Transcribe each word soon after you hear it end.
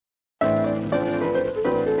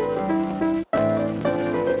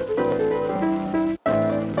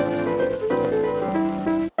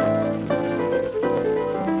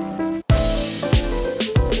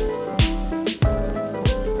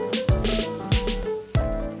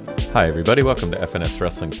Hi, everybody. Welcome to FNS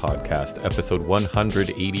Wrestling Podcast, episode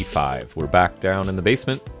 185. We're back down in the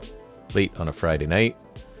basement, late on a Friday night.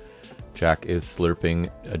 Jack is slurping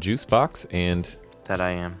a juice box and... That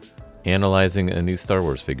I am. Analyzing a new Star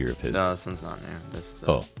Wars figure of his. No, this one's not new. This is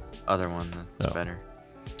the other one that's better.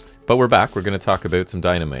 But we're back. We're going to talk about some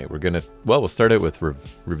Dynamite. We'll start out with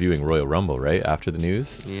reviewing Royal Rumble, right? After the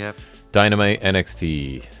news. Yep. Dynamite,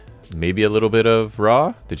 NXT. Maybe a little bit of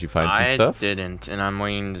Raw. Did you find some stuff? I didn't, and I'm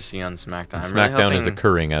waiting to see on SmackDown. SmackDown is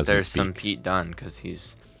occurring as we speak. There's some Pete Dunne, because he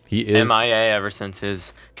is MIA ever since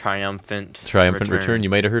his triumphant return. You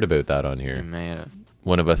might have heard about that on here. You may have.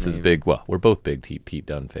 One of us is big. Well, we're both big Pete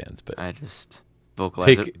Dunne fans, but I just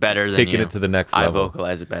vocalize it better than you. Taking it to the next level. I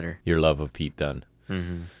vocalize it better. Your love of Pete Dunne.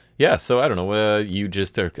 Mm-hmm. Yeah, so I don't know. You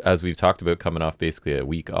just are, as we've talked about, coming off basically a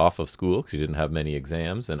week off of school because you didn't have many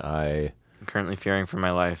exams, and I'm currently fearing for my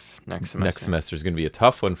life next semester. Next semester is going to be a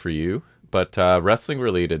tough one for you. But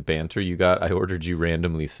wrestling-related banter, I ordered you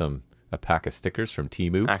randomly a pack of stickers from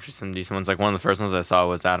Temu. Actually, some decent ones. Like one of the first ones I saw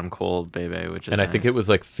was Adam Cole, Bebe, which is I think it was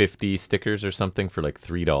like 50 stickers or something for like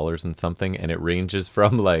 $3 and something. And it ranges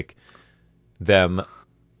from like them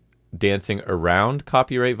dancing around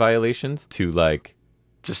copyright violations to like...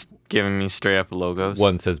 just giving me straight up logos.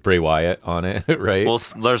 One says Bray Wyatt on it, right? Well,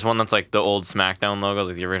 there's one that's like the old SmackDown logo,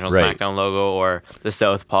 like the original SmackDown logo, or the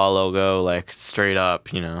Southpaw logo, like straight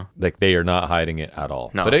up, you know. Like they are not hiding it at all.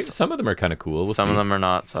 No, but some of them are kind of cool. We'll some see. of them are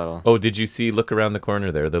not subtle. Oh, did you see, look around the corner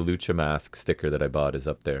there, the Lucha Mask sticker that I bought is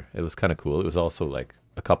up there. It was kind of cool. It was also like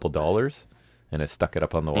a couple dollars, and I stuck it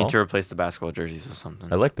up on the wall. Need to replace the basketball jerseys with something.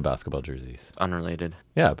 I like the basketball jerseys. Unrelated.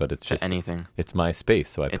 Yeah, but it's just anything. It's my space,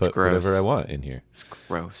 so I put whatever I want in here. It's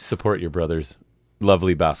gross. Support your brother's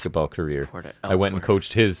lovely basketball career. I went and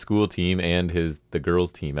coached his school team and the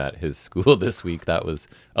girls team at his school this week. That was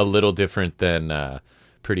a little different than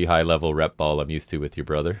pretty high level rep ball I'm used to with your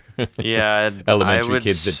brother. Yeah, elementary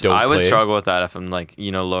kids that don't play. I would struggle with that if I'm like,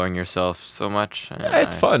 lowering yourself so much. Yeah,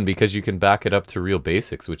 it's fun because you can back it up to real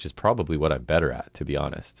basics, which is probably what I'm better at, to be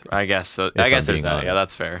honest. I guess so. I guess there's that. Yeah,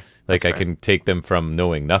 that's fair. Like I can take them from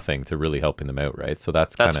knowing nothing to really helping them out, right? So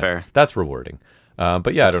that's fair. That's rewarding.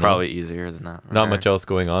 But yeah, I don't know. It's probably easier than that. Not much else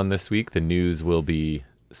going on this week. The news will be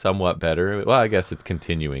somewhat better. Well, I guess it's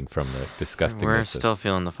continuing from the disgusting. We're still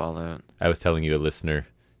feeling the fallout. I was telling you, a listener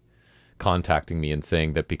contacting me and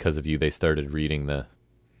saying that because of you, they started reading the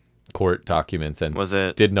court documents and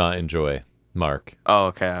did not enjoy Mark. Oh,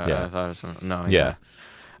 okay. I thought it was something. No. Yeah.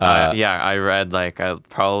 I read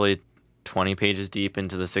probably 20 pages deep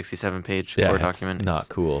into the 67-page court document. Not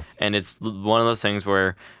cool. And it's one of those things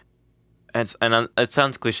where it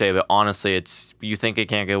sounds cliche, but honestly, you think it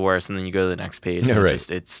can't get worse, and then you go to the next page. Yeah, right.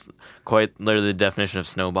 It's quite literally the definition of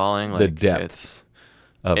snowballing. The depths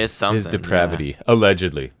of his depravity,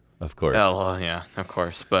 allegedly, of course. Oh, well, yeah, of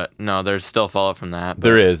course. But no, there's still fallout from that.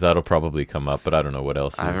 There is. That'll probably come up, but I don't know what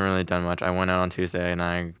else. I haven't really done much. I went out on Tuesday,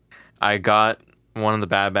 and I got one of the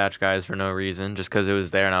Bad Batch guys for no reason, just because it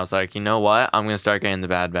was there, and I was like, you know what? I'm going to start getting the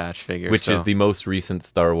Bad Batch figures. Is the most recent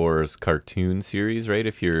Star Wars cartoon series, right?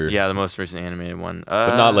 Yeah, the most recent animated one.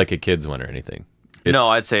 But not like a kid's one or anything. No,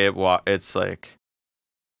 I'd say it's like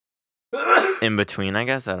in between, I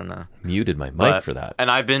guess. I don't know. Muted my mic for that.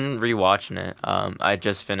 And I've been rewatching it. I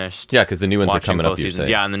just finished. Yeah, because the new ones are coming up, you're saying.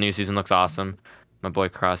 Yeah, and the new season looks awesome. My boy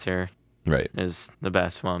Crosshair. Right. Is the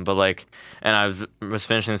best one. But and I was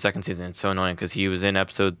finishing the second season. It's so annoying because he was in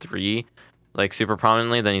episode 3 super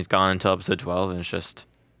prominently, then he's gone until episode 12, and it's just,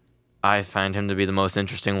 I find him to be the most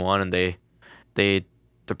interesting one, and they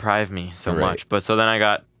deprive me so much. But so then I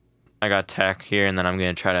got Tech here, and then I'm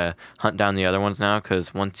going to try to hunt down the other ones now,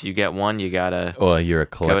 because once you get one, you got to you're a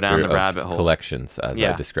collector go down the rabbit hole. Collections, as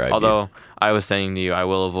I described. Although I was saying to you, I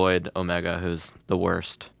will avoid Omega, who's the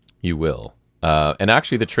worst. You will. And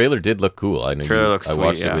actually, the trailer did look cool. I know I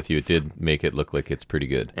watched it with you. It did make it look like it's pretty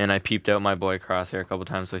good. And I peeped out my boy Crosshair a couple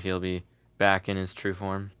times, so he'll be back in his true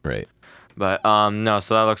form. Right. But no,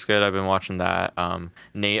 so that looks good. I've been watching that.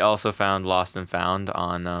 Nate also found Lost and Found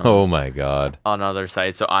on oh my god, on other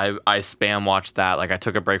sites. So I spam watched that. I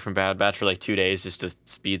took a break from Bad Batch for 2 days just to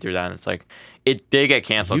speed through that. And it's it did get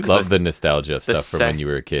canceled. You love the nostalgia stuff from when you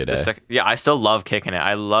were a kid. Yeah, I still love kicking it.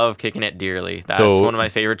 I love kicking it dearly. That's one of my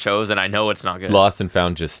favorite shows, and I know it's not good. Lost and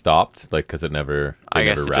Found just stopped, because it never. I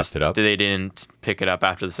guess never wrapped it up. They didn't pick it up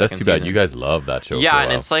after the second season. That's too bad. You guys love that show. Yeah,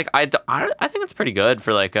 and it's I think it's pretty good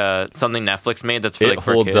for something Netflix made that's for it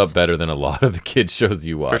for holds kids. up better than a lot of the kids shows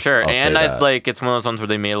you watch. For sure, and it's one of those ones where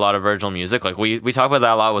they made a lot of original music. We talk about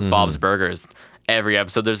that a lot with Bob's Burgers. every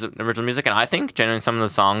episode there's original music, and I think generally some of the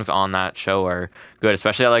songs on that show are good.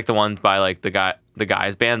 Especially I like the ones by like the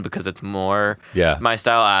guys band because it's more my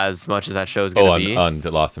style as much as that show's gonna be. On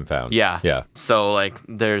the Lost and Found. Yeah. So like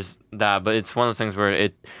there's that, but it's one of those things where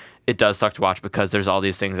it does suck to watch because there's all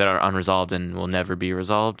these things that are unresolved and will never be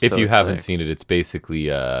resolved. If you haven't seen it, it's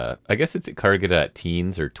basically I guess it's targeted at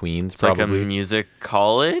teens or tweens, probably. Like a music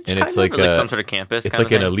college, and it's like some sort of campus. It's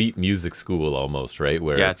like an elite music school almost, right?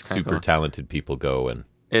 Where it's super talented people go and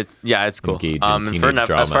it's cool. Engage in teenage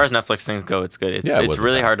drama. As far as Netflix things go, it's good. It's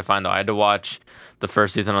really hard to find though. I had to watch the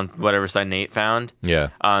first season on whatever site Nate found. Yeah.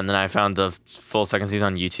 And then I found the full second season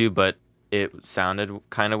on YouTube, but it sounded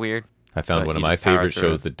kind of weird. I found one of my favorite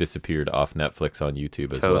shows that disappeared off Netflix on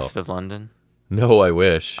YouTube as well. Toast of London? No, I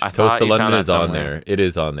wish. Toast of London is on somewhere. there. It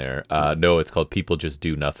is on there. No, it's called People Just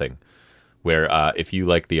Do Nothing, where if you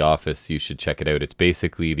like The Office, you should check it out. It's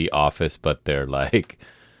basically The Office, but they're like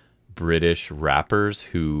British rappers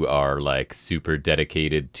who are like super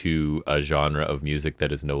dedicated to a genre of music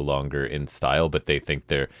that is no longer in style, but they think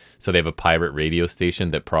they have a pirate radio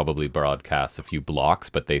station that probably broadcasts a few blocks,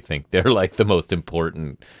 but they think they're like the most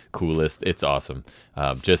important, coolest. It's awesome.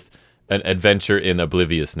 Just an adventure in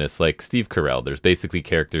obliviousness, like Steve Carell. There's basically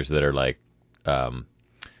characters that are like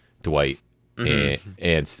Dwight.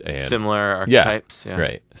 And similar archetypes. Yeah.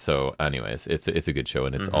 Right. So anyways, it's a good show,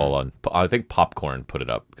 and it's all on, I think Popcorn put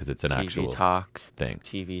it up because it's an actual thing.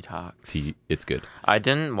 TV Talks. It's good. I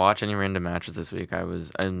didn't watch any random matches this week. I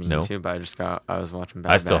didn't mean to, but I was watching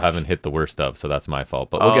Bad I still Batch. haven't hit the worst of, so that's my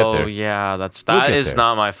fault, but we'll get there. Oh yeah, that is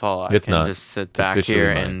not my fault. It's I can not. just sit back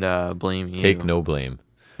here and blame you. Take no blame.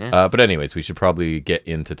 Yeah. But anyways, we should probably get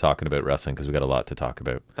into talking about wrestling because we got a lot to talk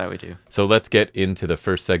about. That we do. So let's get into the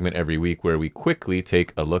first segment every week where we quickly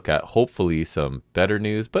take a look at hopefully some better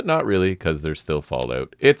news, but not really because there's still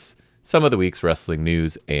fallout. It's some of the week's wrestling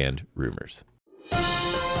news and rumors.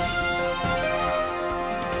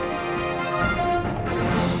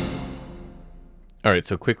 All right,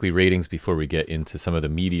 so quickly ratings before we get into some of the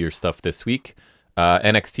meatier stuff this week.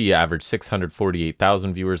 NXT averaged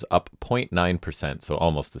 648,000 viewers, up 0.9%, so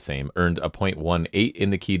almost the same. Earned a 0.18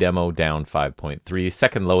 in the key demo, down 5.3.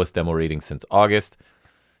 Second lowest demo rating since August.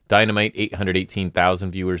 Dynamite,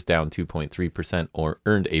 818,000 viewers, down 2.3%, or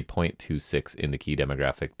earned a 0.26 in the key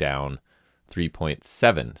demographic, down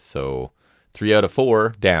 3.7. So 3 out of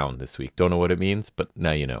 4 down this week. Don't know what it means, but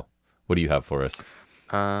now you know. What do you have for us?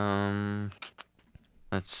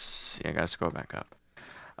 Let's see. I gotta scroll back up.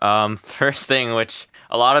 First thing, which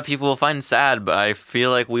a lot of people will find sad, but I feel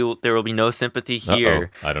like there will be no sympathy here.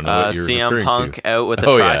 I don't know what you're CM Punk to. out with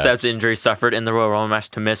a triceps injury suffered in the Royal Rumble match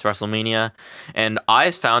to miss WrestleMania, and I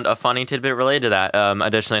found a funny tidbit related to that.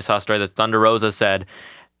 Additionally, I saw a story that Thunder Rosa said,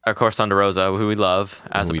 of course, Thunder Rosa, who we love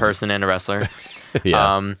as a person and a wrestler.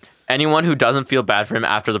 Yeah. Anyone who doesn't feel bad for him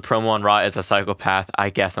after the promo on Raw is a psychopath. I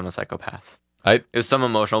guess I'm a psychopath. It was some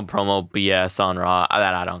emotional promo BS on Raw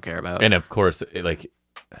that I don't care about. And of course,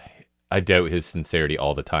 I doubt his sincerity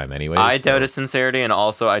all the time anyway. I doubt his sincerity, and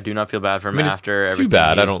also I do not feel bad for him after everything. Too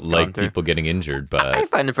bad. I don't like people getting injured, but I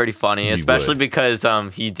find it pretty funny, especially because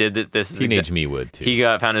he did this. Teenage me would too. He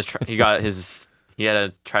had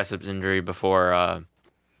a triceps injury before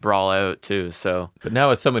Brawl Out too. So, but now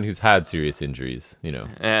as someone who's had serious injuries,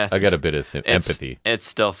 I got a bit of empathy. It's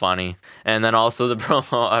still funny, and then also the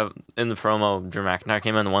promo in the promo, Drew McIntyre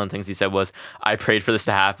came in. And one of the things he said was, "I prayed for this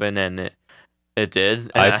to happen," and it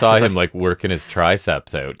did. I saw him working his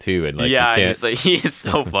triceps out too, and he's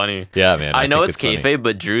so funny. Yeah, man. I know it's kayfabe,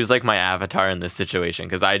 but Drew's like my avatar in this situation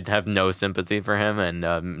because I have no sympathy for him,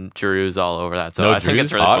 and Drew's all over that. So I think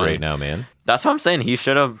it's really hot funny right now, man. That's what I'm saying. He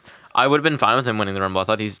should have. I would have been fine with him winning the Rumble. I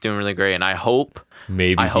thought he's doing really great, and I hope.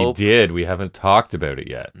 He did. We haven't talked about it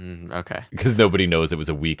yet. Okay. Because nobody knows it was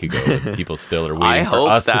a week ago, and people still are waiting for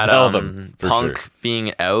us to tell them. Punk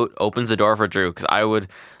being out opens the door for Drew, because I would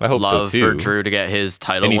love for Drew to get his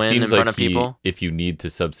title win in front of people. If you need to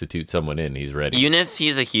substitute someone in, he's ready. Even if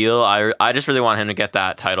he's a heel, I just really want him to get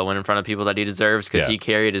that title win in front of people that he deserves, because he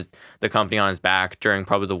carried the company on his back during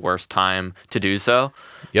probably the worst time to do so.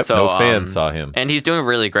 Yep, so, no fans saw him. And he's doing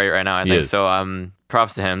really great right now, I think. So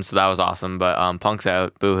props to him. So that was awesome. But Punk's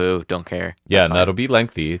out. Boo-hoo. Don't care. Yeah, and that'll be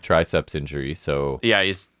lengthy. Triceps injury. So yeah,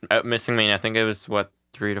 he's out missing Mania. I think it was, 3 to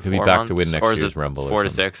 4 months? He'll be back to win next year's Rumble. 4 to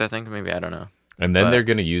 6, I think. Maybe. I don't know. And then they're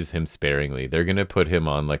going to use him sparingly. They're going to put him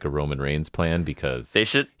on like a Roman Reigns plan because they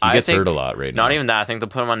should. He gets hurt a lot right now. Not even that. I think they'll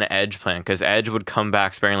put him on the Edge plan because Edge would come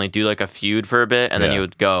back sparingly, do like a feud for a bit, and then he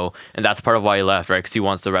would go. And that's part of why he left, right? Because he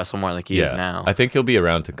wants to wrestle more like he is now. I think he'll be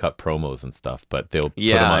around to cut promos and stuff, but they'll put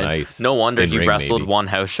him on ice. No wonder he wrestled one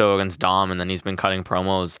house show against Dom, and then he's been cutting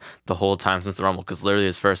promos the whole time since the Rumble because literally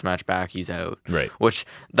his first match back, he's out. Right. Which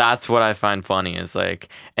that's what I find funny is like,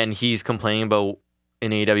 and he's complaining about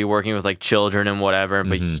in AEW working with like children and whatever,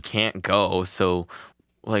 but he can't go. So,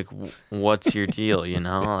 like, what's your deal? You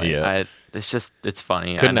know? Like, it's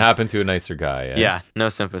funny. Couldn't happen to a nicer guy. Eh? Yeah, no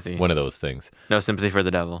sympathy. One of those things. No sympathy for the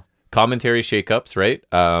devil. Commentary shakeups, right?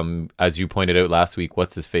 As you pointed out last week,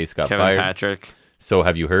 what's his face got Kevin fired. Patrick. So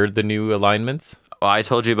have you heard the new alignments? Well, I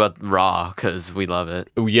told you about Raw because we love it.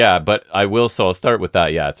 Yeah, but I'll start with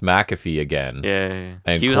that. Yeah, it's McAfee again. Yeah.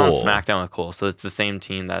 And he was Cole. on SmackDown with Cole, so it's the same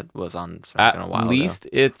team that was on SmackDown a while ago. At least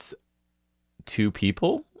it's 2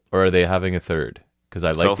 people, or are they having a third? Because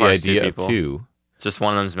I like the idea of 2. Just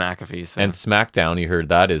one of them's McAfee. So. And SmackDown, you heard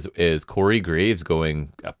that is Corey Graves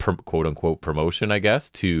going quote unquote promotion, I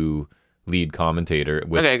guess, to lead commentator.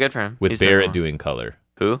 Okay, good for him. With Barrett doing color.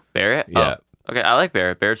 Who? Barrett? Yeah. Oh. Okay, I like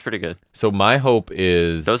Barrett. Barrett's pretty good. So my hope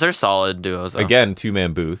is... Those are solid duos. Though. Again,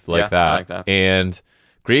 2-man booth like that. I like that. And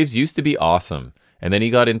Graves used to be awesome. And then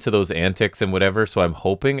he got into those antics and whatever. So I'm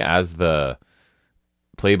hoping as the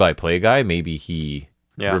play-by-play guy, maybe he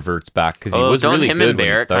reverts back. Because he was really good when he started. Don't him and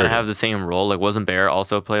Barrett kind of have the same role? Like, wasn't Barrett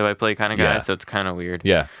also a play-by-play kind of guy? Yeah. So it's kind of weird.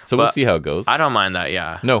 Yeah. So we'll see how it goes. I don't mind that,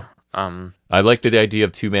 yeah. No. I like the idea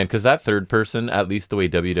of 2-man because that third person, at least the way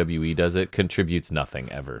WWE does it, contributes nothing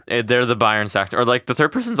ever. They're the Byron Saxton, or like the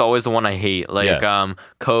third person's always the one I hate, like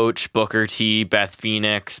Coach, Booker T, Beth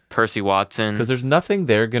Phoenix, Percy Watson. Because there's nothing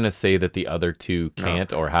they're gonna say that the other 2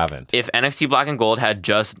 can't or haven't. If NXT Black and Gold had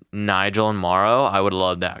just Nigel and Morrow, I would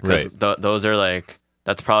love that because those are like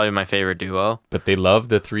that's probably my favorite duo. But they love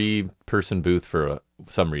the 3-person booth for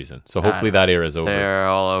some reason, so hopefully that era is over. They're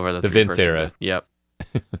all over the Vince era. Booth. Yep.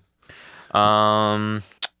 More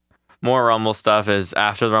Rumble stuff is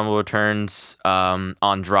after the Rumble returns,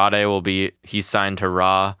 Andrade he's signed to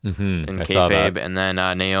Raw in kayfabe, and then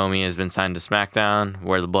Naomi has been signed to SmackDown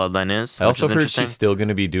where the Bloodline is. I also heard she's still going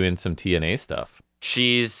to be doing some TNA stuff.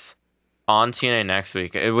 She's on TNA next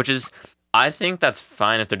week, which is, I think that's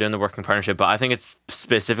fine if they're doing the working partnership, but I think it's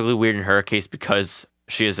specifically weird in her case because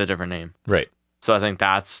she has a different name. Right. So I think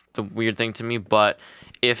that's the weird thing to me, but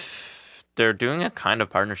if they're doing a kind of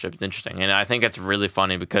partnership, it's interesting. And I think it's really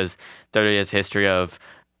funny because WWE has history of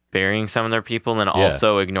burying some of their people and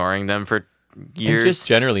also ignoring them for years. And just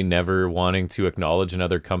generally never wanting to acknowledge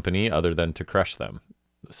another company other than to crush them.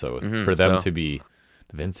 So for them to be,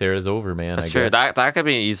 the Vince era is over, man. That's true. That could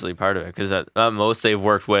be easily part of it because at most they've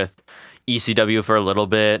worked with ECW for a little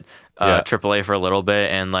bit, AAA for a little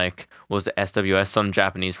bit, and like was it SWS, some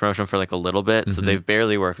Japanese promotion for like a little bit. So they've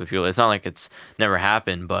barely worked with people. It's not like it's never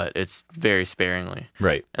happened, but it's very sparingly.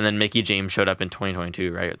 Right. And then Mickey James showed up in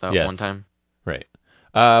 2022, right? That one time. Right.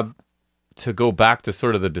 To go back to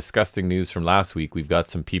sort of the disgusting news from last week, we've got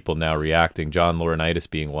some people now reacting. John Laurinaitis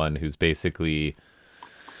being one who's basically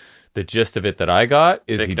the gist of it that I got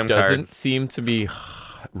is Victim he doesn't card. seem to be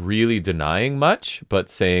really denying much, but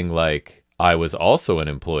saying like, I was also an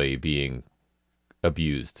employee being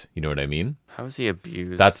abused. You know what I mean? How is he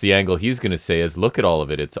abused? That's the angle he's going to say is look at all of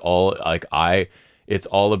it. It's all like it's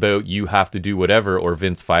all about you have to do whatever or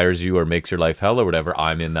Vince fires you or makes your life hell or whatever.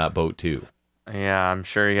 I'm in that boat too. Yeah, I'm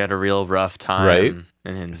sure he had a real rough time. Right.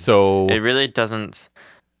 And so it really doesn't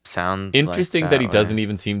sound interesting like that he way. doesn't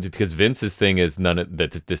even seem to, because Vince's thing is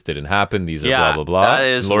that this didn't happen. These are blah, blah, blah. That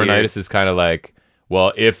is Laurinaitis is kind of like,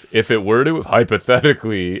 well, if it were to,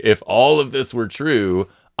 hypothetically, if all of this were true,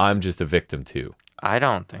 I'm just a victim too. I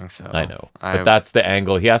don't think so. I know. But that's the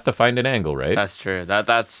angle. He has to find an angle, right? That's true.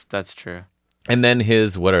 That's true. And then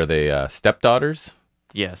his, what are they, stepdaughters?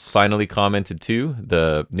 Yes. Finally commented too.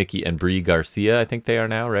 The Nikki and Brie Garcia, I think they are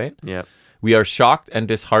now, right? Yep. We are shocked and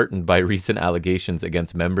disheartened by recent allegations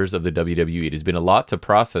against members of the WWE. It has been a lot to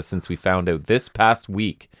process since we found out this past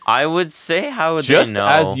week. I would say, how would just they know?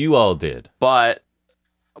 as you all did. But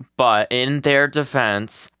in their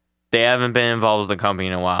defense, they haven't been involved with the company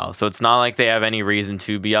in a while. So it's not like they have any reason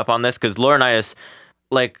to be up on this. Because Laurinaitis,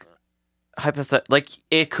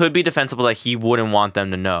 it could be defensible that he wouldn't want them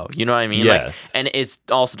to know. You know what I mean? Yes. And it's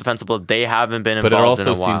also defensible that they haven't been involved in a while. But it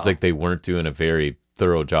also seems like they weren't doing a very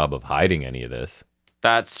thorough job of hiding any of this.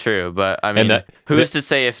 That's true, but I mean, who's to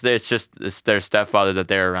say if it's just their stepfather that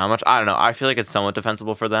they're around much? I don't know. I feel like it's somewhat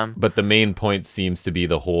defensible for them. But the main point seems to be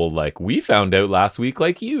the whole, like, we found out last week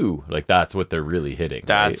like you. Like, that's what they're really hitting.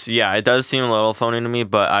 That's, right? Yeah, it does seem a little phony to me,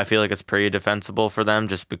 but I feel like it's pretty defensible for them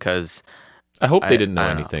just because... I hope they didn't know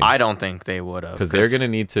anything. I don't think they would have. Because they're going to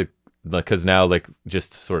need to, because now, like,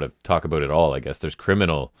 just sort of talk about it all, I guess. There's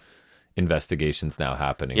criminal investigations now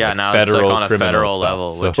happening. Yeah, like now federal, it's like on a federal stuff.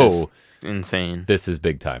 level, so, which is insane. This is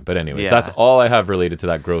big time. But anyways, that's all I have related to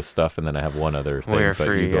that gross stuff, and then I have one other thing, We're but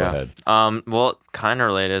free, you go ahead. Well, kind of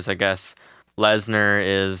related is, I guess, Lesnar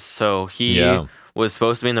is, so he was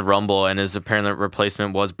supposed to be in the Rumble, and his apparent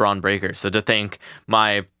replacement was Braun Breaker. So to think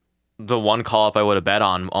the one call-up I would have bet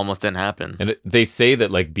on almost didn't happen. And they say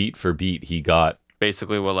that, like, beat for beat, he got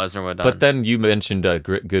basically what Lesnar would have done. But then you mentioned a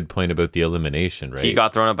good point about the elimination, right? He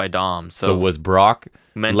got thrown up by Dom. So was Brock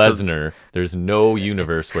Lesnar, there's no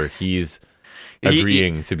universe where he's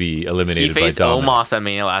agreeing to be eliminated by Dom. He faced Omos at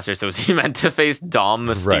Mania last year, so was he meant to face Dom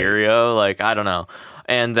Mysterio? Right. Like, I don't know.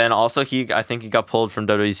 And then also, I think he got pulled from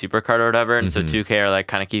WWE Supercard or whatever, and so 2K are, like,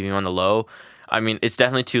 kind of keeping him on the low. I mean, it's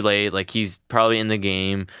definitely too late. Like, he's probably in the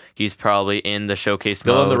game. He's probably in the showcase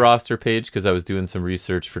still mode. On the roster page, because I was doing some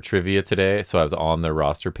research for trivia today, so I was on the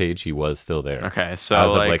roster page. He was still there. Okay, so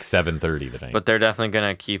as of like 7:30 tonight. But they're definitely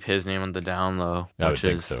gonna keep his name on the down low. I would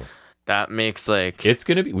think so. That makes, like, it's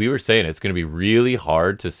gonna be. We were saying it's gonna be really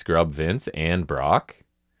hard to scrub Vince and Brock.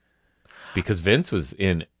 Because Vince was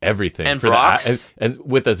in everything. And Brock. And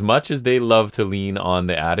with as much as they love to lean on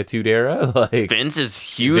the Attitude Era, like... Vince is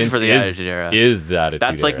huge for the Attitude Era. Is the Attitude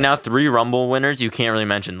Era. That's like now 3 Rumble winners you can't really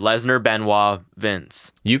mention. Lesnar, Benoit,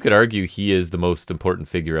 Vince. You could argue he is the most important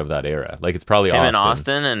figure of that era. Like, it's probably Him and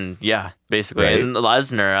Austin, and yeah, basically. Right? And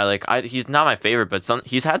Lesnar, he's not my favorite, but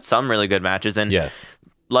he's had some really good matches. And yes.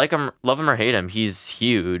 Like him, love him or hate him, he's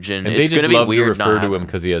huge, and it's going to be weird to refer to him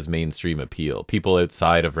because he has mainstream appeal. People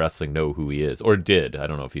outside of wrestling know who he is, or did. I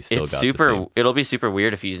don't know if he's still got the same. It'll be super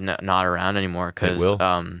weird if he's not around anymore. Because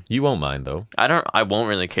you won't mind though. I won't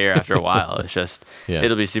really care after a while. It's just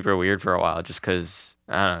it'll be super weird for a while, just because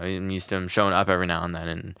I don't know. I'm used to him showing up every now and then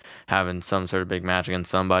and having some sort of big match against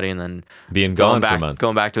somebody, and then being gone for months,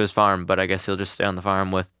 going back to his farm. But I guess he'll just stay on the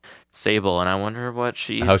farm with Sable, and I wonder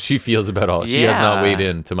how she feels about all. She has not weighed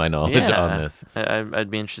in, to my knowledge, on this. I'd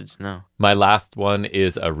be interested to know. My last one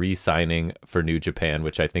is a re-signing for New Japan,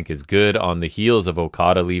 which I think is good on the heels of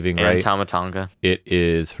Okada leaving, and right? Tama Tonga. It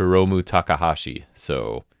is Hiromu Takahashi.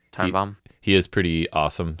 So Time Bomb. He is pretty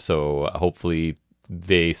awesome. So hopefully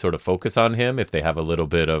they sort of focus on him. If they have a little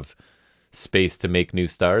bit of space to make new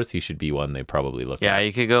stars, he should be one they probably look at. Yeah,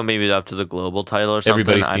 you could go maybe up to the global title or something.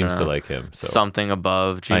 Everybody seems to like him. So something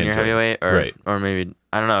above junior heavyweight, or maybe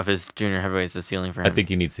I don't know if his junior heavyweight is the ceiling for him. I think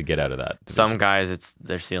he needs to get out of that division. Some guys, it's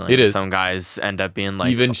their ceiling. It is. Some guys end up being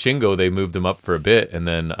like even Shingo. They moved him up for a bit, and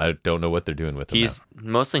then I don't know what they're doing with him. He's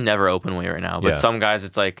mostly never open weight right now, but some guys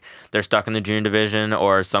it's like they're stuck in the junior division,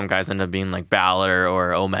 or some guys end up being like Balor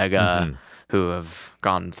or Omega. Who have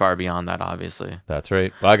gone far beyond that, obviously. That's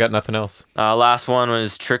right. Well, I got nothing else. Last one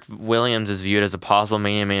was Trick Williams is viewed as a possible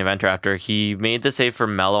Mania main eventer after he made the save for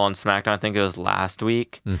Mello on SmackDown. I think it was last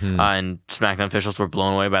week. And SmackDown officials were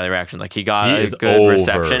blown away by the reaction. Like, he got a good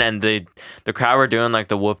reception, and the crowd were doing like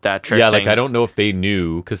the whoop that trick thing. Like, I don't know if they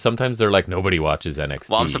knew, because sometimes they're like, nobody watches NXT.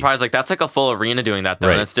 Well, I'm surprised. Like, that's like a full arena doing that, though.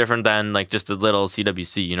 Right. And it's different than like just a little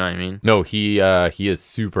CWC, you know what I mean? No, he is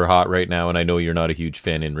super hot right now, and I know you're not a huge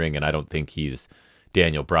fan in ring, and I don't think he's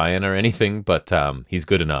Daniel Bryan or anything, but he's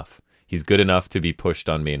good enough. He's good enough to be pushed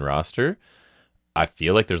on main roster. I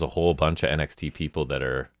feel like there's a whole bunch of NXT people that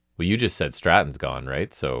are... Well, you just said Stratton's gone,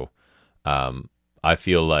 right? So I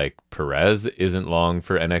feel like Perez isn't long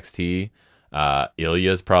for NXT.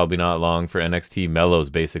 Ilya's probably not long for NXT. Mello's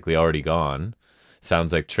basically already gone.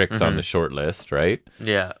 Sounds like Trick's on the short list, right?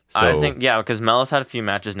 Yeah. So, I think, because Melo's had a few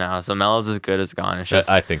matches now, so Melo's as good as gone. It's just,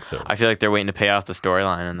 I think so. I feel like they're waiting to pay off the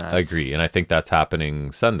storyline, and that. I agree, and I think that's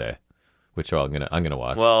happening Sunday, which I'm gonna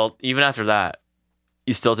watch. Well, even after that,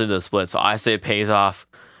 you still do the split, so I say it pays off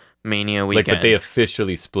Mania weekend. Like, but they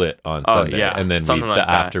officially split on Sunday, and then the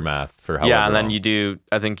aftermath for however and then long. you do,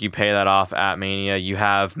 I think you pay that off at Mania. You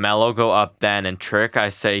have Melo go up then, and Trick, I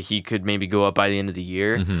say he could maybe go up by the end of the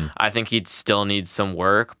year. I think he'd still need some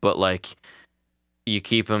work, but like, you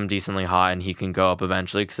keep him decently hot, and he can go up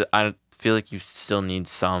eventually, because I feel like you still need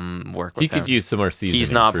some work with him. He could use some more seasoning.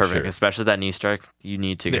 He's not perfect, sure. Especially that knee strike. You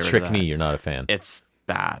need to get rid of that. The Trick knee, you're not a fan. It's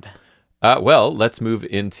bad. Well, let's move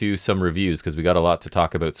into some reviews because we got a lot to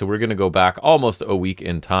talk about. So we're going to go back almost a week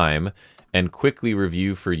in time and quickly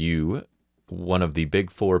review for you one of the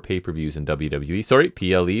big 4 pay-per-views in WWE. Sorry,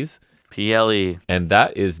 PLEs. PLE. And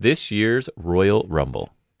that is this year's Royal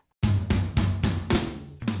Rumble.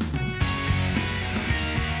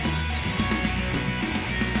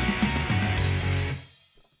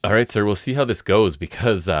 All right, sir, we'll see how this goes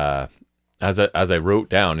because as I wrote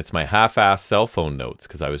down, it's my half-assed cell phone notes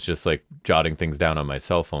because I was just like jotting things down on my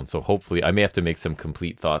cell phone. So hopefully I may have to make some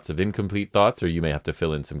complete thoughts of incomplete thoughts, or you may have to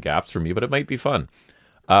fill in some gaps for me, but it might be fun.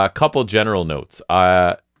 A couple general notes.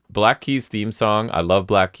 Black Keys theme song. I love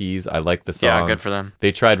Black Keys. I like the song. Yeah, good for them.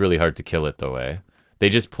 They tried really hard to kill it though, eh? They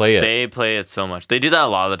just play it. They play it so much. They do that a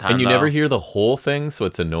lot of the time. And you though. never hear the whole thing, so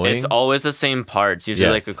it's annoying. It's always the same parts. Usually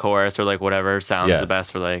like a chorus or like whatever sounds the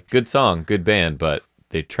best for like. Good song, good band, but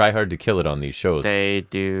they try hard to kill it on these shows. They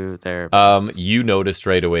do their best. You noticed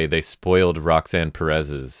right away they spoiled Roxanne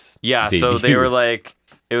Perez's debut. So they were like,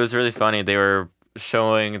 it was really funny. They were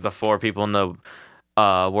showing the 4 people in the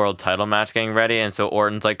world title match getting ready, and so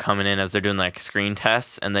Orton's like coming in as they're doing like screen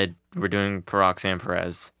tests, and they were doing Roxanne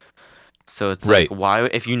Perez. So it's like, why,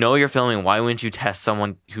 if you know you're filming, why wouldn't you test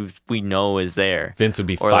someone who we know is there? Vince would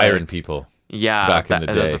be firing people. Yeah, back in the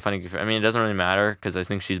day. That's a funny. I mean, it doesn't really matter because I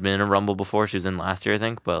think she's been in a Rumble before. She was in last year, I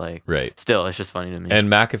think, but like, still, it's just funny to me. And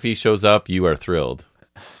McAfee shows up, you are thrilled.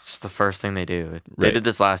 It's just the first thing they do. They did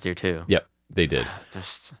this last year too. Yep, they did.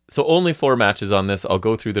 So only 4 matches on this. I'll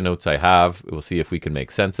go through the notes I have. We'll see if we can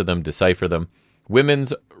make sense of them, decipher them.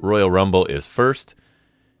 Women's Royal Rumble is first,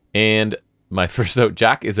 and my first note,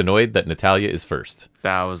 Jack is annoyed that Natalya is first.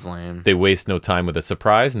 That was lame. They waste no time with a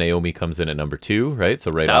surprise. Naomi comes in at number 2, right?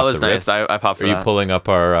 So that was nice. I popped for that. Are you pulling up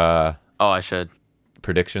our I should.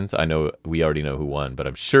 predictions? I know we already know who won, but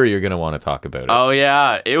I'm sure you're going to want to talk about it. Oh,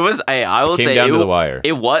 yeah. It was, I will say. It came down to the wire.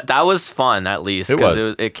 That was fun, at least. It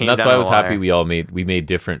was. It came and that's down why to I was the wire. happy we made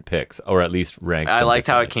different picks, or at least ranked I them liked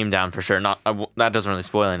how it differently. came down for sure. That doesn't really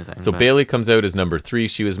spoil anything. So Bayley comes out as number 3.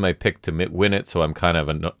 She was my pick to win it, so I'm kind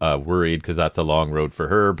of worried because that's a long road for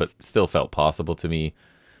her, but still felt possible to me.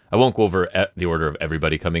 I won't go over the order of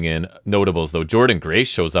everybody coming in. Notables, though, Jordan Grace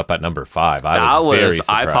shows up at number 5. I was very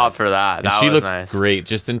surprised. I popped for that. And she looked nice. great,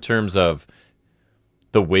 just in terms of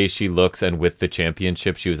the way she looks, and with the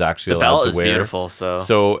championship she was actually allowed to wear. The belt is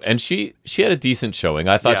beautiful, and she had a decent showing.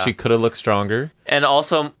 I thought she could have looked stronger. And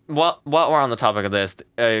also, while we're on the topic of this,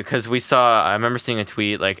 because I remember seeing a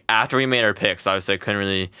tweet like after we made our picks. Obviously, I couldn't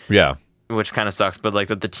really, which kind of sucks, but like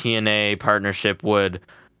that the TNA partnership would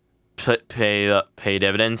pay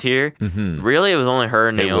dividends here. Mm-hmm. Really, it was only her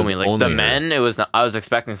and Naomi. Like the men, it was not, I was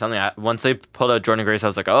expecting something. Once they pulled out Jordan Grace, I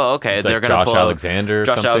was like, oh, okay, it's they're like gonna Josh pull Alexander,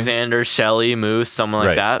 Josh Alexander, Shelley, Moose, someone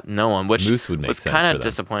like that. No one, which Moose would make was sense kind for of them.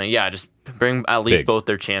 disappointing. Yeah, just bring at least both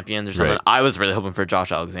their champions or something. Right. I was really hoping for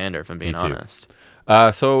Josh Alexander, if I'm being honest.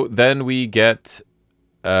 So then we get.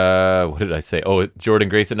 What did I say? Oh, Jordan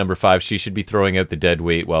Grace at number 5. She should be throwing out the dead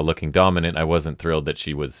weight while looking dominant. I wasn't thrilled that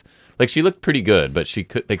she was she looked pretty good, but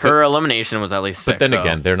her elimination was at least sick. But then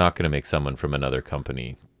again, they're not going to make someone from another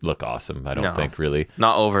company look awesome. I don't think really.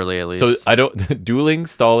 Not overly, at least. So I don't dueling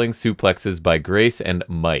stalling suplexes by Grace and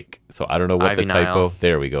Mike. So I don't know what Ivy the typo. Nile.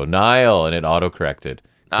 There we go. Nile, and it auto corrected.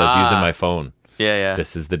 So I was using my phone. Yeah.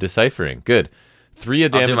 This is the deciphering. Good. 3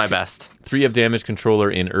 of damage. I'll do my best. 3 of damage controller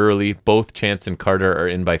in early. Both Chance and Carter are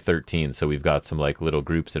in by 13. So we've got some like little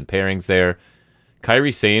groups and pairings there.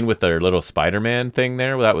 Kairi Sane with their little Spider-Man thing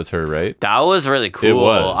there. Well, that was her, right? That was really cool. It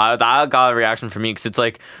was. That got a reaction from me because it's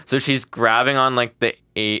like, so she's grabbing on like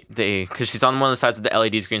because she's on one of the sides of the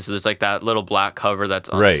LED screen. So there's like that little black cover that's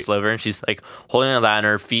on the sliver, and she's like holding on that, and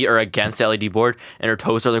her feet are against the LED board, and her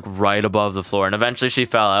toes are like right above the floor. And eventually she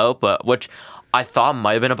fell out, but which I thought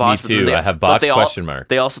might have been a botch. Me too. I have botch question mark.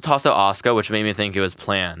 They also tossed out Asuka, which made me think it was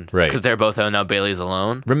planned. Right. Because they're both out now. Bailey's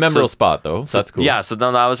alone. Memorable spot though. So that's cool. Yeah. So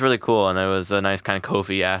then that was really cool, and it was a nice kind of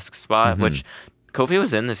Kofi-esque spot, which Kofi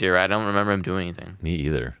was in this year. Right? I don't remember him doing anything. Me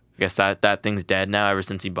either. I guess that thing's dead now ever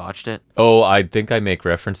since he botched it. Oh, I think I make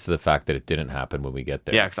reference to the fact that it didn't happen when we get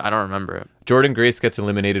there. Yeah, because I don't remember it. Jordan Grace gets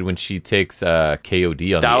eliminated when she takes KOD on the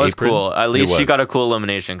apron. That was cool. At least she got a cool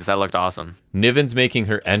elimination because that looked awesome. Niven's making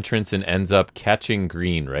her entrance and ends up catching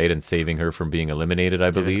Green, right? And saving her from being eliminated,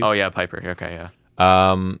 I believe. Oh, yeah, Piper. Okay,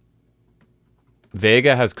 yeah.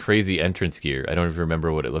 Vega has crazy entrance gear. I don't even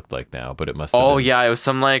remember what it looked like now, but it must have been. Yeah, it was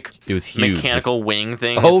some like it was huge. Mechanical wing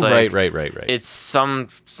thing. Oh, it's like, right. It's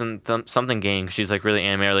something game. She's like really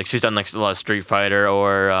animated. Like she's done like a lot of Street Fighter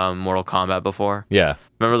or Mortal Kombat before. Yeah.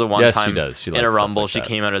 Remember the one time she does. She in a Rumble like she that.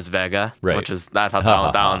 came out as Vega, right? Which is that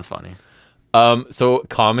one's funny. So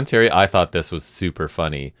commentary, I thought this was super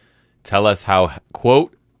funny. Tell us how,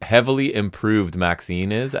 quote, heavily improved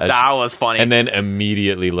Maxine is. That was funny. And then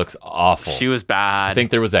immediately looks awful. She was bad. I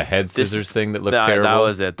think there was a head scissors thing that looked terrible. That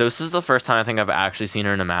was it. This was the first time I think I've actually seen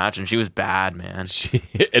her in a match, and she was bad, man. And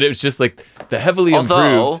it was just like the heavily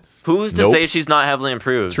improved. Who's to say she's not heavily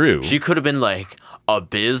improved? True. She could have been like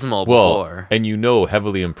abysmal before. And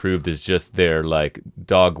heavily improved is just their like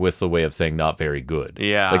dog whistle way of saying not very good.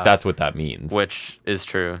 Yeah. Like that's what that means. Which is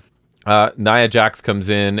true. Nia Jax comes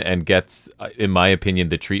in and gets, in my opinion,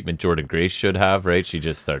 the treatment Jordan Grace should have, right? She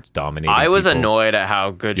just starts dominating. I was annoyed at how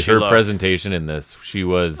good she looked. Her presentation in this, she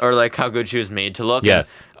was... Or like how good she was made to look.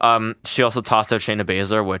 Yes. And, she also tossed out Shayna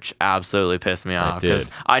Baszler, which absolutely pissed me off. Because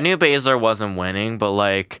I knew Baszler wasn't winning, but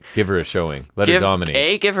like... Give her a showing. Let her dominate.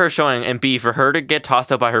 A, give her a showing, and B, for her to get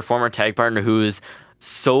tossed out by her former tag partner who is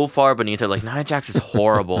so far beneath her. Like, Nia Jax is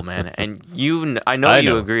horrible, man. And I know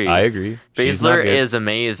you agree. I agree. Baszler is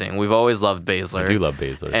amazing. We've always loved Baszler. I do love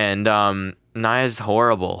Baszler. And Nia's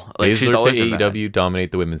horrible. Like, Baszler she's always to been AEW bad.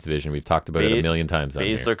 Dominate the women's division. We've talked about it a million times on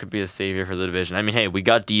Baszler here. could be a savior for the division. I mean, hey, we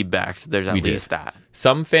got Deeb back, so there's at least that.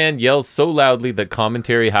 Some fan yells so loudly that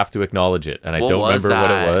commentary have to acknowledge it, and I don't remember what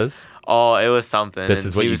it was. Oh, it was something. This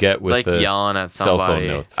is what you get with like the yelling at somebody. cell phone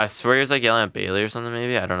notes. I swear he was like yelling at Bailey or something.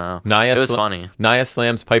 Maybe I don't know. It was funny. Nia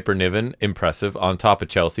slams Piper Niven, impressive, on top of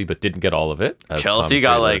Chelsea, but didn't get all of it. Chelsea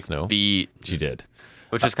got like beat. She did,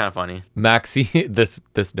 which is kind of funny. Maxine, this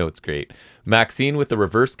note's great. Maxine with the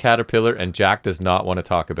reverse caterpillar, and Jack does not want to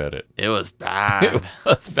talk about it. It was bad. It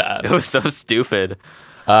was bad. It was so stupid.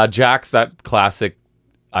 Jack's that classic,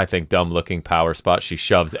 I think, dumb-looking power spot. She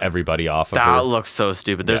shoves everybody off of her. That looks so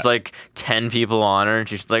stupid. There's like 10 people on her, and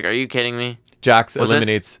she's like, "Are you kidding me?" Jax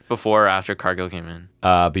eliminates... This before or after Cargill came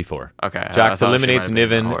in? Before. Okay. Jax eliminates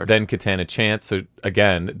Niven, then Katana Chance. So,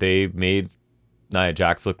 again, they made Nia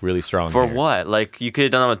Jax look really strong For here. what? Like, you could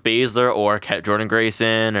have done that with Baszler or Jordan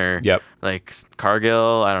Grayson or like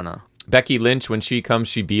Cargill. I don't know. Becky Lynch, when she comes,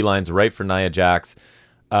 she beelines right for Nia Jax.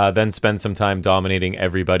 Then spends some time dominating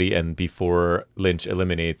everybody, and before Lynch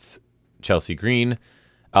eliminates Chelsea Green.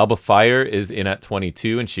 Alba Fire is in at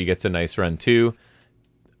 22, and she gets a nice run too.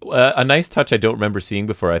 A nice touch I don't remember seeing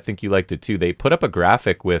before. I think you liked it too. They put up a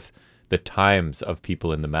graphic with the times of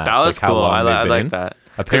people in the match. That was like cool. I like that.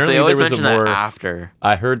 Apparently, they always there was mention that after.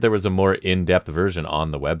 I heard there was a more in-depth version on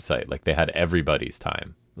the website. Like they had everybody's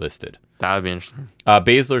time listed. That would be interesting.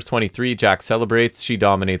 Baszler's 23. Jack celebrates. She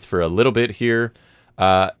dominates for a little bit here.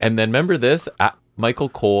 And then remember this, Michael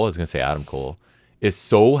Cole, I was going to say Adam Cole, is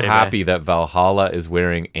so happy that Valhalla is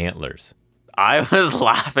wearing antlers. I was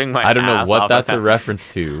laughing my ass off. I don't know what that's a reference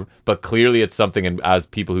to, but clearly it's something, and as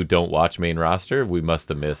people who don't watch main roster, we must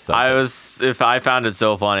have missed something. I found it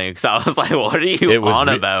so funny, because I was like, what are you on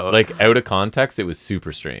about? Like, out of context, it was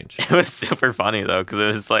super strange. It was super funny, though, because it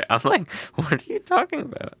was just like, I'm like, what are you talking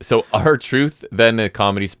about? So R-Truth, then a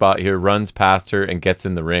comedy spot here, runs past her and gets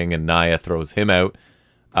in the ring, and Nia throws him out,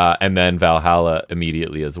 and then Valhalla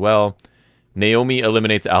immediately as well. Naomi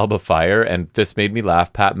eliminates Alba Fire, and this made me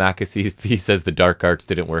laugh. Pat McAfee says the dark arts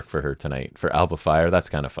didn't work for her tonight for Alba Fire. That's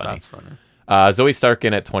kind of funny. That's funny. Zoe Stark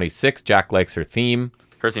in at 26. Jack likes her theme.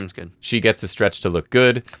 Her theme's good. She gets a stretch to look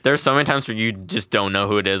good. There's so many times where you just don't know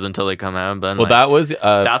who it is until they come out. But well, that was...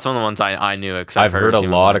 that's one of the ones I knew it. I've heard a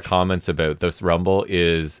lot of comments about this Rumble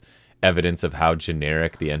is evidence of how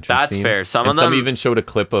generic the entrance That's fair. Some even showed a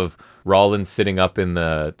clip of Rollins sitting up in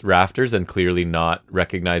the rafters and clearly not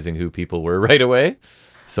recognizing who people were right away.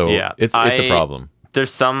 So it's a problem.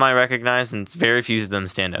 There's some I recognize, and very few of them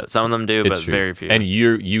stand out. Some of them do, but very few. And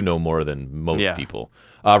you know more than most people.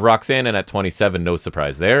 Roxanne in at 27, no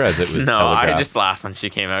surprise there, as it was telegraphed. I just laughed when she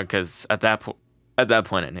came out, because at that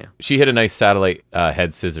point I knew. She hit a nice satellite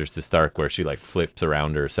head scissors to Stark where she like flips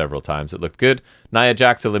around her several times. It looked good. Nia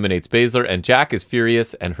Jax eliminates Baszler, and Jack is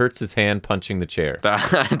furious and hurts his hand punching the chair.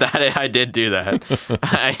 That I did do that.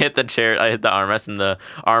 I hit the chair. I hit the armrest, and the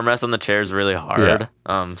armrest on the chair is really hard.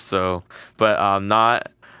 Not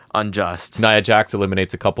unjust. Nia Jax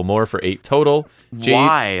eliminates a couple more for 8 total. Jade,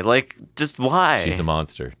 why? Like, just why? She's a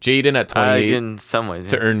monster. Jade in at 28. In some ways,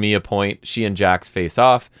 to earn me a point. She and Jax face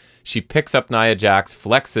off. She picks up Nia Jax,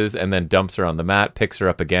 flexes, and then dumps her on the mat, picks her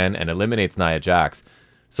up again, and eliminates Nia Jax.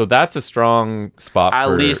 So that's a strong spot for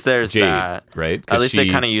Jade. At least there's that. Right? At least they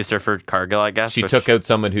kind of used her for Cargill, I guess. She took out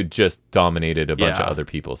someone who just dominated a bunch of other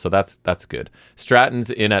people. So that's good. Stratton's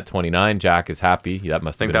in at 29. Jack is happy. That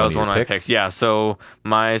must have been one of your picks. I think that was one of my picks. Yeah, so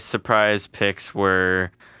my surprise picks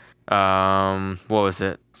were, what was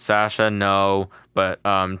it? Sasha, no. But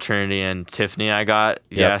Trinity and Tiffany I got,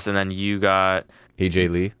 yes. And then you got...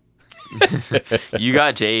 AJ Lee. You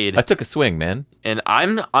got Jade. I took a swing, man. And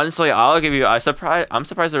I'm honestly, I'm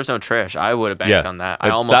surprised there was no Trish. I would have banked on that. I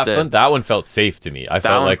almost did. That one felt safe to me. I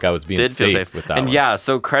felt like I was being safe with that one. And yeah,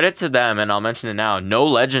 so credit to them, and I'll mention it now. No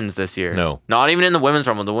legends this year. No. Not even in the Women's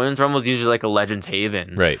Rumble. The Women's Rumble is usually like a Legends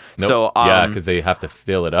haven. Right. Nope. So yeah, because they have to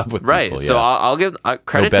fill it up with people. So I'll give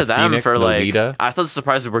credit to them Phoenix, for like. Lita. I thought the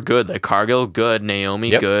surprises were good. Like Cargill, good. Naomi,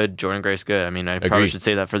 good. Jordan Grace, good. I mean, I probably should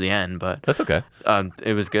say that for the end, but that's okay.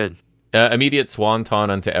 It was good. Immediate swanton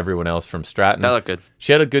onto everyone else from Stratton. That looked good.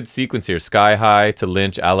 She had a good sequence here. Sky high to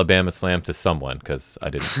Lynch, Alabama slam to someone because I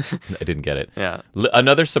didn't get it. Yeah.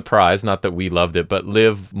 Another surprise, not that we loved it, but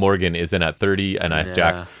Liv Morgan is in at 30,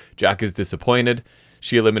 and Jack is disappointed.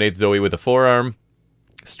 She eliminates Zoe with a forearm.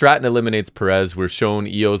 Stratton eliminates Perez. We're shown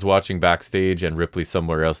Io's watching backstage and Ripley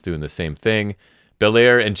somewhere else doing the same thing.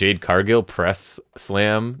 Belair and Jade Cargill press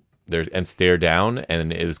slam there and stare down,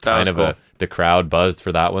 and it was kind of cool. The crowd buzzed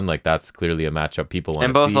for that one. Like that's clearly a matchup people want to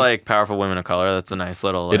see. And both like powerful women of color. That's a nice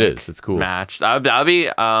little. Like, it's cool match. That'll be.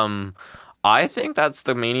 I think that's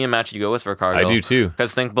the Mania match you go with for Cargill. I do too.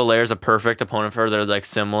 Because I think Belair's a perfect opponent for her. They're like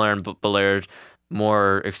similar, and Belair's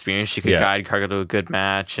more experienced. She could guide Cargill to a good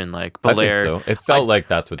match, and like Belair. I think so. It felt like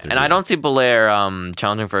that's what they're doing. And I don't see Belair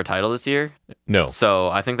challenging for a title this year. No. So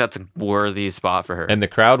I think that's a worthy spot for her. And the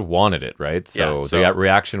crowd wanted it, right? So the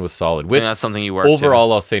reaction was solid. Which that's something you worked overall,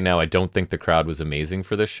 to. I'll say now, I don't think the crowd was amazing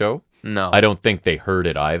for this show. No. I don't think they heard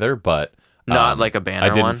it either, but not like a banner. I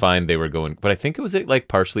didn't find they were going, but I think it was like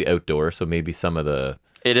partially outdoor, so maybe some of the.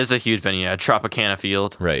 It is a huge venue, Tropicana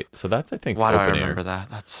Field. Right. So that's, I think, why do open I remember air. that?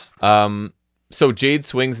 That's So Jade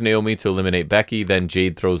swings Naomi to eliminate Becky. Then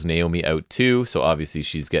Jade throws Naomi out too. So obviously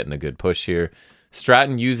she's getting a good push here.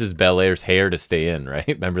 Stratton uses Belair's hair to stay in, right?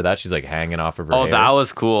 Remember that? She's like hanging off of her hair. Oh, that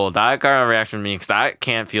was cool. That got a reaction from me because that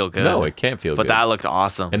can't feel good. No, it can't feel good. But that looked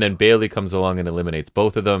awesome. And then Bailey comes along and eliminates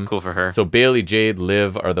both of them. Cool for her. So Bailey, Jade,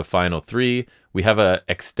 Liv are the final three. We have a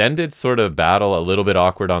extended sort of battle, a little bit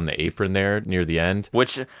awkward on the apron there near the end.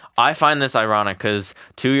 Which I find this ironic because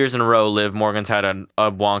 2 years in a row, Liv Morgan's had a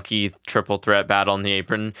wonky triple threat battle on the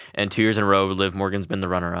apron, and 2 years in a row, Liv Morgan's been the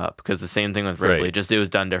runner-up because the same thing with Ripley, just it was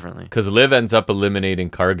done differently. Because Liv ends up eliminating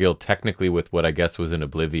Cargill technically with what I guess was an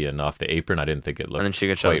Oblivion off the apron. I didn't think it looked and then she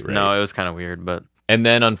gets quite right. No, it was kind of weird, but... And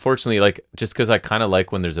then, unfortunately, like just because I kind of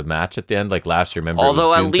like when there's a match at the end, like last year, remember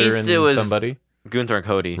although it was Gunther at least it was somebody? Gunther and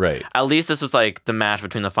Cody. Right. At least this was like the match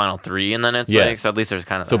between the final three, and then it's like, so at least there's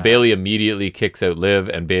kind of So Bailey immediately kicks out Liv,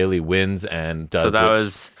 and Bailey wins and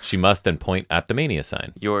does she must and point at the Mania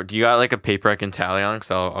sign. Do you got like a paper I can tally on? Because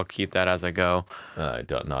I'll keep that as I go.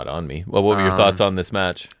 Not on me. Well, what were your thoughts on this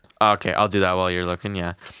match? Okay, I'll do that while you're looking,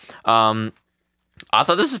 yeah. I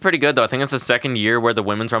thought this was pretty good, though. I think it's the second year where the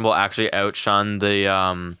Women's Rumble actually outshone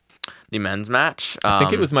the men's match. I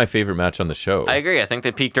think it was my favorite match on the show. I agree. I think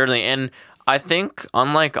they peaked early, and I think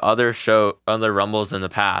unlike other Rumbles in the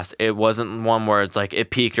past, it wasn't one where it's like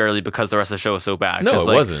it peaked early because the rest of the show was so bad. No,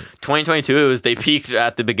 it wasn't. 2022, they peaked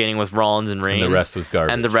at the beginning with Rollins and Reigns. And the rest was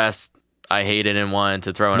garbage. And the rest I hated and wanted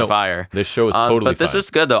to throw in a fire. This show was totally But this was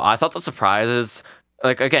good, though. I thought the surprises...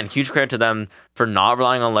 Like, again, huge credit to them for not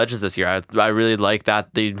relying on legends this year. I really like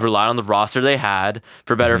that they relied on the roster they had,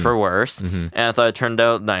 for better or for worse. And I thought it turned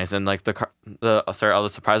out nice. And, like, all the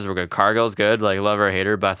surprises were good. Cargill's good. Like, love her or hate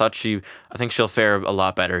her. But I think she'll fare a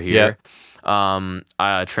lot better here.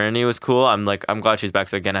 Yeah. Trinity was cool. I'm glad she's back.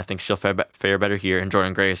 So, again, I think she'll fare better here. And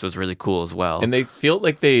Jordan Grace was really cool as well. And they feel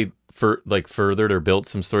like they... furthered or built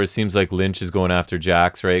some stories. Seems like Lynch is going after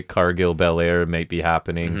Jax, right? Cargill, Belair might be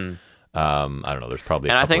happening. I don't know. There's probably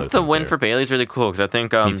and I think the win for Bailey is really cool because I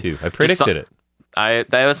think me too. I predicted it.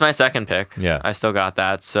 That was my second pick. Yeah, I still got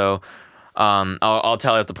that. So I'll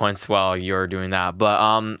tell you the points while you're doing that. But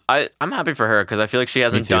I'm happy for her because I feel like she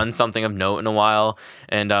hasn't done something of note in a while.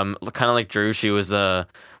 And kind of like Drew, she was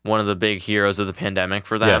one of the big heroes of the pandemic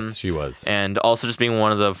for them. Yes, she was. And also just being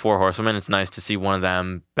one of the four horsewomen, it's nice to see one of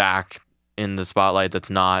them back in the spotlight. That's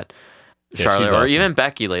not Charlotte or even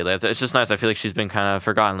Becky lately. It's just nice. I feel like she's been kind of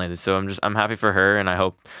forgotten lately. So I'm happy for her, and I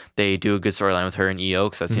hope they do a good storyline with her and EO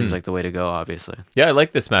because that seems like the way to go, obviously. Yeah, I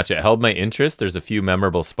like this match. It held my interest. There's a few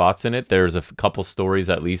memorable spots in it. There's a couple stories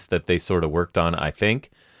at least that they sort of worked on, I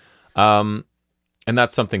think. And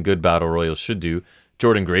that's something good Battle Royals should do.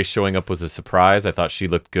 Jordan Grace showing up was a surprise. I thought she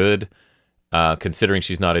looked good. Considering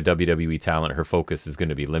she's not a WWE talent, her focus is going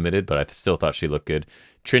to be limited, but I still thought she looked good.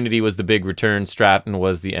 Trinity was the big return. Stratton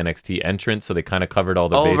was the NXT entrant, so they kind of covered all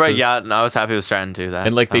the bases. Oh, right, yeah. And I was happy with Stratton, too.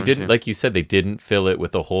 And they didn't, like you said, they didn't fill it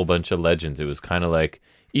with a whole bunch of legends. It was kind of like,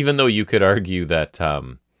 even though you could argue that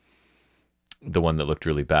the one that looked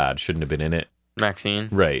really bad shouldn't have been in it, Maxine.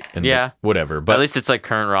 Right. And yeah. whatever. But at least it's like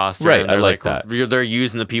current roster. Right. I like that. They're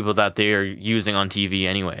using the people that they are using on TV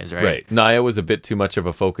anyways, right? Right. Naya was a bit too much of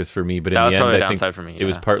a focus for me, but that in the end, I think for me, it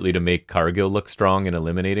was partly to make Cargill look strong in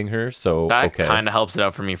eliminating her. So that kind of helps it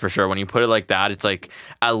out for me for sure. When you put it like that, it's like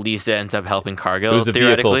at least it ends up helping Cargill. It was a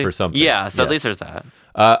vehicle for something. Yeah. So at least there's that.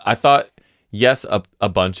 I thought, yes, a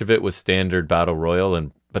bunch of it was standard battle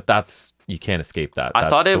royal, but you can't escape that. I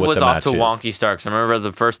thought it was off to a wonky start. Cause I remember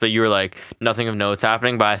the first bit you were like, nothing of note's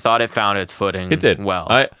happening, but I thought it found its footing. It did well.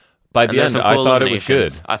 By the end, I thought it was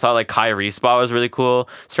good. I thought like Kyrie's spot was really cool.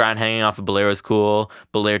 Strand hanging off of Belair was cool.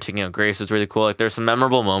 Belair taking out Grace was really cool. Like there's some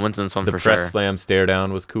memorable moments in this one for sure. The press slam stare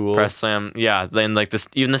down was cool. Press slam, yeah. Then like this,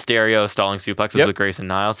 even the stereo stalling suplexes with Grace and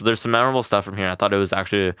Niall. So there's some memorable stuff from here. I thought it was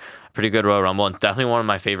actually a pretty good Royal Rumble and definitely one of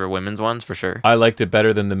my favorite women's ones for sure. I liked it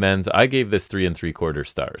better than the men's. I gave this 3 3/4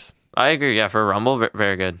 stars. I agree. Yeah, for a Rumble,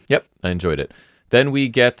 very good. Yep, I enjoyed it. Then we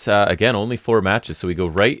get, again, only 4 matches, so we go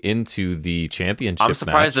right into the championship I'm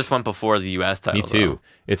surprised match. this went before the U.S. title. Me too. Though.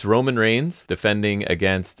 It's Roman Reigns defending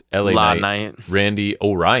against LA Knight, Randy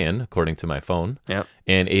O'Ryan, according to my phone,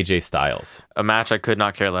 and AJ Styles. A match I could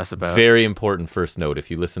not care less about. Very important first note.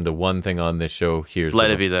 If you listen to one thing on this show,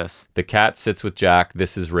 Let it be this. The cat sits with Jack.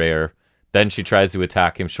 This is rare. Then she tries to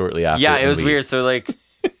attack him shortly after. Yeah, it was leaves. weird. So, like,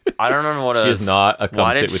 I don't remember what it was. She is not a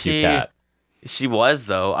come sit with you cat. She was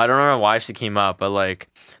though. I don't remember why she came up, but like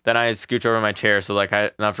then I scooch over my chair, so like I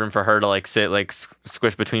had enough room for her to like sit like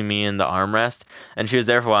squish between me and the armrest. And she was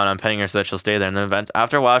there for a while, and I'm petting her so that she'll stay there. And then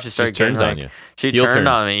after a while, she started getting on you. She turned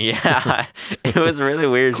on me. Yeah, it was really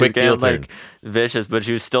weird. She was getting like vicious, but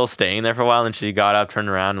she was still staying there for a while. And she got up, turned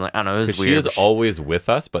around, and like I don't know, it was weird. She is always with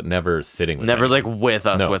us, but never sitting with us. Never like with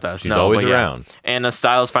us. She's always around. And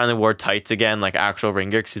Styles finally wore tights again, like actual ring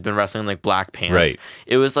gear, because she's been wrestling like black pants. Right.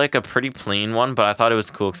 It was like a pretty plain one, but I thought it was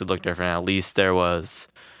cool because it looked different. At least it was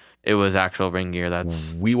actual ring gear.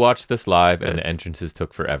 We watched this live, and the entrances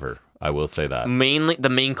took forever. I will say that. Mainly, the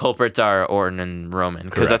main culprits are Orton and Roman,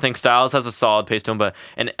 because I think Styles has a solid pace to him, but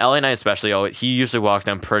in LA Knight especially, he usually walks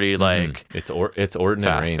down pretty like it's Orton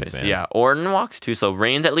and Reigns, man. Yeah, Orton walks too slow.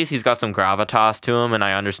 Reigns, at least he's got some gravitas to him, and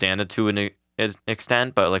I understand it to an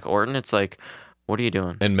extent. But like Orton, it's like, what are you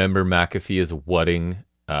doing? And remember, McAfee is wutting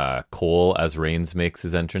Cole as Reigns makes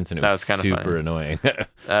his entrance, and it was super annoying.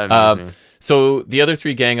 So the other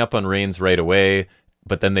 3 gang up on Reigns right away,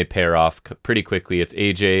 but then they pair off pretty quickly. It's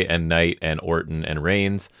AJ and Knight and Orton and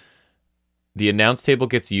Reigns. The announce table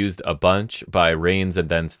gets used a bunch by Reigns and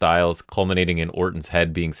then Styles, culminating in Orton's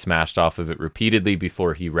head being smashed off of it repeatedly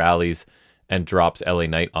before he rallies and drops LA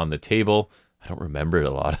Knight on the table. I don't remember a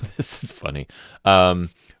lot of this. It's funny.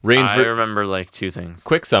 Reigns. I remember like 2 things.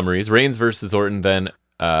 Quick summaries: Reigns versus Orton, then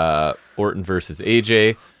Orton versus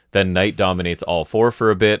AJ. Then Knight dominates all 4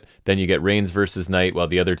 for a bit. Then you get Reigns versus Knight while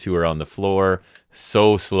the other 2 are on the floor.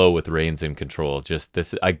 So slow with Reigns in control. Just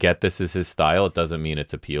this, I get this is his style. It doesn't mean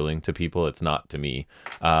it's appealing to people. It's not to me.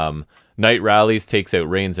 Knight rallies, takes out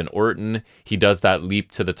Reigns and Orton. He does that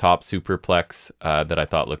leap to the top superplex that I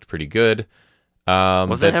thought looked pretty good.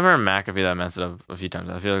 Was it him or McAfee that messed it up a few times?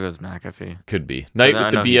 I feel like it was McAfee. Could be. Knight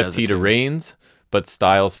with the BFT to Reigns, but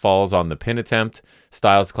Styles falls on the pin attempt.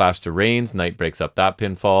 Styles clash to Reigns. Knight breaks up that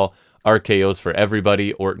pinfall. RKOs for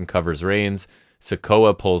everybody. Orton covers Reigns.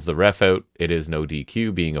 Sikoa pulls the ref out. It is no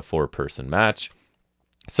DQ, being a 4-person match.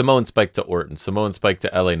 Samoan Spike to Orton. Samoan Spike to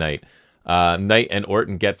LA Knight. Knight and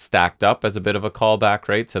Orton get stacked up as a bit of a callback,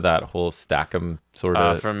 right, to that whole stack 'em sort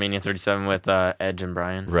of from Mania 37 with Edge and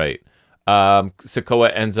Bryan. Right.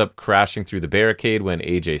 Sikoa ends up crashing through the barricade when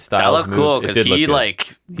AJ Styles moved. That looked cool because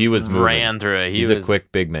he was ran through it. He's a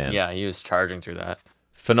quick big man. Yeah, he was charging through that.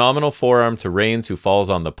 Phenomenal forearm to Reigns, who falls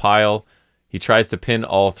on the pile. He tries to pin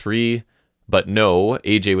all 3, but no.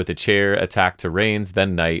 AJ with a chair attack to Reigns,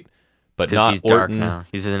 then Knight. But not he's Orton. Dark now.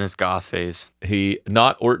 He's in his goth phase.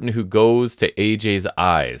 Not Orton, who goes to AJ's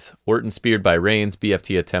eyes. Orton speared by Reigns.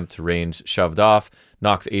 BFT attempt to Reigns shoved off.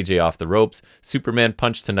 Knocks AJ off the ropes. Superman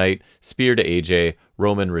punch to Knight. Spear to AJ.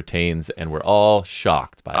 Roman retains, and we're all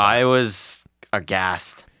shocked by that. I was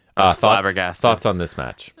aghast. I was flabbergasted. Thoughts on this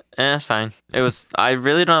match? It's fine. It was. I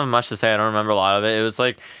really don't have much to say. I don't remember a lot of it. It was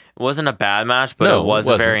like, it wasn't a bad match, but it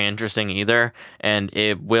wasn't very interesting either, and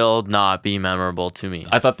it will not be memorable to me.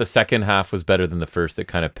 I thought the second half was better than the first. It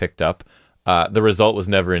kind of picked up. The result was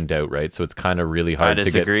never in doubt, right? So it's kind of really hard to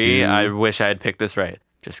get to. I disagree. I wish I had picked this right.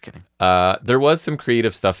 Just kidding. There was some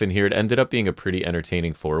creative stuff in here. It ended up being a pretty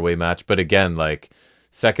entertaining 4-way match, but again, like,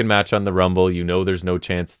 second match on the Rumble, there's no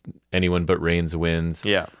chance anyone but Reigns wins.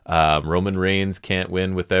 Yeah. Roman Reigns can't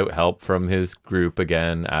win without help from his group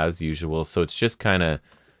again, as usual. So it's just kind of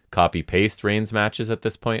copy-paste Reigns matches at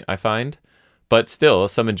this point, I find. but still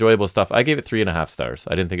some enjoyable stuff. I gave it 3.5 stars.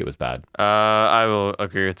 I didn't think it was bad. I will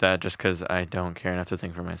agree with that just because I don't care enough to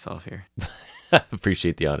think for myself here.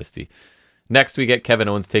 Appreciate the honesty. Next, we get Kevin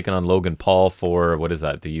Owens taking on Logan Paul for, what is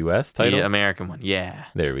that, the U.S. title? The American one, yeah.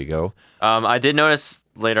 There we go. I did notice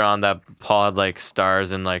later on that Paul had like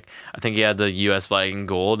stars and like I think he had the U.S. flag in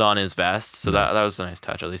gold on his vest, so nice. that was a nice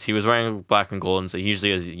touch. At least he was wearing black and gold, and so he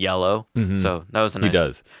usually is yellow. So that was a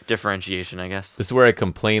nice differentiation, I guess. This is where I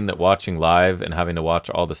complain that watching live and having to watch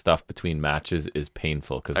all the stuff between matches is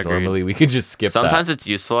painful because normally we could just skip. Sometimes it's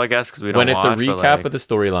useful, I guess, because we don't. When it's watch, a recap of the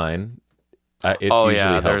storyline. It's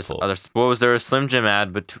usually helpful. Was there a Slim Jim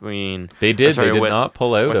ad between? They did. They did not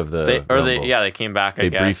pull out of the. They came back. I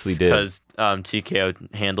guess, briefly did because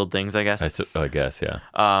TKO handled things. I guess. I guess, yeah.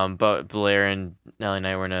 But Blair and Nelly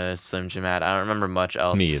Knight were in a Slim Jim ad. I don't remember much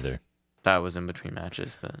else. Me either. That was in between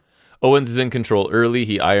matches, but. Owens is in control early.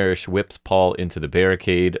 He Irish whips Paul into the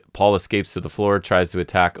barricade. Paul escapes to the floor, tries to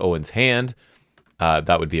attack Owens' hand.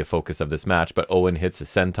 That would be a focus of this match, but Owen hits a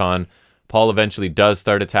senton. Paul eventually does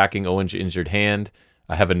start attacking Owens' injured hand.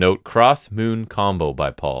 I have a note, cross moon combo by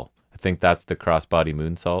Paul. I think that's the crossbody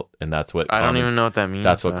moonsault, and that's what... I don't even know what that means.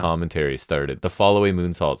 That's what commentary started. The follow-away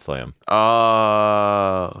moonsault slam.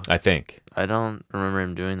 Oh. I think. I don't remember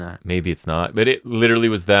him doing that. Maybe it's not, but it literally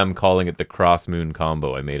was them calling it the cross moon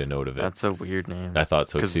combo. I made a note of it. That's a weird name. I thought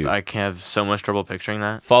so too. Because I can have so much trouble picturing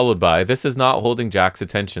that. Followed by, this is not holding Jack's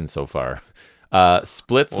attention so far.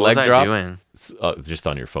 Splits leg drop. Doing? Just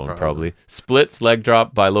on your phone, probably. Splits leg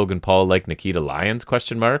drop by Logan Paul like Nikita Lyons? ?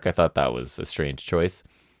 I thought that was a strange choice.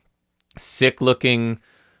 Sick looking.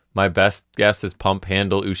 My best guess is pump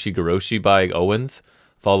handle Ushigoroshi by Owens,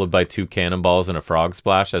 followed by 2 cannonballs and a frog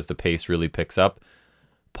splash as the pace really picks up.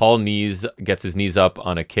 Paul gets his knees up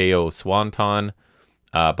on a KO swanton,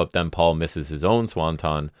 but then Paul misses his own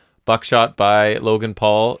swanton. Buckshot by Logan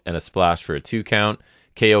Paul and a splash for a 2 count.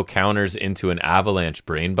 KO counters into an avalanche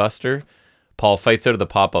brainbuster. Paul fights out of the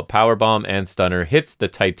pop-up powerbomb and stunner, hits the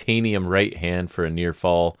titanium right hand for a near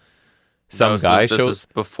fall. This is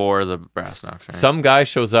before the brass knocks, right? Some guy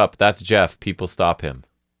shows up. That's Jeff. People stop him.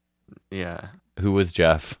 Yeah. Who was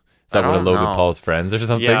Jeff? Is that one of Logan Paul's friends or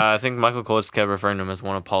something? Yeah, I think Michael Cole just kept referring to him as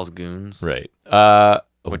one of Paul's goons. Right.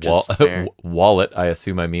 Which is fair. Wallet, I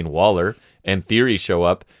assume I mean Waller, and Theory show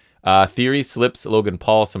up. Theory slips Logan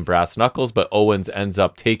Paul some brass knuckles, but Owens ends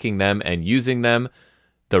up taking them and using them.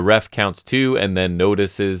 The ref counts 2 and then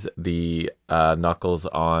notices the knuckles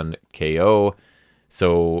on KO.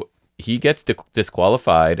 So he gets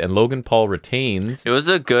disqualified, and Logan Paul retains. It was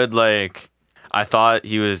a good, I thought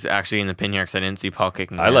he was actually in the pin here because I didn't see Paul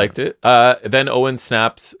kicking I liked it. Then Owens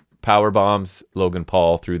snaps, power bombs Logan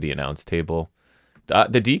Paul through the announce table.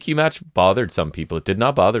 The DQ match bothered some people. It did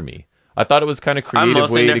not bother me. I thought it was kind of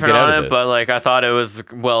creative way to get out of this. But I thought it was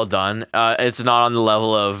well done. It's not on the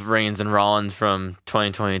level of Reigns and Rollins from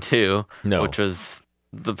 2022, which was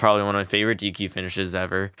probably one of my favorite DQ finishes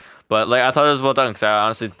ever. But I thought it was well done because I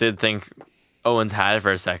honestly did think Owens had it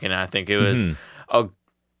for a second. And I think it was a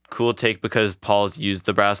cool take because Paul's used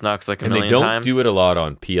the brass knucks a million times. And they don't do it a lot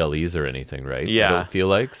on PLEs or anything, right? Yeah. I don't feel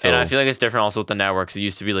like. So. And I feel like it's different also with the networks. It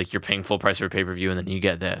used to be you're paying full price for pay-per-view and then you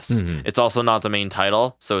get this. It's also not the main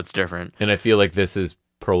title, so it's different. And I feel like this is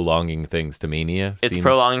prolonging things to Mania. It's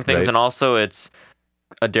prolonging things, right? And also it's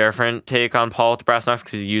a different take on Paul with the brass knucks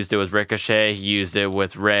because he used it with Ricochet. He used it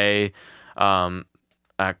with Ray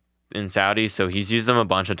in Saudi, so he's used them a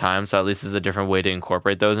bunch of times. So at least there's a different way to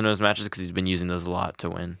incorporate those into his matches because he's been using those a lot to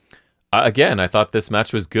win. Again, I thought this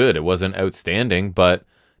match was good. It wasn't outstanding, but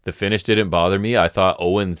the finish didn't bother me. I thought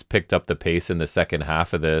Owens picked up the pace in the second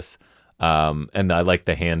half of this. And I like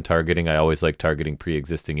the hand targeting. I always like targeting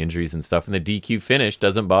pre-existing injuries and stuff. And the DQ finish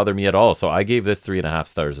doesn't bother me at all. So I gave this 3.5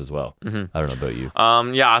 stars as well. I don't know about you.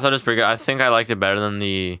 Yeah, I thought it was pretty good. I think I liked it better than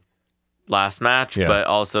the last match, but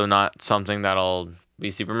also not something that'll be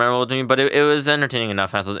super memorable to me. But it was entertaining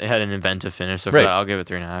enough. I thought it had an inventive finish. So for that, I'll give it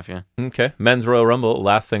 3.5. Yeah. Okay. Men's Royal Rumble.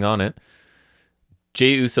 Last thing on it.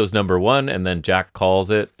 Jey Uso's number 1, and then Jack calls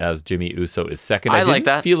it as Jimmy Uso is second. I like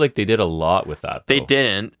that. Feel like they did a lot with that. Though. They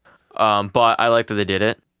didn't. But I like that they did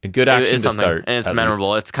it. A good action to start. And it's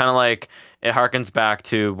memorable. It's kind of like, it harkens back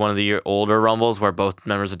to one of the older Rumbles where both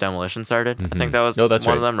members of Demolition started. I think that was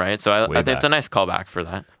one of them, right? So I think it's a nice callback for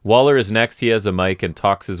that. Waller is next. He has a mic and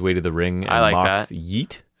talks his way to the ring and I like mocks that.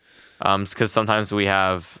 Yeet. Because sometimes we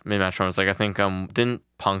have mid-match Rumbles. I think, didn't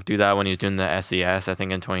Punk do that when he was doing the SES, I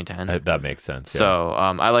think in 2010? That makes sense, yeah. So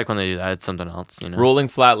I like when they do that. It's something else, Rolling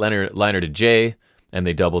flat liner to Jay, and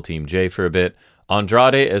they double team Jay for a bit.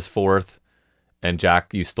 Andrade is 4th. And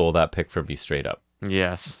Jack, you stole that pick from me straight up.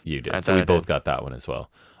 Yes. You did. So we both got that one as well.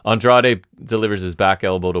 Andrade delivers his back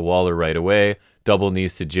elbow to Waller right away. Double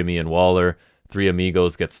knees to Jimmy and Waller. Three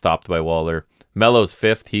Amigos get stopped by Waller. Mello's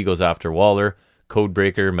fifth. He goes after Waller.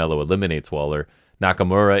 Codebreaker. Mello eliminates Waller.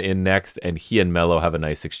 Nakamura in next, and he and Mello have a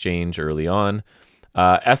nice exchange early on.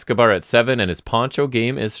 Escobar at 7, and his poncho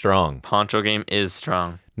game is strong.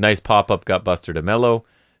 Nice pop-up gutbuster to Mello.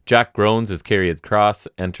 Jack groans as Karrion Kross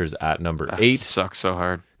enters at number 8. Sucks so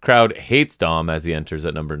hard. Crowd hates Dom as he enters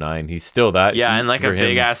at number 9. He's still that. Yeah, in like a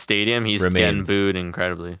big-ass stadium, he's getting booed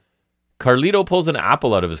incredibly. Carlito pulls an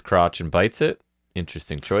apple out of his crotch and bites it.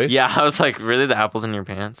 Interesting choice. Yeah, I was like, really? The apple's in your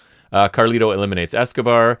pants? Carlito eliminates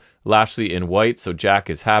Escobar. Lashley in white, so Jack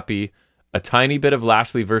is happy. A tiny bit of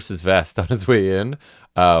Lashley versus Vest on his way in.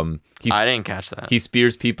 I didn't catch that. He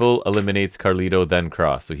spears people, eliminates Carlito, then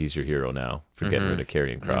Kross. So he's your hero now for getting rid of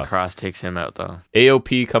Karrion Kross. And Kross takes him out, though.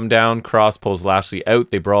 AOP come down. Kross pulls Lashley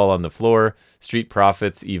out. They brawl on the floor. Street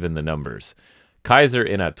Profits even the numbers. Kaiser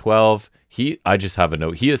in at 12. I just have a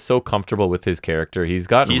note. He is so comfortable with his character. He's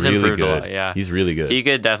gotten really good. A lot, yeah. He's really good. He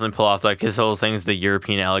could definitely pull off, like, his whole thing is the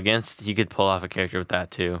European elegance. He could pull off a character with that,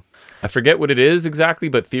 too. I forget what it is exactly,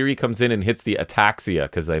 but Theory comes in and hits the ataxia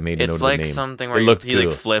because I made a note of the name. It's like something where he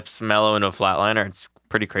like flips Mello into a flatliner. It's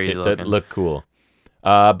pretty crazy looking. That looked cool.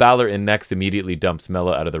 Balor in next immediately dumps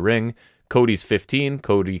Mello out of the ring. Cody's 15,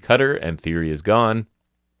 Cody Cutter, and Theory is gone.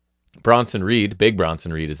 Bronson Reed, Big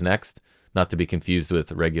Bronson Reed is next. Not to be confused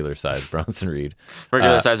with regular size Bronson Reed.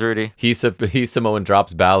 Regular size Rudy. He Samoan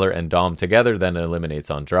drops Balor and Dom together, then eliminates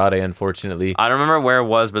Andrade, unfortunately. I don't remember where it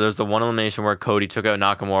was, but there's the one elimination where Cody took out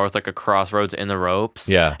Nakamura with like a crossroads in the ropes.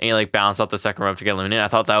 Yeah. And he like bounced off the second rope to get eliminated. I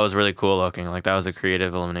thought that was really cool looking. Like that was a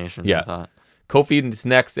creative elimination. Yeah. I thought. Kofi is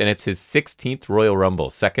next, and it's his 16th Royal Rumble,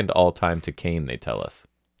 second all-time to Kane, they tell us.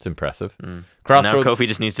 It's impressive. Crossroads. Now Kofi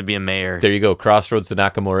just needs to be a mayor. There you go. Crossroads to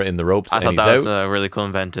Nakamura in the ropes. I thought that was a really cool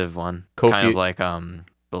inventive one. Kind of like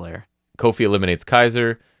Belair. Kofi eliminates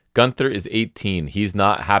Kaiser. Gunther is 18. He's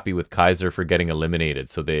not happy with Kaiser for getting eliminated,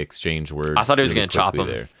 so they exchange words. I thought he was going to chop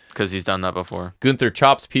him because he's done that before. Gunther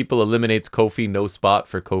chops people, eliminates Kofi. No spot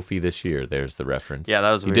for Kofi this year. There's the reference. Yeah, that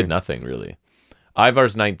was weird. He did nothing, really.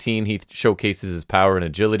 Ivar's 19. He showcases his power and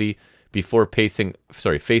agility before facing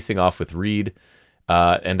off with Reed.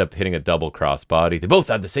 End up hitting a double crossbody. They both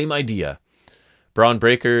had the same idea. Braun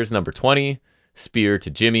Breaker's number 20. Spear to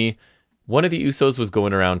Jimmy. One of the Usos was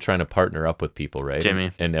going around trying to partner up with people, right?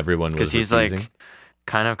 Jimmy. And everyone was refusing. Because he's like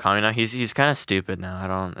kind of calming now. He's kind of stupid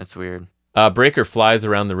now. It's weird. Breaker flies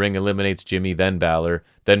around the ring, eliminates Jimmy, then Balor,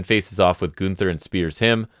 then faces off with Gunther and spears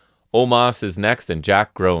him. Omos is next, and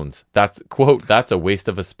Jack groans. That's a waste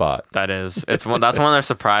of a spot. That is. That's one of their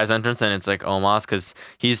surprise entrants, and it's like Omos because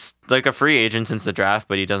he's like a free agent since the draft,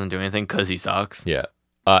 but he doesn't do anything because he sucks. Yeah.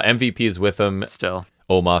 MVP is with him. Still.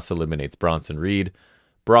 Omos eliminates Bronson Reed.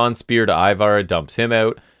 Braun spear to Ivar, dumps him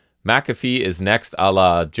out. McAfee is next, a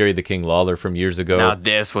la Jerry the King Lawler from years ago. Now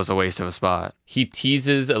this was a waste of a spot. He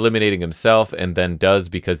teases eliminating himself and then does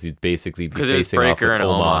because he'd basically be facing off with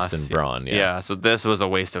Omos and Braun. Yeah, so this was a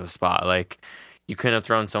waste of a spot. Like, you couldn't have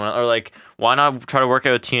thrown someone, or like, why not try to work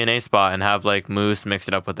out a TNA spot and have like Moose mix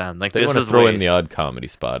it up with them? Like, they want to throw in the odd comedy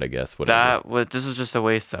spot, I guess. Whatever. This was just a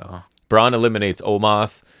waste, though. Braun eliminates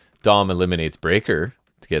Omos. Dom eliminates Breaker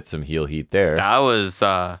to get some heel heat there. That was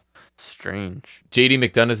strange. JD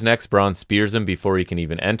McDonough's next. Braun spears him before he can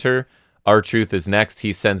even enter. R-Truth is next.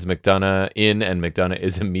 He sends McDonough in, and McDonough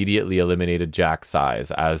is immediately eliminated. Jack sighs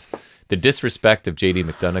as the disrespect of JD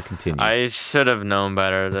McDonough continues. I should have known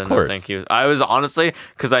better than to thank you. I was honestly,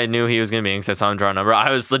 because I knew he was going to be in, because I saw him draw a number,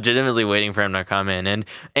 I was legitimately waiting for him to come in.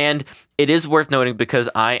 And it is worth noting, because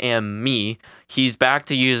I am me, he's back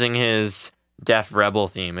to using his Def Rebel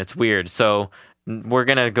theme. It's weird. So we're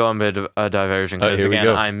going to go on a bit of a diversion, because again,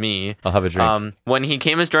 I'm me. I'll have a drink. When he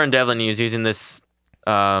came as Jordan Devlin, he was using this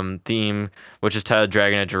theme, which is titled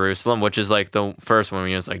Dragon at Jerusalem, which is like the first one when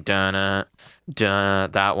he was like dun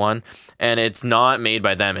that one, and it's not made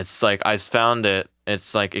by them. It's like I found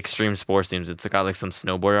it's like extreme sports themes. It's got like some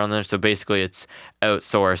snowboarder on there, so basically it's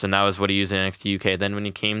outsourced, and that was what he used in NXT UK. Then when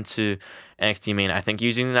he came to NXT Main, I think he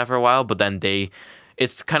was using that for a while, but then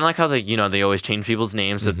it's kind of like how they always change people's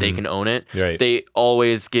names so that they can own it. Right. They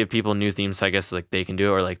always give people new themes, so I guess like they can do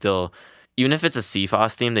it, or like they'll, even if it's a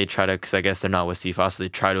CFOS theme, they try to, because I guess they're not with CFOS, so they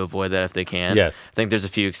try to avoid that if they can. Yes. I think there's a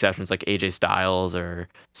few exceptions, like AJ Styles or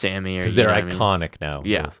Sammy. Because they're iconic now.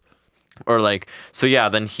 Yeah. Those. Or like, so yeah,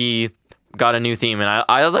 then he got a new theme, and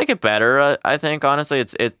I like it better. I think, honestly,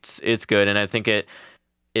 it's good, and I think it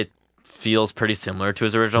feels pretty similar to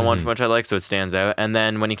his original one, which I like, so it stands out. And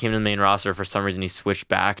then when he came to the main roster, for some reason he switched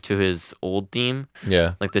back to his old theme,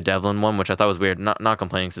 like the Devlin one, which I thought was weird. Not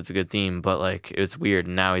complaining because it's a good theme, but like it's weird.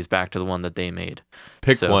 And now he's back to the one that they made.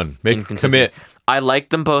 Pick one. Commit. I like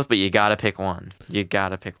them both, but you gotta pick one.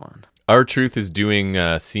 R-Truth is doing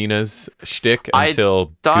Cena's shtick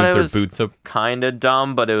until Gunther boots him. Kind of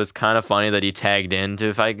dumb, but it was kind of funny that he tagged in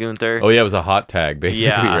to fight Gunther. Oh yeah, it was a hot tag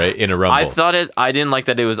basically, right? In a Rumble. I didn't like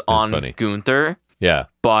that it was on Gunther. Yeah.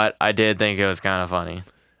 But I did think it was kind of funny.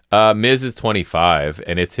 Miz is 25,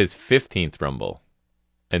 and it's his 15th Rumble.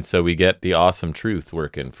 And so we get the awesome Truth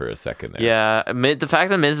working for a second there. Yeah, the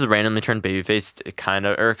fact that Miz has randomly turned babyface, it kind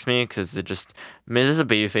of irks me because Miz as a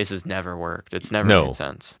babyface has never worked. It's never made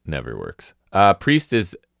sense. Never works.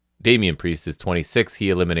 Damian Priest is 26. He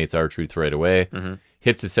eliminates R-Truth right away.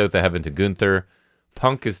 Hits his South of Heaven to Gunther.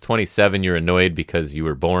 Punk is 27. You're annoyed because you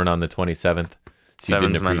were born on the 27th. So you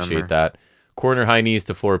didn't appreciate that. Corner high knees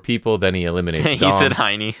to 4 people. Then he eliminates He Dom. said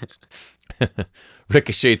high knee.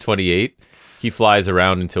 Ricochet 28. He flies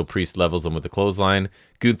around until Priest levels him with a clothesline.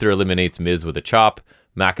 Gunther eliminates Miz with a chop.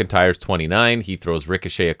 McIntyre's 29. He throws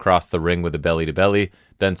Ricochet across the ring with a belly-to-belly,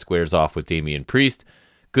 then squares off with Damian Priest.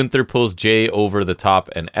 Gunther pulls Jay over the top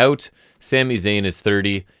and out. Sami Zayn is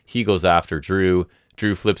 30. He goes after Drew.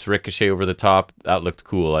 Drew flips Ricochet over the top. That looked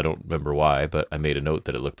cool. I don't remember why, but I made a note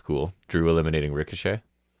that it looked cool. Drew eliminating Ricochet.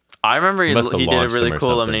 I remember he did a really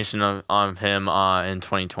cool elimination of him in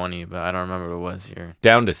 2020, but I don't remember what it was here.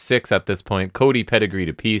 Down to 6 at this point. Cody pedigree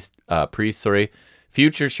to Priest.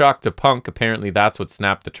 Future shock to Punk. Apparently that's what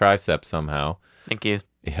snapped the tricep somehow. Thank you.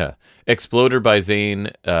 Yeah. Exploder by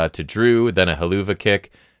Zayn to Drew, then a haluva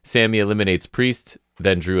kick. Sammy eliminates Priest,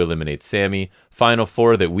 then Drew eliminates Sammy. Final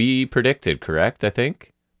 4 that we predicted, correct? I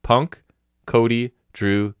think. Punk, Cody,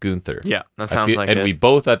 Drew, Gunther. Yeah, that sounds like it. And we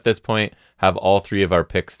both at this point have all 3 of our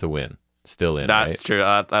picks to win. Still in, right? That's true.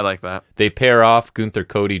 I like that. They pair off Gunther,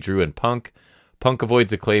 Cody, Drew, and Punk. Punk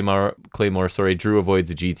avoids a Claymore. Drew avoids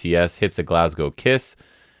a GTS, hits a Glasgow kiss.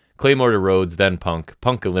 Claymore to Rhodes, then Punk.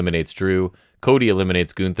 Punk eliminates Drew. Cody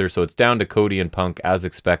eliminates Gunther, so it's down to Cody and Punk as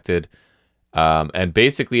expected. And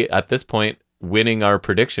basically, at this point, winning our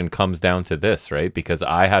prediction comes down to this, right? Because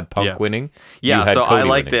I had Punk winning. Yeah, so Cody I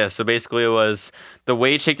like winning. this. So basically, it was the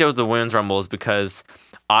way it shaked out with the women's rumbles because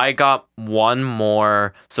I got one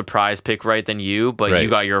more surprise pick right than you, but you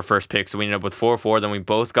got your first pick. So we ended up with 4-4. Then we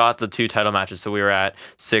both got the 2 title matches. So we were at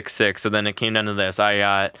 6-6. So then it came down to this.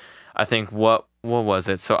 I think, what was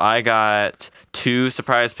it? So I got 2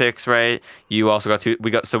 surprise picks right. You also got 2.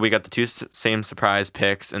 We got the 2 same surprise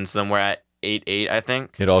picks. And so then we're at 8-8, I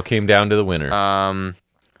think. It all came down to the winner.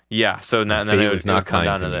 Yeah, so then it was not come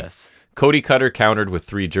down to this. Cody Cutter countered with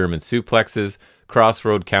 3 German suplexes.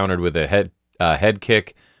 Crossroad countered with a head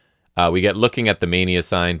kick. We get looking at the Mania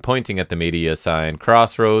sign, pointing at the Mania sign.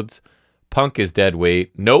 Crossroads. Punk is dead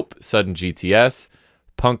weight. Nope. Sudden GTS.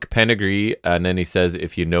 Punk pedigree, and then he says,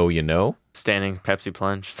 "If you know, you know." Standing Pepsi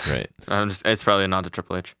plunge. Right. It's probably a nod to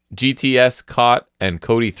Triple H. GTS caught, and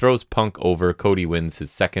Cody throws Punk over. Cody wins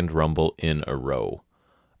his 2nd Rumble in a row.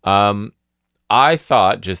 I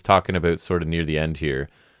thought, just talking about sort of near the end here,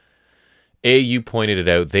 you pointed it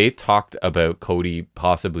out. They talked about Cody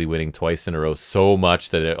possibly winning twice in a row so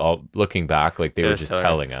much that looking back, like they were just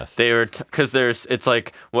telling us. They were because it's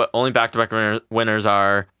like what only back-to-back winners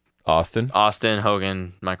are Austin,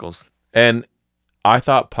 Hogan, Michaels. And I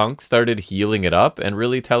thought Punk started healing it up and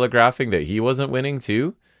really telegraphing that he wasn't winning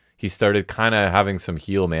too. He started kind of having some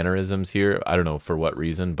heel mannerisms here. I don't know for what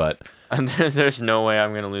reason, but and there's no way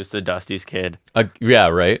I'm gonna lose to Dusty's kid. Yeah,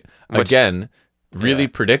 right. Again, really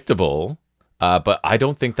predictable. But I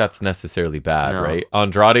don't think that's necessarily bad, right?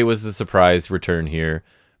 Andrade was the surprise return here.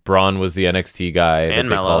 Braun was the NXT guy that they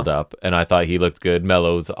called up, and I thought he looked good.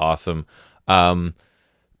 Mello's awesome.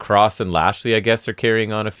 Cross and Lashley, I guess, are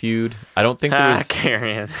carrying on a feud. I don't think there was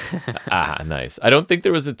carrying. Nice. I don't think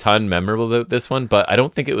there was a ton memorable about this one, but I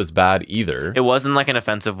don't think it was bad either. It wasn't like an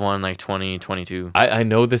offensive one like 2022. I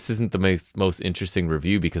know this isn't the most interesting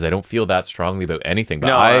review because I don't feel that strongly about anything. But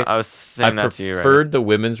I was saying that to you. I preferred the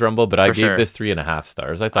women's Rumble, but I gave this 3.5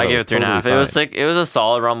 stars. I gave it 3.5. It was a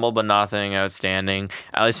solid Rumble, but nothing outstanding.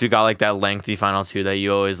 At least we got like that lengthy final 2 that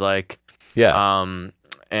you always like. Yeah.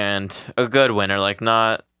 And a good winner, like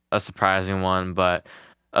not a surprising one, but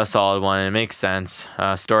a solid one. It makes sense.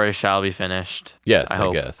 Story shall be finished. Yes,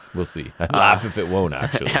 I guess. We'll see. I'd laugh if it won't,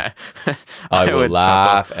 actually. I will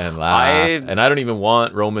laugh and laugh. And I don't even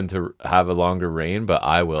want Roman to have a longer reign, but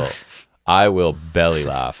I will I will belly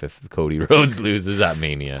laugh if Cody Rhodes loses at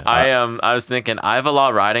Mania. I was thinking I have a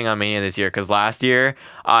lot riding on Mania this year because last year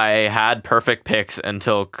I had perfect picks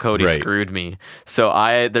until Cody screwed me. So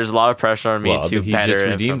there's a lot of pressure on me to he better. He just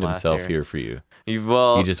redeemed himself here for you.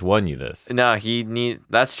 Well, he just won you this. No,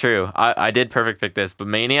 that's true. I did perfect pick this, but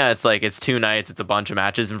Mania, it's like it's 2 nights, it's a bunch of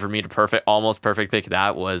matches, and for me to almost perfect pick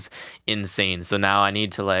that was insane. So now I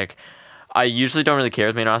need to like, I usually don't really care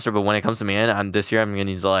with main roster, but when it comes to Mania, this year I'm gonna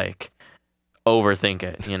need to like overthink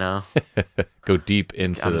it, you know. Go deep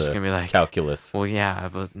into I'm just gonna be like calculus. Well, yeah,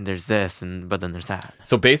 but there's this, but then there's that.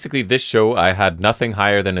 So basically, this show I had nothing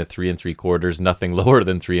higher than a 3 3/4, nothing lower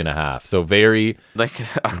than 3.5. So very like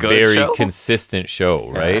a good show? Consistent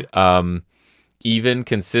show, right? Even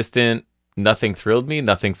consistent. Nothing thrilled me.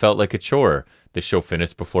 Nothing felt like a chore. The show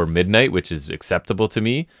finished before midnight, which is acceptable to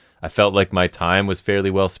me. I felt like my time was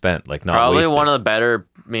fairly well spent, like not probably wasted. One of the better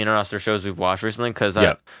main roster shows we've watched recently because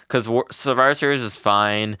Survivor Series was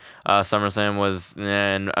fine. SummerSlam was,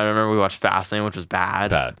 and I remember we watched Fastlane, which was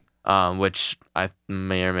bad. Which I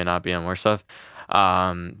may or may not be on more stuff.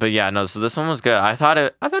 But yeah, no. So this one was good. I thought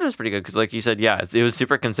it was pretty good because, like you said, yeah, it was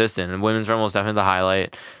super consistent. And Women's Rumble was definitely the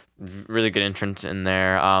highlight. Really good entrance in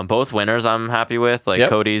there. Both winners I'm happy with. Like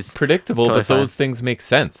Cody's predictable, totally but those things make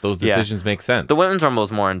sense. Those decisions make sense. The Women's Rumble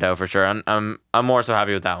is more in doubt for sure. I'm more so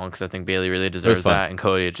happy with that one because I think Bayley really deserves that, and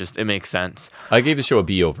Cody it makes sense. I gave the show a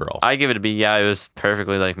B overall. I give it a B. Yeah, it was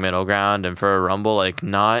perfectly like middle ground, and for a Rumble, like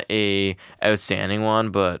not a outstanding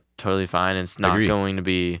one, but totally fine. It's not going to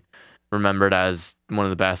be remembered as one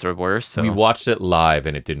of the best or worst. So. We watched it live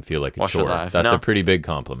and it didn't feel like a chore. That's a pretty big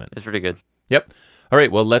compliment. It's pretty good. Yep. All right,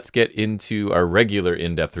 well, let's get into our regular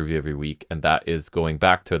in-depth review every week, and that is going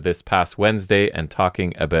back to this past Wednesday and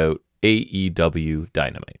talking about AEW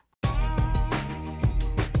Dynamite.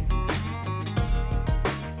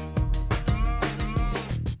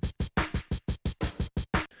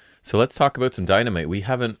 So let's talk about some Dynamite. We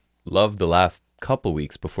haven't loved the last couple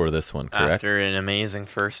weeks before this one, correct? After an amazing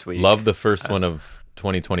first week. Loved the first one of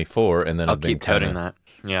 2024, and then I'll keep touting that.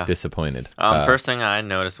 Yeah. Disappointed. First thing I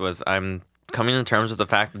noticed was I'm coming to terms with the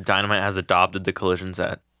fact that Dynamite has adopted the collision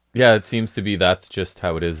set. Yeah, it seems to be that's just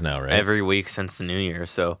how it is now, right? Every week since the new year,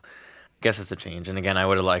 so I guess it's a change. And again, I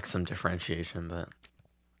would have liked some differentiation, but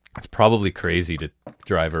it's probably crazy to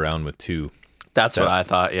drive around with 2. That's sets, what I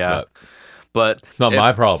thought, yeah. But it's not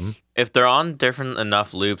my problem. If they're on different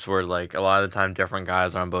enough loops where like a lot of the time different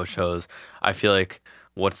guys are on both shows, I feel like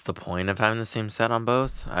what's the point of having the same set on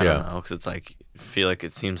both? I don't know, because it's like I feel like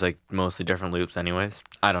it seems like mostly different loops anyways.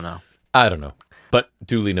 I don't know. But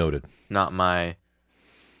duly noted. Not my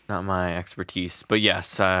expertise. But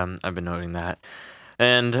yes, I've been noting that.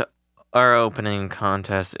 And our opening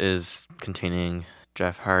contest is containing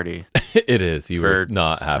Jeff Hardy. It is. You were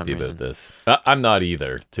not happy about this. I'm not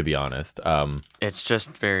either, to be honest. It's just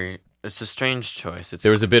it's a strange choice.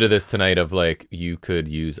 There was a bit of this tonight of like, you could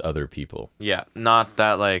use other people. Yeah, not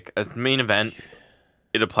that like a main event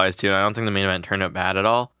it applies to. I don't think the main event turned out bad at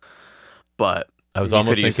all. But I was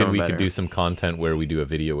almost thinking we could do some content where we do a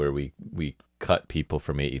video where we cut people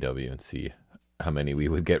from AEW and see how many we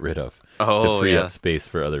would get rid of to free up space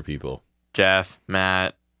for other people. Jeff,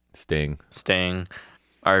 Matt, Sting,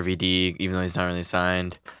 RVD, even though he's not really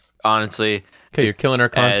signed. Honestly. Okay, you're killing our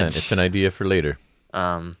content. Edge, it's an idea for later.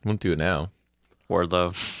 Won't do it now.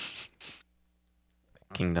 Wardlow.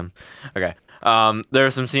 Kingdom. Okay. There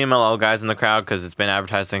are some CMLL guys in the crowd because it's been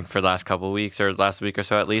advertising for the last couple of weeks or last week or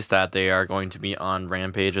so at least that they are going to be on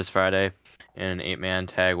Rampage this Friday in an 8-man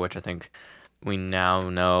tag, which I think we now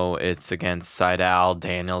know it's against Seidel,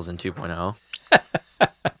 Daniels, and 2.0.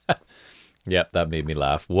 Yep, that made me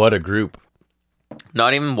laugh. What a group.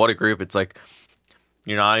 Not even what a group. It's like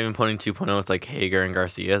you're not even putting 2.0 with like Hager and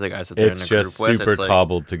Garcia, the guys that they're in a group with. It's just super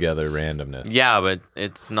cobbled together randomness. Yeah, but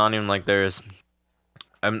it's not even like there's...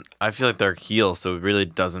 I feel like they're heels, so it really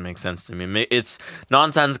doesn't make sense to me. It's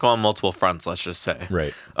nonsensical on multiple fronts, let's just say.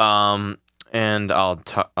 Right. And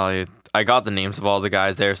I got the names of all the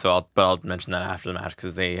guys there, so I'll mention that after the match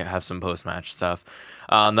because they have some post-match stuff.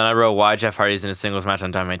 Then I wrote why Jeff Hardy's in a singles match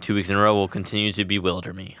on Dynamite 2 weeks in a row will continue to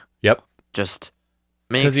bewilder me. Yep. Just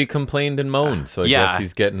because he complained and moaned, so I guess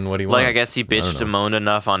he's getting what he wants. Like I guess he bitched and moaned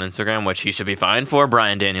enough on Instagram, which he should be fined for.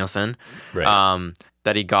 Bryan Danielson. Right.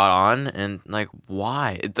 That he got on, and like,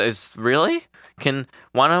 why? It's really?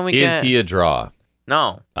 Why don't we Is he a draw?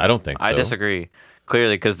 No. I don't think so. I disagree.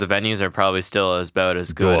 Clearly, because the venues are probably still about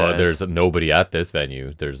as good as... There's nobody at this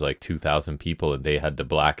venue. There's like 2,000 people, and they had to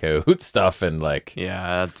black out stuff and like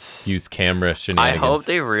use camera shenanigans. I hope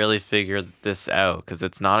they really figured this out, because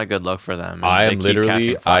it's not a good look for them. I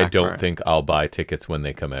don't think I'll buy tickets when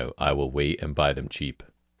they come out. I will wait and buy them cheap.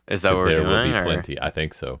 Is that what we're there doing? will be plenty. I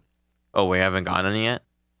think so. Oh, we haven't gotten any yet?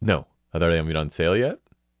 No. Are they even on sale yet?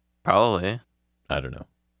 Probably. I don't know.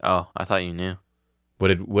 Oh, I thought you knew.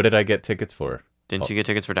 What did I get tickets for? Didn't you get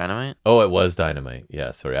tickets for Dynamite? Oh, it was Dynamite.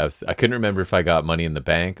 Yeah, sorry. I couldn't remember if I got Money in the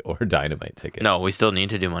Bank or Dynamite tickets. No, we still need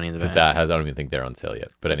to do Money in the Bank. I don't even think they're on sale yet.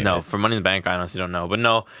 But anyways. No, for Money in the Bank, I honestly don't know. But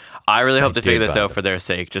no, I really hope they figure this out for their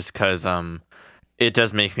sake, just because it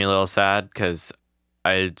does make me a little sad because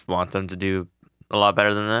I want them to do a lot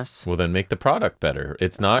better than this. Well, then make the product better.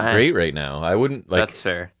 It's not great right now. I wouldn't like. That's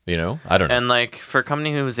fair. You know, I don't know. And like for a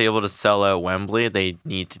company who was able to sell out Wembley, they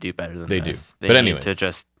need to do better than they this. They do. But need to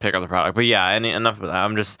just pick up the product. But yeah, enough of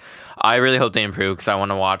that. I really hope they improve because I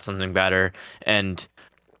want to watch something better. And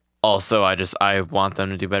also, I want them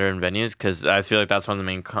to do better in venues because I feel like that's one of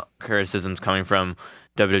the main criticisms coming from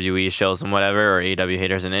WWE shows and whatever, or AEW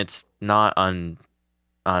haters, and it's not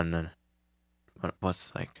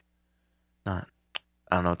what's like not.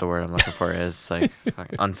 I don't know what the word I'm looking for is. Like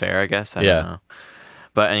unfair, I guess. I don't know.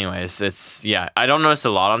 But anyways, I don't notice a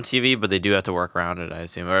lot on TV, but they do have to work around it, I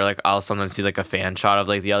assume. Or like I'll sometimes see like a fan shot of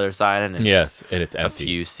like the other side and it's empty. A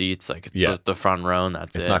few seats, like it's the front row and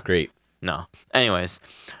that's it. It's not great. No. Anyways,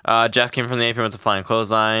 Jeff came from the apron with the flying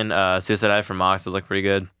clothesline. Suicide dive from Mox, it looked pretty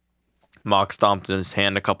good. Mox stomped his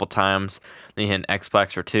hand a couple times. Then he hit an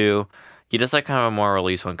X-Plex for 2. He does like kind of a more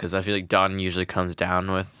release one because I feel like Dunn usually comes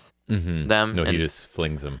down with them. No, he just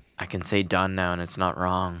flings them. I can say done now and it's not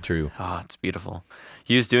wrong. True. Oh, it's beautiful.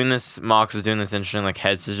 Mox was doing this interesting like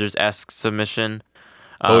head scissors-esque submission.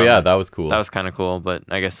 That was cool. That was kind of cool, but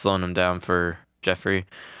I guess slowing him down for Jeffrey.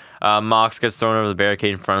 Mox gets thrown over the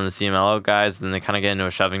barricade in front of the CMLL guys, then they kind of get into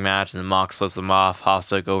a shoving match, and then Mox flips him off, hops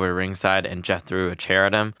back over to ringside, and Jeff threw a chair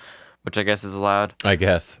at him, which I guess is allowed. I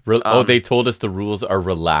guess. They told us the rules are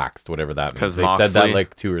relaxed, whatever that means. They said that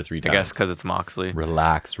like 2 or 3 times. I guess because it's Moxley.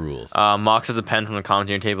 Relaxed rules. Mox has a pen from the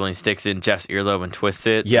commentary table, and he sticks it in Jeff's earlobe and twists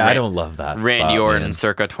it. Yeah, I don't love that Randy Orton, man.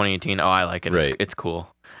 circa 2018. Oh, I like it. Right. It's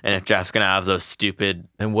cool. And if Jeff's going to have those stupid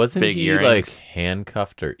and wasn't big he earrings, like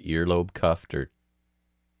handcuffed or earlobe cuffed or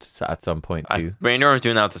at some point too? Randy Orton was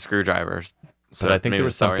doing that with the screwdrivers. So but I think there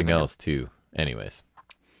was something else too. Anyways.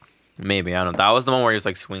 Maybe, I don't know. That was the one where he was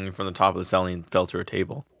like swinging from the top of the cell and he fell through a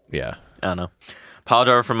table. Yeah. I don't know. Pile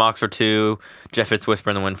driver for Mox for 2. Jeff hits Whisper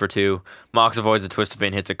in the win for 2. Mox avoids a twist of fate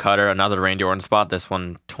and hits a cutter. Another Randy Orton spot. This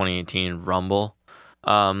one, 2018 Rumble.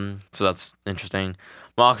 So that's interesting.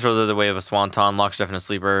 Mox rolls the way of a swanton. Locks Jeff in a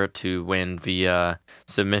sleeper to win via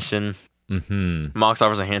submission. Mox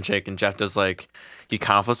offers a handshake and Jeff does like, he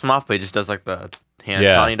kind of flips him off, but he just does like the hand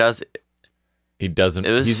ton he does. He doesn't.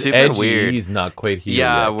 It was he's super edgy. weird. He's not quite here.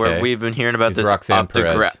 Yeah, yet, we've been hearing about he's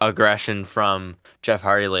this aggression from Jeff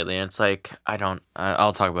Hardy lately, and it's like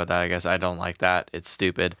I'll talk about that. I guess I don't like that. It's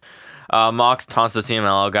stupid. Mox taunts the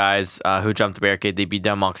CMLL guys who jumped the barricade. They beat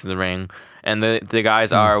down Mox in the ring, and the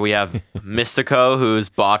guys are we have Mystico, who's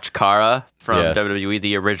botched Kara from WWE,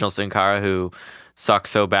 the original Sin Cara, who sucked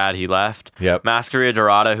so bad he left. Yep. Masquerade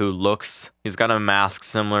Dorada, he's got a mask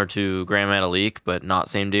similar to Grand Metalik, but not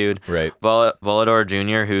same dude. Right. Volador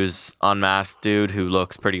Jr., who's unmasked dude who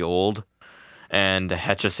looks pretty old. And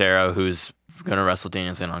Hechicero, who's going to wrestle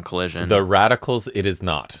Danielson on Collision. The Radicals, it is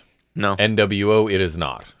not. No. NWO, it is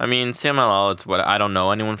not. I mean, CMLL, it's what I don't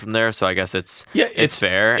know anyone from there, so I guess it's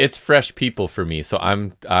fair. It's fresh people for me, so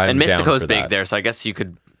I'm and Mystico's down for big that. there, so I guess you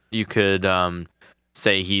could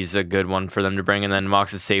say he's a good one for them to bring, and then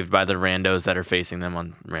Mox is saved by the randos that are facing them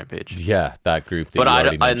on Rampage. Yeah, that group that you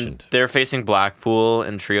already mentioned. They're facing Blackpool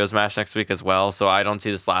in trios match next week as well, so I don't see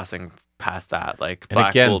this lasting past that. Like, and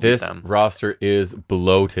Blackpool again, this roster is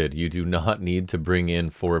bloated. You do not need to bring in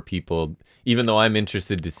 4 people, even though I'm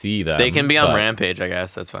interested to see them. They can be on Rampage, I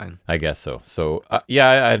guess. That's fine. I guess so. So,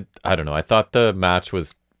 I don't know. I thought the match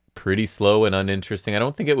was pretty slow and uninteresting. I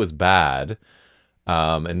don't think it was bad.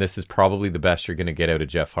 And this is probably the best you're going to get out of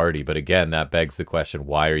Jeff Hardy. But again, that begs the question,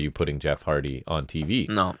 why are you putting Jeff Hardy on TV?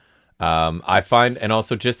 No. I find, and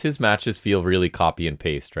also just his matches feel really copy and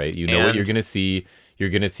paste, right? You know what you're going to see. You're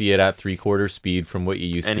going to see it at 3/4 speed from what you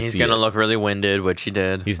used to see. And he's going to look really winded, which he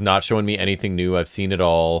did. He's not showing me anything new. I've seen it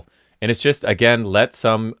all. And it's just, again, let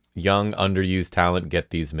some young, underused talent get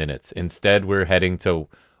these minutes. Instead, we're heading to,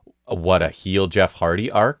 a heel Jeff Hardy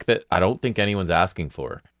arc that I don't think anyone's asking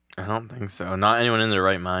for. I don't think so. Not anyone in their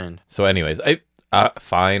right mind. So anyways,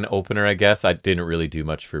 fine opener, I guess. I didn't really do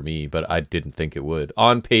much for me, but I didn't think it would.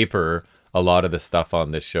 On paper, a lot of the stuff on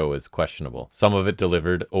this show is questionable. Some of it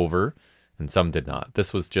delivered over, and some did not.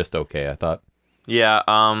 This was just okay, I thought. Yeah,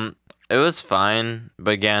 it was fine,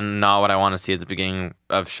 but again, not what I want to see at the beginning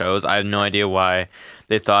of shows. I have no idea why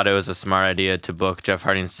they thought it was a smart idea to book Jeff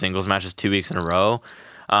Hardy in singles matches 2 weeks in a row.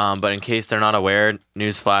 But in case they're not aware,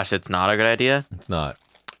 newsflash, it's not a good idea. It's not.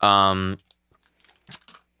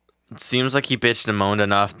 It seems like he bitched and moaned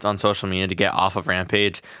enough on social media to get off of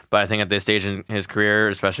Rampage, but I think at this stage in his career,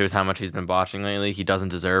 especially with how much he's been botching lately, he doesn't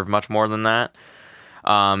deserve much more than that.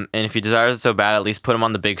 And if he desires it so bad, at least put him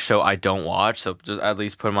on the big show I don't watch. So just at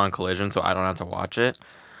least put him on Collision so I don't have to watch it.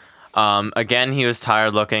 Again, he was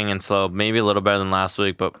tired looking and slow, maybe a little better than last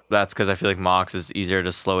week, but that's because I feel like Mox is easier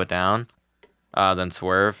to slow it down than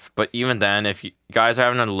Swerve. But even then, if you guys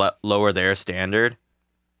are having to lower their standard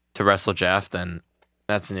to wrestle Jeff, then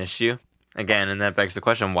that's an issue. Again, and that begs the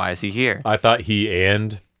question, why is he here? I thought he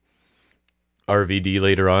and RVD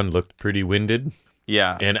later on looked pretty winded.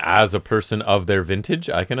 Yeah. And as a person of their vintage,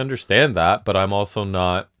 I can understand that, but I'm also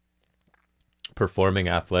not performing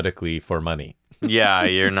athletically for money. Yeah,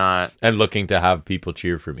 you're not. And looking to have people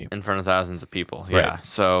cheer for me. In front of thousands of people. Yeah, right.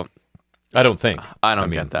 So I don't think. I mean,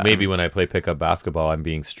 get that. Maybe when I play pickup basketball, I'm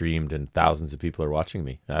being streamed and thousands of people are watching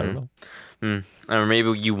me. I don't know. Or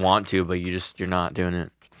maybe you want to, but you're not doing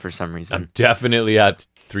it for some reason. I'm definitely at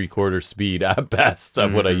 3/4 speed at best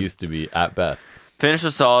of what I used to be at best. Finish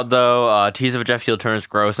was solid though. Tease of a Jeff heel turn is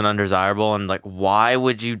gross and undesirable, and like, why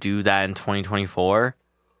would you do that in 2024?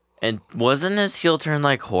 And wasn't his heel turn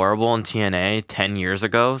like horrible in TNA 10 years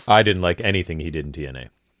ago? I didn't like anything he did in TNA.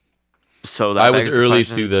 So that I was early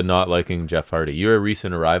to the not liking Jeff Hardy. You're a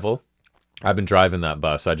recent arrival. I've been driving that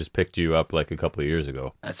bus. I just picked you up like a couple of years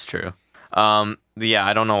ago. That's true. Yeah,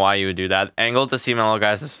 I don't know why you would do that. Angle to CMLL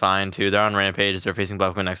guys is fine too. They're on Rampage. They're facing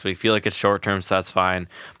Blackpool next week. Feel like it's short term, so that's fine.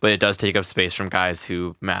 But it does take up space from guys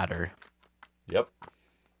who matter. Yep.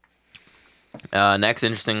 Next,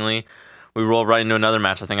 interestingly, we roll right into another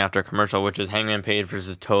match, I think, after a commercial, which is Hangman Page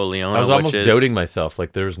versus Toa Leona. I was almost doubting myself.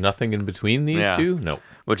 Like, there's nothing in between these two? No.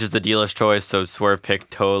 Which is the dealer's choice, so Swerve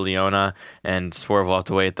picked Toa Leona, and Swerve walked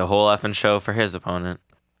away at the whole effing show for his opponent.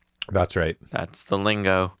 That's right. That's the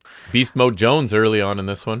lingo. Beast Mode Jones early on in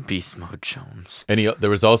this one. Beast Mode Jones. And there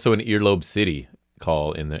was also an Earlobe City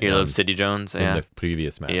call in the... Earlobe City Jones, in the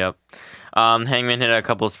previous match. Yep. Hangman hit a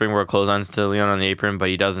couple of springboard clotheslines to Leona on the apron, but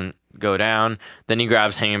he doesn't go down. Then he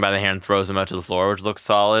grabs Hangman by the hair and throws him out to the floor, which looks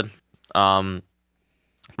solid. Running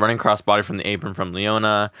crossbody from the apron from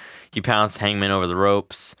Leona. He pounced Hangman over the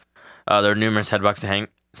ropes. There are numerous headbutts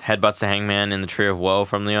to Hangman in the Tree of Woe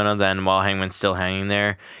from Leona. Then while Hangman's still hanging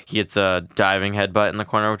there, he gets a diving headbutt in the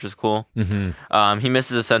corner, which is cool. Mm-hmm. He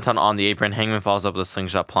misses a senton on the apron. Hangman falls up with a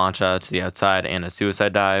slingshot plancha to the outside and a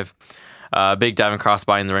suicide dive. Big diving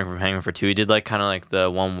crossbody in the ring from Hangman for 2. He did kind of the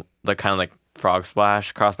one, frog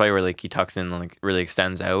splash crossbody where he tucks in and really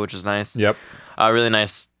extends out, which is nice. Yep. Really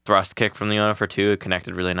nice thrust kick from Leona for 2. It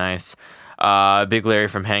connected really nice. Big Larry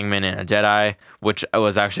from Hangman and a Deadeye, which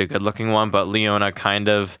was actually a good looking one, but Leona kind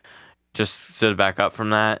of just stood back up from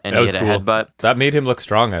that and he hit a headbutt. That made him look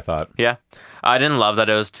strong, I thought. Yeah. I didn't love that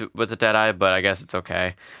it was with the Deadeye, but I guess it's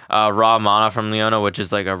okay. Raw Mana from Leona, which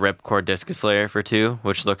is like a Ripcord Discus Layer for 2,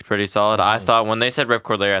 which looked pretty solid. I thought when they said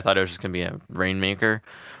Ripcord Layer, I thought it was just going to be a Rainmaker,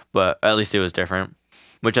 but at least it was different,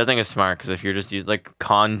 which I think is smart because if you're just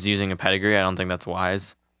Khan's using a pedigree, I don't think that's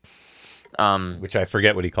wise. Which I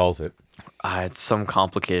forget what he calls it. It's some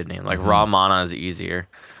complicated name. Raw Mana is easier.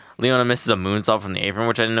 Leona misses a moonsault from the apron,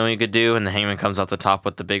 which I didn't know he could do, and the Hangman comes off the top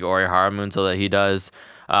with the big Orihara moonsault that he does.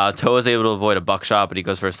 Toa is able to avoid a buckshot, but he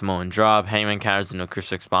goes for a Samoan drop. Hangman counters into a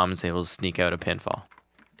crucifix bomb and is able to sneak out a pinfall.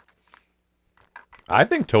 I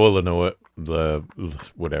think Toa Leona,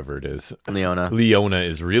 whatever it is, Leona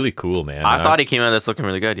is really cool, man. I thought he came out of this looking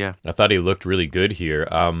really good, yeah. I thought he looked really good here.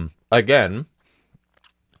 Again,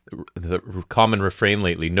 the common refrain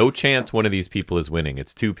lately, no chance one of these people is winning.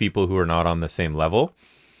 It's two people who are not on the same level.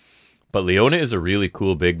 But Leona is a really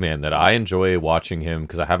cool big man that I enjoy watching him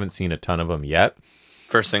because I haven't seen a ton of him yet.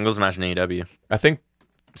 First singles match in AEW. I think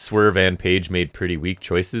Swerve and Page made pretty weak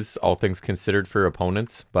choices, all things considered, for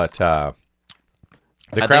opponents. But I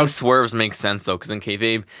think Swerve's makes sense, though, because in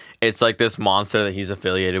kayfabe, it's like this monster that he's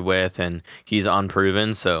affiliated with, and he's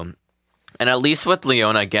unproven, so... And at least with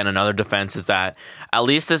Leona, again, another defense is that at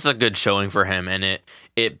least this is a good showing for him, and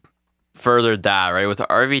it furthered that, right? With the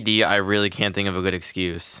RVD, I really can't think of a good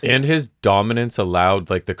excuse. And his dominance allowed,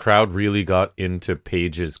 the crowd really got into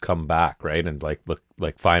Page's comeback, right? And,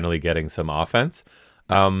 finally getting some offense.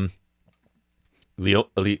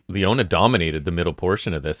 Leona dominated the middle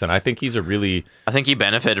portion of this, and I think he's I think he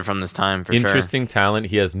benefited from this time, for interesting talent.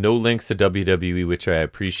 He has no links to WWE, which I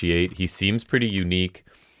appreciate. He seems pretty unique.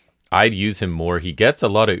 I'd use him more. He gets a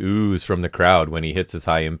lot of oohs from the crowd when he hits his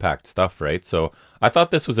high impact stuff, right? So I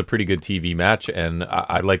thought this was a pretty good TV match, and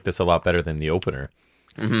I like this a lot better than the opener.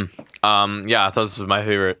 Mm-hmm. Yeah, I thought this was my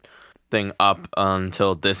favorite thing up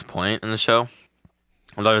until this point in the show.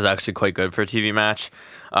 I thought it was actually quite good for a TV match.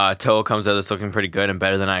 Toho comes out of this looking pretty good and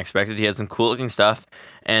better than I expected. He had some cool looking stuff,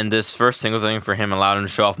 and this first singles inning for him allowed him to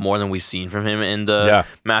show off more than we've seen from him in the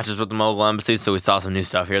matches with the Mogul Embassy. So we saw some new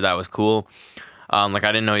stuff here that was cool. I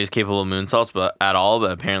didn't know he was capable of moonsaults but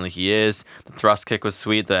apparently he is. The thrust kick was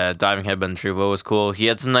sweet. The diving headbutt Truvo was cool. He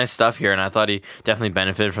had some nice stuff here, and I thought he definitely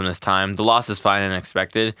benefited from this time. The loss is fine and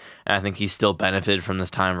expected, and I think he still benefited from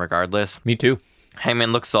this time regardless. Me too.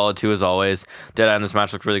 Hangman looked solid too, as always. Deadeye in this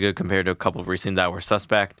match looked really good compared to a couple of recent that were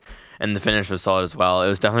suspect, and the finish was solid as well. It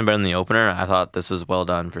was definitely better than the opener. I thought this was well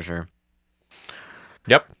done for sure.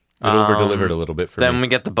 Yep. It over-delivered a little bit for me. Then we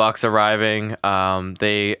get the Bucks arriving.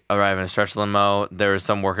 They arrive in a stretch limo. There was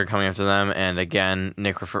some worker coming after them, and again,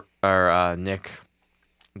 Nick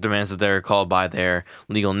demands that they're called by their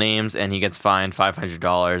legal names, and he gets fined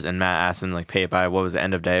 $500. And Matt asks him pay it by what was the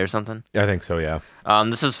end of day or something. I think so, yeah.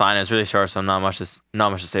 This is fine. It's really short, so not much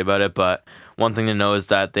to say about it. But one thing to know is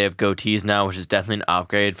that they have goatees now, which is definitely an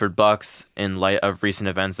upgrade for Bucks in light of recent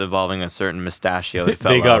events involving a certain mustachioed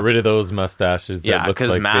fellow. They got rid of those mustaches. Yeah,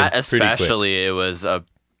 because Matt especially, it was a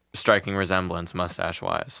striking resemblance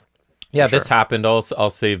mustache-wise. Yeah, this happened.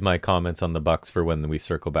 I'll save my comments on the Bucks for when we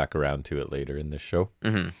circle back around to it later in this show.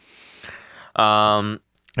 Mm-hmm. I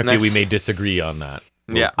feel we may disagree on that.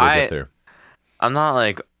 We'll get there. I'm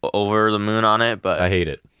not over the moon on it, but I hate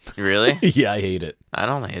it. Really? Yeah, I hate it. I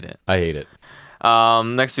don't hate it. I hate it.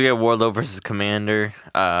 Next we get Wardlow versus Commander.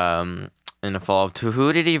 In a follow-up to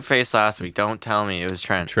who did he face last week? Don't tell me it was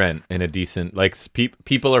Trent. Trent in a decent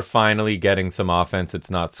people are finally getting some offense. It's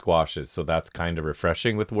not squashes, so that's kind of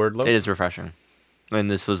refreshing with Wardlow. It is refreshing, and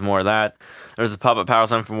this was more of that. There was a pop-up power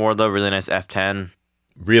slam from Wardlow, really nice F10.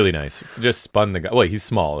 Really nice. Just spun the guy. Well, he's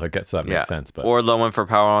small. I guess that makes sense. But Wardlow went for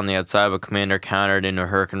power on the outside, but Commander countered into a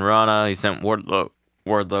Hurricane Rana. He sent Wardlow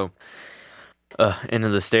into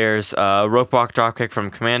the stairs. Rope walk dropkick from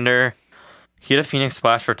Commander. He had a Phoenix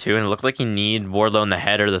Splash for 2, and it looked like he needed Wardlow in the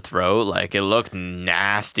head or the throat. It looked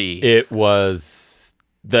nasty. It was...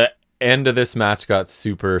 The end of this match got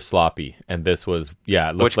super sloppy, and this was...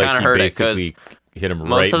 Yeah, it looked like he basically hit him right in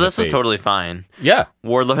the face. Most of this was totally fine. Yeah.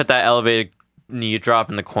 Wardlow hit that elevated knee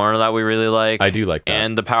drop in the corner that we really like. I do like that.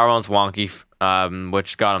 And the powerbomb's wonky,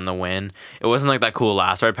 which got him the win. It wasn't like that cool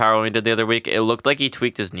last ride powerbomb we did the other week. It looked like he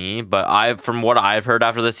tweaked his knee, but from what I've heard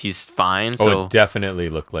after this, he's fine. So it definitely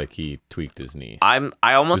looked like he tweaked his knee.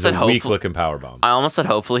 I almost said hopefully. Weak looking powerbomb. I almost said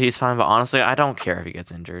hopefully he's fine, but honestly, I don't care if he gets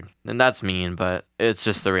injured. And that's mean, but it's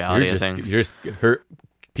just the reality of things. You're just hurt.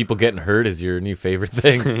 People getting hurt is your new favorite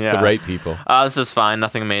thing. Yeah. The right people. This is fine.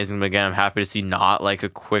 Nothing amazing. But again, I'm happy to see not a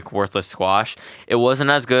quick, worthless squash. It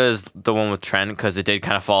wasn't as good as the one with Trent because it did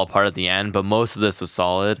kind of fall apart at the end. But most of this was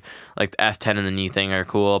solid. The F10 and the knee thing are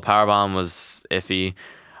cool. Powerbomb was iffy.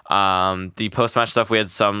 The post-match stuff, we had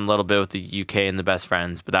some little bit with the UK and the best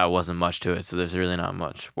friends, but that wasn't much to it, so there's really not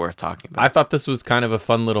much worth talking about. I thought this was kind of a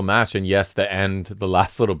fun little match, and yes, the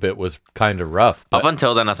last little bit was kind of rough. Up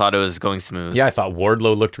until then, I thought it was going smooth. Yeah, I thought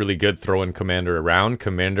Wardlow looked really good throwing Commander around.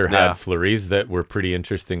 Commander had flurries that were pretty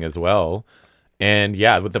interesting as well. And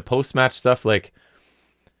yeah, with the post-match stuff,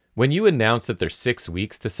 when you announce that there's 6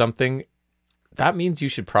 weeks to something, that means you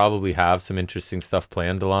should probably have some interesting stuff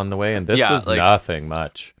planned along the way, and this was nothing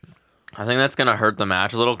much. I think that's going to hurt the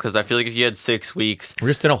match a little because I feel like if you had 6 weeks... We're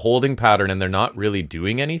just in a holding pattern and they're not really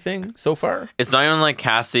doing anything so far. It's not even like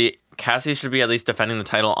Cassie. Cassie should be at least defending the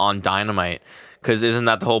title on Dynamite because isn't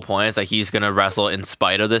that the whole point? Is that he's going to wrestle in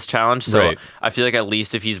spite of this challenge? So I feel like at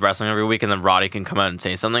least if he's wrestling every week and then Roddy can come out and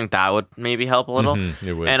say something, that would maybe help a little.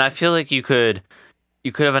 It would. And I feel like you could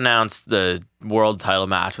have announced the world title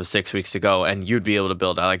match with 6 weeks to go and you'd be able to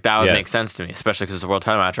build out. That would make sense to me, especially because it's a world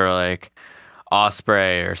title match or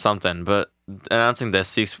Osprey or something, but announcing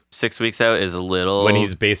this 6 weeks out is a little... When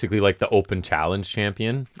he's basically the open challenge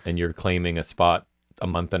champion and you're claiming a spot a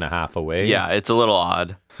month and a half away. Yeah, it's a little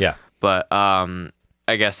odd. Yeah. But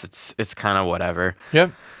I guess it's kind of whatever.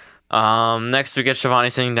 Yeah. Next we get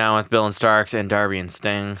Shivani sitting down with Bill and Starks and Darby and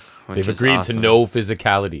Sting. They've agreed to no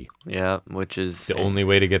physicality. Yeah, which is... the only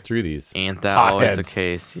way to get through these. Ain't that always the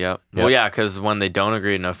case? Yep. Well, yeah, because when they don't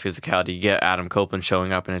agree to no physicality, you get Adam Copeland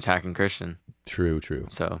showing up and attacking Christian. True.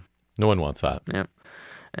 So no one wants that. Yeah,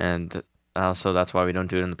 and also that's why we don't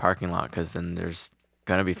do it in the parking lot because then there's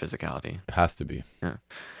gonna be physicality. It has to be.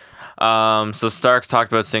 Yeah. So Starks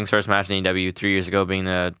talked about Sting's first match in AEW 3 years ago being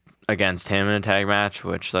against him in a tag match,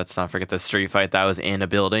 which let's not forget the street fight that was in a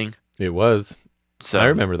building. It was. So I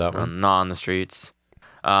remember that one. Not on the streets.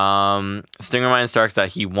 Sting reminds Starks that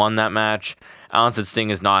he won that match. Alan said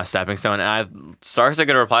Sting is not a stepping stone. And Starks had a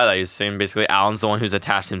good reply to that. He was saying basically Alan's the one who's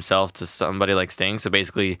attached himself to somebody like Sting. So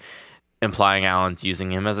basically implying Allen's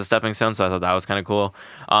using him as a stepping stone, so I thought that was kind of cool.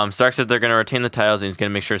 Stark said they're going to retain the titles, and he's going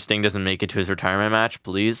to make sure Sting doesn't make it to his retirement match.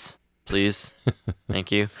 Please.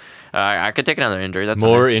 Thank you. I could take another injury. That's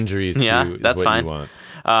more fine. injuries. Yeah, that's what fine. You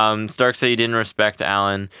want. Stark said he didn't respect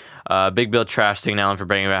Allen. Big Bill trashed Sting and Allen for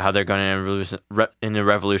bragging about how they're going into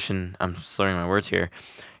Revolution. I'm slurring my words here.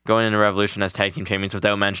 Going into Revolution as tag team champions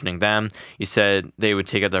without mentioning them. He said they would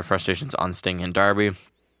take out their frustrations on Sting and Darby.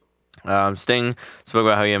 Sting spoke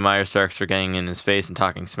about how he admires Starks for getting in his face and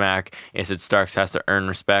talking smack. He said Starks has to earn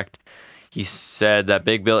respect. He said that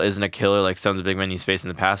Big Bill isn't a killer like some of the big men he's faced in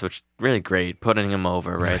the past, which really great, putting him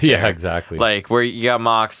over right Yeah, there. exactly. Like where you got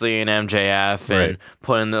Moxley and MJF and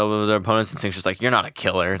putting over their opponents and things just like, you're not a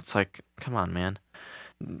killer. It's like, come on, man.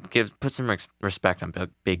 Put some respect on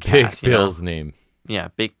Big Cass. Big Bill's name. Yeah,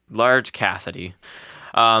 large Cassidy.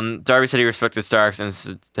 Darby said he respected Starks and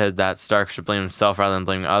said that Starks should blame himself rather than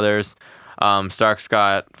blaming others. Starks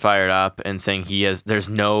got fired up and saying there's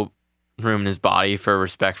no room in his body for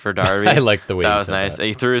respect for Darby. I like the way that he was said nice. That.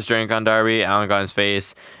 He threw his drink on Darby. Allen got in his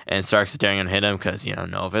face, and Starks is daring to hit him because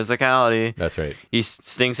no physicality. That's right.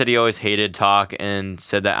 Sting said he always hated talk and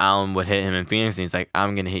said that Allen would hit him in Phoenix, and he's like,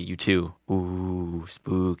 I'm gonna hit you too. Ooh,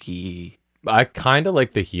 spooky. I kind of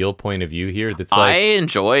like the heel point of view here. That's I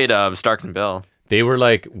enjoyed Starks and Bill. They were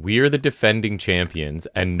like, we're the defending champions,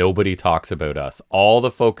 and nobody talks about us. All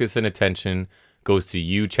the focus and attention goes to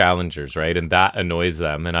you challengers, right? And that annoys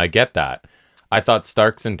them, and I get that. I thought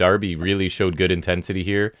Starks and Darby really showed good intensity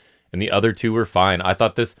here, and the other two were fine. I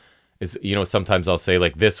thought this is, sometimes I'll say,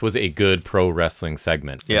 like, this was a good pro wrestling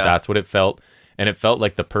segment. Yeah. That's what it felt, and it felt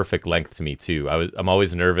like the perfect length to me, too. I'm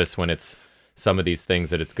always nervous when it's some of these things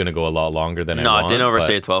that it's going to go a lot longer than I want. No, it didn't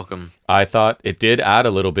overstay its welcome. I thought it did add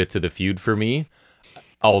a little bit to the feud for me,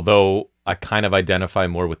 although I kind of identify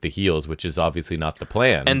more with the heels, which is obviously not the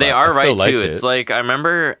plan. And they are right, too. It's like, I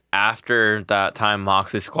remember after that time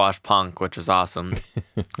Moxley squashed Punk, which was awesome.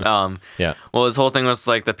 Yeah. Well, his whole thing was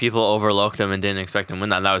like the people overlooked him and didn't expect him to win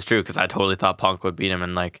that. And that was true because I totally thought Punk would beat him.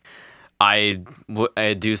 And like, I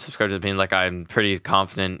do subscribe to the opinion, like, I'm pretty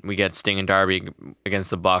confident we get Sting and Darby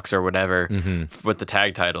against the Bucks or whatever with the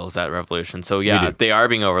tag titles at Revolution. So, yeah, they are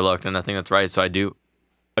being overlooked, and I think that's right. So I do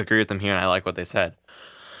agree with them here, and I like what they said.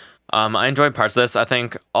 I enjoyed parts of this. I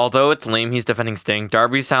think, although it's lame he's defending Sting,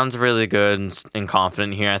 Darby sounds really good and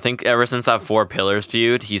confident here. I think ever since that Four Pillars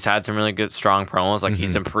feud, he's had some really good, strong promos. Like,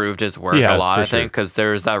 he's improved his work a lot, I think, because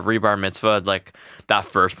there's that Rebar Mitzvah, like, that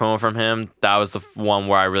first promo from him, that was the one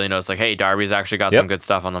where I really noticed, like, hey, Darby's actually got some good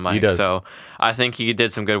stuff on the mic. He does. So I think he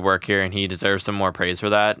did some good work here, and he deserves some more praise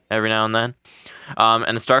for that every now and then.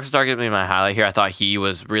 And Starks was arguably my highlight here. I thought he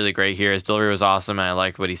was really great here. His delivery was awesome, and I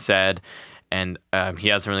liked what he said. And he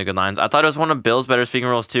had some really good lines. I thought it was one of Bill's better speaking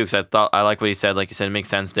roles too, because I like what he said. Like you said, it makes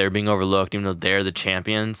sense. They're being overlooked, even though they're the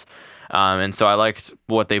champions. And so I liked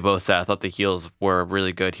what they both said. I thought the heels were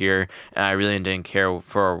really good here, and I really didn't care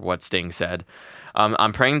for what Sting said.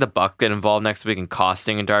 I'm praying the Buck get involved next week and cost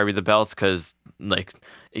Sting and Darby the belts, because like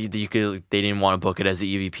they didn't want to book it as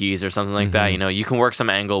the EVPs or something like that. You can work some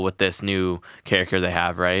angle with this new character they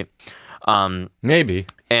have, right? Maybe.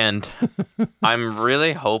 And I'm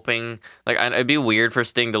really hoping, like, it'd be weird for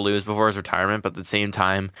Sting to lose before his retirement, but at the same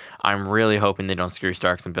time, I'm really hoping they don't screw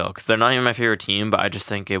Starks and Bill, because they're not even my favorite team, but I just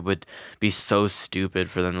think it would be so stupid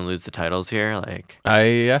for them to lose the titles here. Like,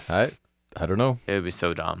 I don't know. It would be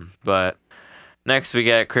so dumb. But next we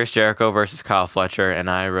get Chris Jericho versus Kyle Fletcher, and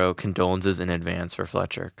I wrote condolences in advance for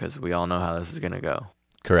Fletcher, because we all know how this is going to go.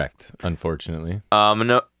 Correct, unfortunately. What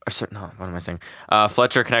am I saying?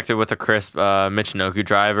 Fletcher connected with a crisp Michinoku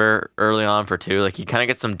driver early on for 2. Like, he kind of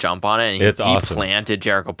gets some jump on it, and he awesome. planted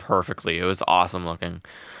Jericho perfectly. It was awesome looking.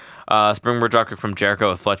 Springboard dropkick from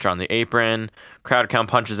Jericho with Fletcher on the apron. Crowd count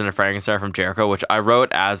punches in a Frankenstein from Jericho, which I wrote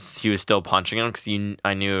as he was still punching him because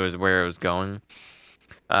I knew it was where it was going.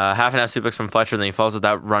 Half and half suplex from Fletcher, and then he follows with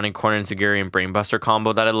that running corner Enziguri and brainbuster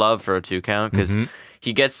combo that I love for a 2 count, because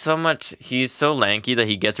he gets so much. He's so lanky that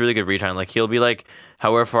he gets really good reach time. Like, he'll be like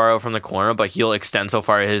however far out from the corner, but he'll extend so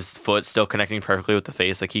far his foot still connecting perfectly with the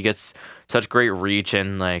face. Like, he gets such great reach,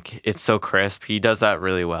 and like, it's so crisp. He does that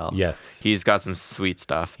really well. Yes, he's got some sweet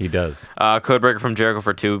stuff. He does. Codebreaker from Jericho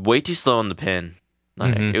for 2. Way too slow on the pin.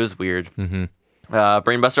 Like, it was weird.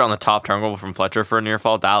 Brainbuster on the top turnbuckle from Fletcher for a near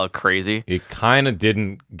fall. That looked crazy. It kind of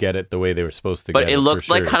didn't get it the way they were supposed to but get it. But it looked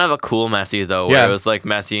like kind of a cool messy, though, where it was like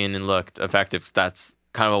messy and it looked effective. That's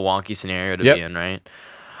kind of a wonky scenario to be in, right?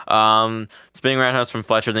 Spinning roundhouse from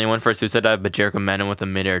Fletcher. Then he went for a suicide dive, but Jericho met him with a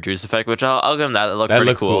mid-air juice effect, which I'll give him that. It looked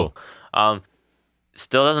pretty cool.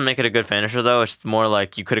 Still doesn't make it a good finisher, though. It's more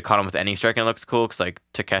like you could have caught him with any strike and it looks cool because, like,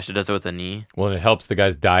 Takeshita does it with a knee. Well, and it helps the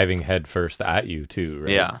guys diving head first at you, too,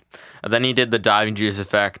 right? Yeah. And then he did the diving juice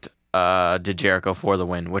effect to Jericho for the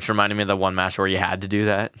win, which reminded me of the one match where you had to do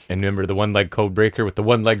that. And remember the one-leg code breaker with the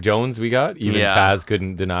one-leg Jones we got? Even Taz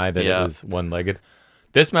couldn't deny that it was one-legged.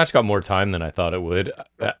 This match got more time than I thought it would.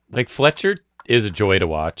 Like, Fletcher is a joy to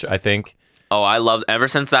watch, I think. Oh, I loved ever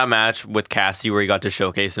since that match with Cassie where he got to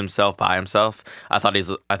showcase himself by himself.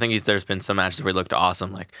 There's been some matches where he looked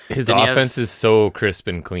awesome. Like his offense is so crisp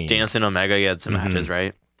and clean. Danielson Omega, he had some matches,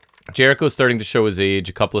 right? Jericho's starting to show his age.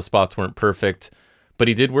 A couple of spots weren't perfect, but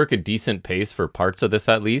he did work a decent pace for parts of this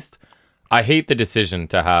at least. I hate the decision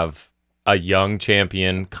to have a young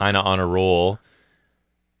champion kind of on a roll,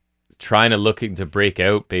 looking to break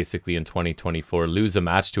out basically in 2024, lose a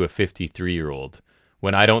match to a 53-year-old.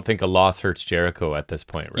 When I don't think a loss hurts Jericho at this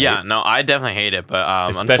point, right? Yeah, no, I definitely hate it, but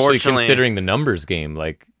especially considering the numbers game,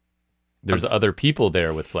 like there's other people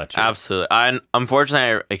there with Fletcher. Absolutely.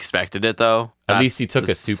 Unfortunately, I expected it though. At least he took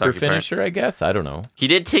a super finisher, I guess. I don't know. He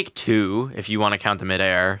did take 2, if you want to count the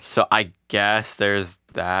midair. So I guess there's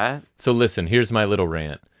that. So listen, here's my little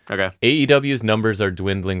rant. Okay. AEW's numbers are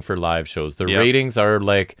dwindling for live shows. The ratings are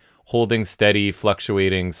like holding steady,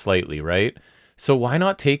 fluctuating slightly, right? So why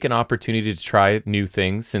not take an opportunity to try new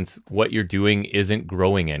things since what you're doing isn't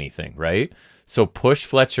growing anything, right? So push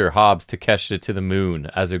Fletcher, Hobbs, Takeshita to the moon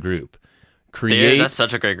as a group. That's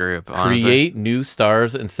such a great group, honestly. Create new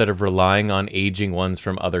stars instead of relying on aging ones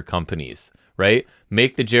from other companies, right?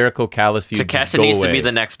 Make the Jericho Callis feud Takeshita needs to be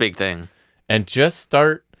the next big thing. And just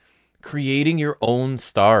start creating your own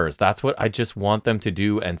stars. That's what I just want them to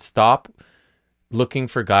do, and stop looking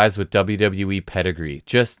for guys with WWE pedigree.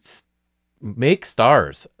 Just make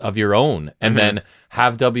stars of your own and then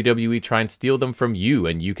have WWE try and steal them from you,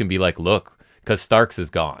 and you can be like, look, because Starks is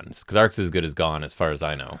gone. Starks is good as gone as far as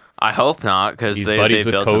I know. I hope not, because he's buddies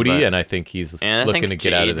with Cody, and I think he's looking to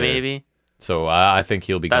get out of there. Maybe. So I think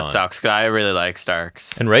he'll be gone. That sucks, because I really like Starks.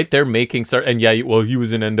 And they're making Starks, and he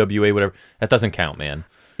was in NWA, whatever. That doesn't count, man.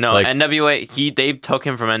 No, like, NWA, they took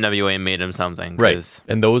him from NWA and made him something. Right.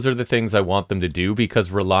 And those are the things I want them to do, because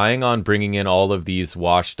relying on bringing in all of these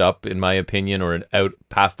washed up, in my opinion, or out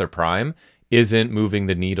past their prime, isn't moving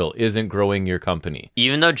the needle, isn't growing your company.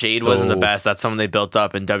 Even though Jade wasn't the best, that's someone they built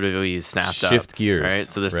up and WWE snapped up. Shift gears. Right?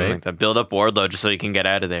 So there's something like that. Build up Wardlow just so you can get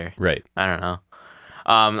out of there. Right. I don't know.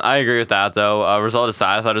 I agree with that, though. Result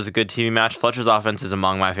aside, I thought it was a good TV match. Fletcher's offense is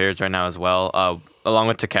among my favorites right now as well, along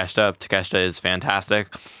with Takeshita. Takeshita is fantastic.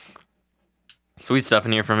 Sweet stuff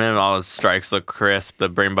in here from him. All his strikes look crisp. The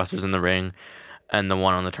brainbusters in the ring and the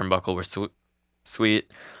one on the turnbuckle were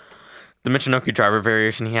sweet. The Michinoku driver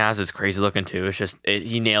variation he has is crazy looking too. It's just,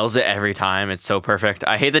 he nails it every time. It's so perfect.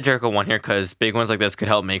 I hate that Jericho won here because big ones like this could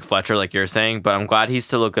help make Fletcher, like you're saying, but I'm glad he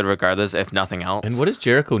still looked good regardless, if nothing else. And what does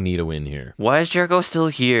Jericho need to win here? Why is Jericho still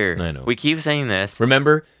here? I know. We keep saying this.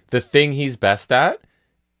 Remember, the thing he's best at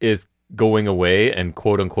is going away and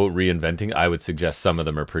quote-unquote reinventing. I would suggest some of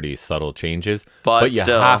them are pretty subtle changes, but you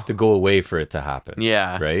have to go away for it to happen.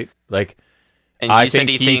 Yeah. Right? Like, and I think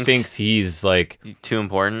he thinks he's like too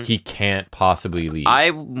important. He can't possibly leave.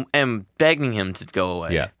 I am begging him to go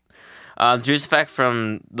away. Yeah. The juice effect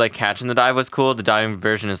from like catching the dive was cool. The diving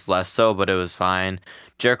version is less so, but it was fine.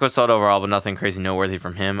 Jericho solid overall, but nothing crazy noteworthy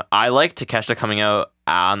from him. I like Takeshita coming out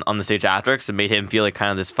on the stage after because it made him feel like kind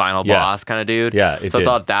of this final boss kind of dude. Yeah, I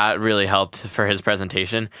thought that really helped for his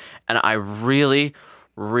presentation. And I really,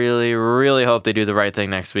 really, really hope they do the right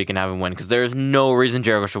thing next week and have him win, because there's no reason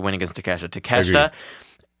Jericho should win against Takeshita. Takeshita,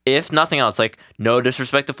 if nothing else, like, no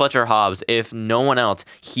disrespect to Fletcher Hobbs, if no one else,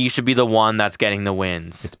 he should be the one that's getting the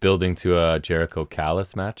wins. It's building to a Jericho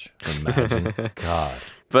Callis match. Imagine. God.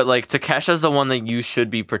 But, like, Takesha's the one that you should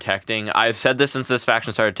be protecting. I've said this since this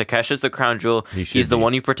faction started. Takesha's the crown jewel. He's the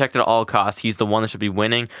one you protect at all costs. He's the one that should be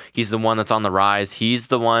winning. He's the one that's on the rise. He's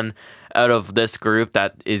the one out of this group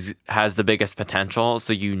that has the biggest potential.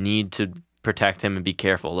 So you need to protect him and be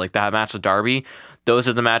careful. Like that match with Darby, those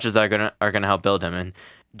are the matches that are gonna help build him. And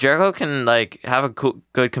Jericho can like have a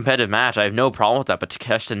good competitive match. I have no problem with that, but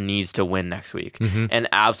Takeshita needs to win next week and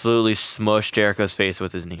absolutely smush Jericho's face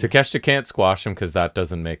with his knee. Takeshita can't squash him because that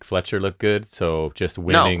doesn't make Fletcher look good. So just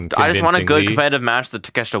winning. No, I just want a good competitive match that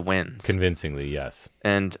Takeshita wins convincingly. Yes.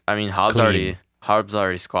 And I mean, Hobbs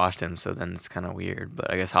already squashed him, so then it's kind of weird.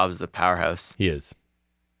 But I guess Hobbs is a powerhouse. He is.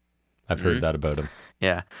 I've heard that about him.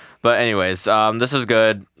 Yeah, but anyways, this was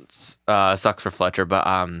good. Sucks for Fletcher, but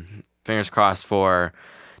fingers crossed for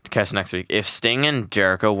to catch next week. If Sting and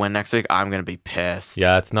Jericho win next week, I'm gonna be pissed.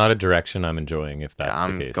 Yeah, it's not a direction I'm enjoying if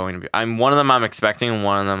that's the case. I'm one of them I'm expecting, and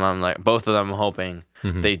one of them I'm like, both of them I'm hoping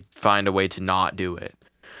they find a way to not do it.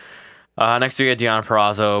 Next we get Deonna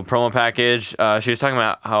Purrazzo promo package. She was talking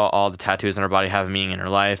about how all the tattoos on her body have meaning in her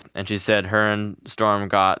life, and she said her and Storm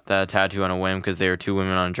got that tattoo on a whim because they were two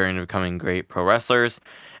women on a journey to becoming great pro wrestlers.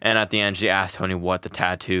 And at the end, she asked Tony what the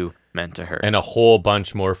tattoo meant to her. And a whole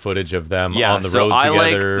bunch more footage of them on the road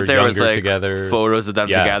together, there was together. Photos of them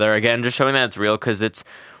together. Again, just showing that it's real, because it's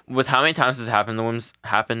with how many times this happened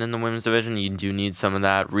in the women's division, you do need some of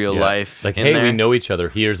that real life. Like, hey, we know each other.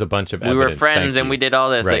 Here's a bunch of evidence. We were friends and we did all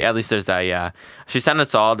this. Right. Like, at least there's that. Yeah, she sounded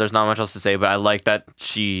solid. There's not much else to say, but I like that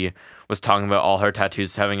she was talking about all her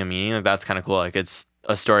tattoos having a meaning. Like, that's kind of cool. Like, it's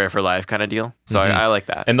a story of her life kind of deal. So I like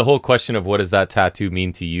that. And the whole question of what does that tattoo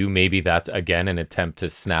mean to you? Maybe that's again an attempt to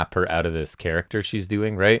snap her out of this character she's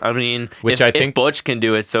doing, right? I mean, if Butch can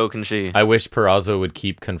do it, so can she. I wish Purrazzo would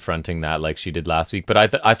keep confronting that like she did last week, but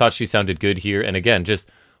I thought she sounded good here. And again, just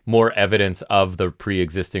more evidence of the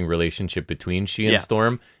pre-existing relationship between she and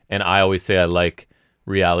Storm. And I always say I like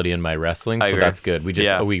reality in my wrestling, so that's good.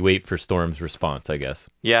 We wait for Storm's response, I guess.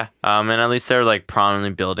 Yeah, and at least they're like prominently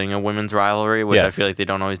building a women's rivalry, which I feel like they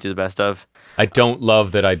don't always do the best of. I don't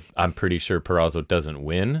love that. I'm pretty sure Purrazzo doesn't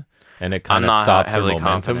win, and it kind of stops her momentum.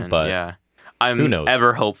 Confident, but yeah, I'm who knows?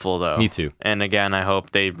 Ever hopeful though. Me too. And again, I hope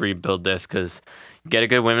they rebuild this, because get a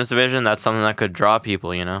good women's division. That's something that could draw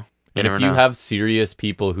people, you know. And if you have serious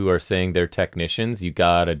people who are saying they're technicians, you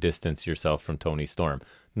gotta distance yourself from Toni Storm.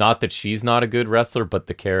 Not that she's not a good wrestler, but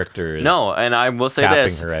the character is and I will say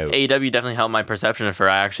this. Her out. AEW definitely helped my perception of her.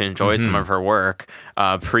 I actually enjoyed some of her work,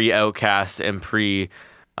 pre-Outcast and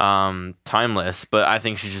Timeless, but I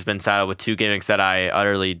think she's just been saddled with two gimmicks that I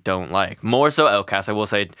utterly don't like. More so Outcast. I will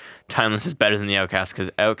say Timeless is better than the Outcast, because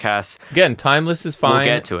Outcast... Again, Timeless is fine.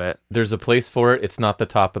 We'll get to it. There's a place for it. It's not the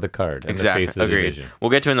top of the card. Exactly. The face of the division. We'll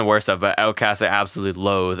get to it in the worst stuff, but Outcast I absolutely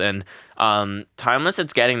loathe. And Timeless,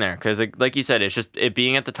 it's getting there, because like you said, it's just it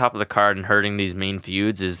being at the top of the card and hurting these main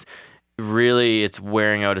feuds is really, it's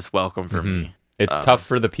wearing out its welcome for me. It's tough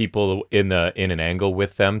for the people in an angle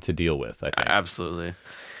with them to deal with, I think. Absolutely.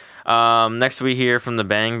 Next we hear from the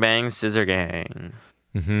Bang Bang Scissor Gang.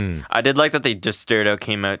 I did like that they just straight out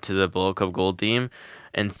came out to the Bullet Club Gold theme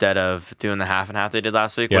instead of doing the half and half they did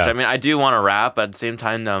last week, which I mean, I do want to rap, but at the same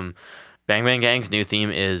time, Bang Bang Gang's new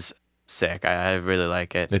theme is sick. I really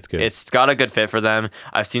like it. It's good. It's got a good fit for them.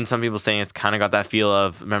 I've seen some people saying it's kind of got that feel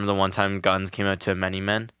of, remember the one time Guns came out to Many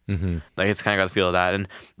Men? Like, it's kind of got the feel of that. And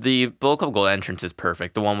the Bullet Club Gold entrance is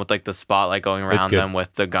perfect. The one with like the spotlight going around them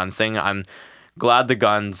with the Guns thing. I'm glad the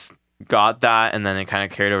Guns got that, and then it kind of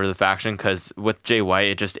carried over to the faction, because with Jay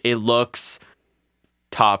White, it looks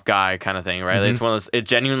top guy kind of thing, right? Like, it's one of those, it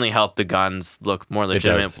genuinely helped the Guns look more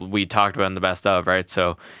legitimate. We talked about in the best of, right?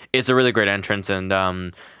 So it's a really great entrance, and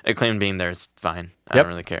Acclaim being there is fine. I don't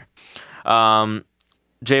really care.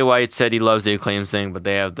 Jay White said he loves the Acclaims thing, but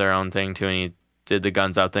they have their own thing too, and he did the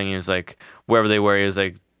Guns Out thing. He was like, wherever they were, he was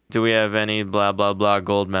like, do we have any blah blah blah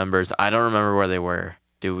gold members? I don't remember where they were.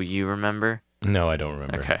 Do you remember? No, I don't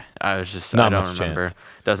remember. Okay. I don't remember. Chance.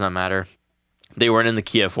 Does not matter. They weren't in the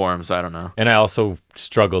Kia forum, so I don't know. And I also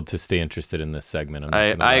struggled to stay interested in this segment.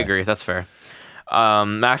 I agree. That's fair.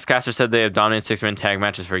 Max Caster said they have dominated 6-man tag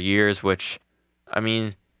matches for years, which, I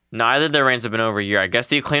mean, neither of their reigns have been over a year. I guess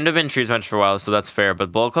the Acclaimed have been trees match for a while, so that's fair.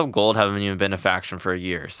 But Bullet Club Gold haven't even been a faction for a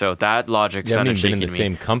year. So that logic sounded shaky to me. Been in the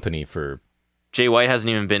same company for... Jay White hasn't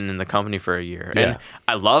even been in the company for a year. And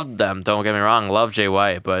I loved them, don't get me wrong. Love Jay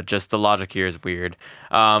White, but just the logic here is weird.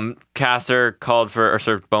 Caster called for, or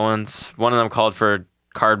Sir Bowens, one of them called for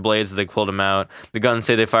card blades. They pulled him out. The Guns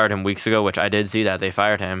say they fired him weeks ago, which I did see that. They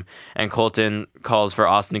fired him. And Colton calls for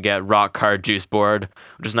Austin to get rock card juice board,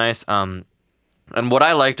 which is nice. And what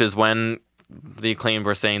I liked is when the Acclaimed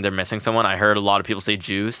were saying they're missing someone, I heard a lot of people say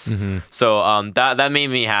Juice. So that made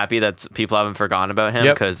me happy that people haven't forgotten about him,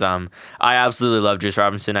 because I absolutely love Juice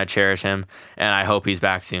Robinson. I cherish him, and I hope he's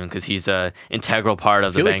back soon, because he's an integral part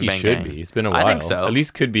of the Bang Bang Gang. I feel like he should be. It's been a while. I think so. At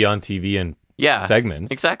least could be on TV and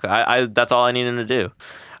segments. Exactly. I that's all I need him to do.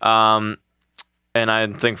 And I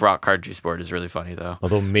think Rock Card Juice Board is really funny, though.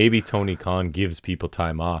 Although maybe Tony Khan gives people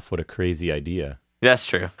time off. What a crazy idea. That's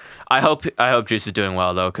true. I hope Juice is doing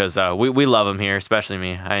well, though, because we love him here, especially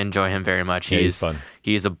me. I enjoy him very much. He's fun.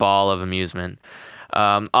 He's a ball of amusement.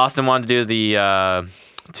 Austin wanted to do the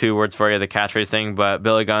 2 words for you, the catchphrase thing, but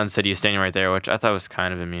Billy Gunn said he's standing right there, which I thought was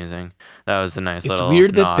kind of amusing. That was a nice little It's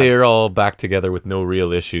weird nod. that they're all back together with no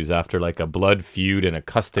real issues after like a blood feud and a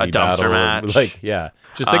custody battle. Match.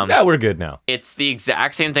 Now we're good now. It's the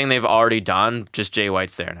exact same thing they've already done, just Jay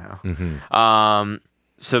White's there now.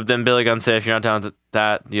 So then Billy Gunn said, if you're not down with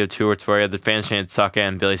that, you have 2 words for you. The fans chanted suck it,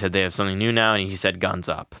 and Billy said they have something new now, and he said guns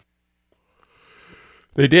up.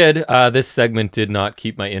 They did. This segment did not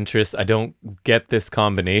keep my interest. I don't get this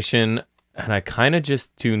combination, and I kind of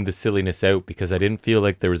just tuned the silliness out because I didn't feel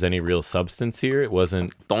like there was any real substance here. It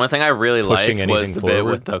wasn't. The only thing I really liked was the forward. bit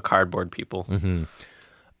with the cardboard people.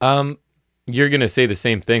 Mm-hmm. You're going to say the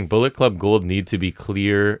same thing. Bullet Club Gold need to be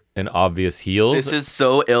clear and obvious heels. This is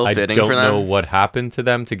so ill-fitting for them. I don't know what happened to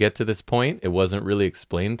them to get to this point. It wasn't really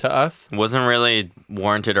explained to us. It wasn't really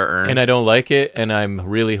warranted or earned. And I don't like it, and I'm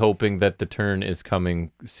really hoping that the turn is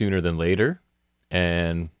coming sooner than later.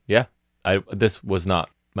 And yeah, this was not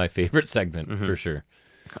my favorite segment for sure.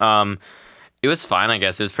 It was fine, I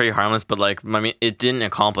guess. It was pretty harmless, but it didn't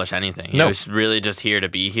accomplish anything. No. It was really just here to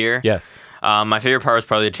be here. Yes. My favorite part was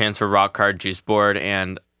probably the chance for Rock Card Juice Board,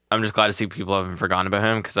 and I'm just glad to see people haven't forgotten about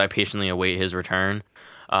him because I patiently await his return.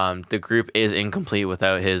 The group is incomplete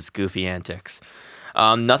without his goofy antics.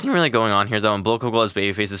 Nothing really going on here, though, and Bullet Club Gold's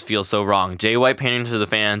babyfaces feel so wrong. Jay White painting to the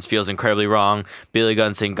fans feels incredibly wrong. Billy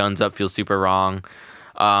Gunn saying guns up feels super wrong.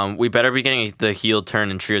 We better be getting the heel turn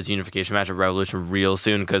in Trios unification match at Revolution real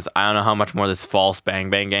soon because I don't know how much more this false Bang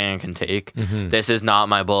Bang Gang can take. This is not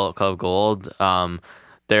my Bullet Club Gold.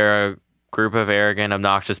 They're a group of arrogant,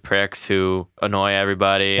 obnoxious pricks who annoy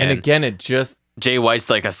everybody. And again, it just... Jay White's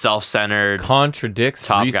like a self-centered contradicts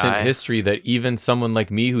recent guy. History that even someone like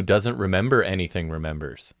me who doesn't remember anything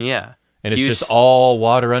remembers. Yeah. And it's just all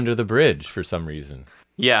water under the bridge for some reason.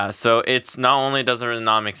 Yeah, so it's not only doesn't really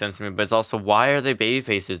not make sense to me, but it's also why are they baby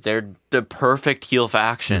faces? They're the perfect heel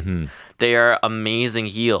faction. They are amazing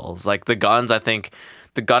heels. Like the Guns, I think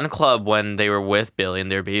the Gun Club when they were with Billy and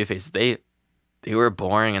their baby faces, they were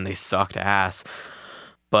boring and they sucked ass.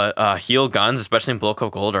 But heel Guns, especially in Bullet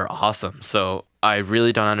Club Gold, are awesome. So I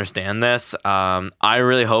really don't understand this. I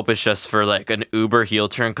really hope it's just for like an uber heel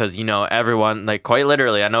turn because, everyone, like quite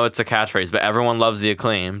literally, I know it's a catchphrase, but everyone loves the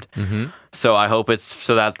Acclaimed. So I hope it's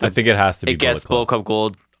so that I think it has to be Bullet Club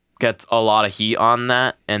Gold gets a lot of heat on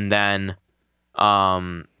that. And then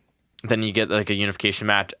you get like a unification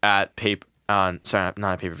match at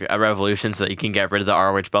at Revolution so that you can get rid of the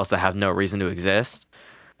ROH belts that have no reason to exist.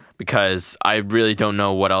 Because I really don't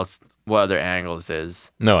know what other angle this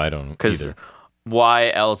is. No, I don't either.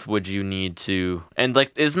 Why else would you need to... And,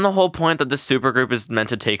 isn't the whole point that this super group is meant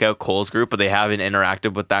to take out Cole's group, but they haven't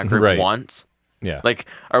interacted with that group once? Yeah.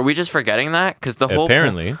 Are we just forgetting that? Because the whole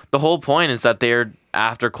point is that they're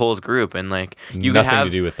after Cole's group, and, you could have...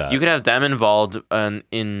 to do with that. You could have them involved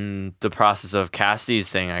in the process of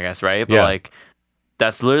Cassidy's thing, I guess, right? But,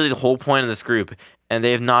 that's literally the whole point of this group, and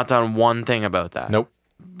they have not done one thing about that. Nope.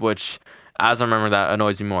 Which, as I remember, that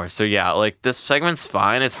annoys me more. So yeah, this segment's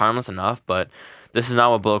fine. It's harmless enough, but this is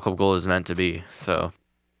not what Bullet Club Gold is meant to be. So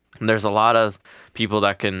there's a lot of people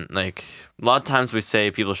that can, a lot of times we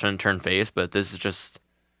say people shouldn't turn face, but this is just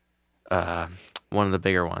one of the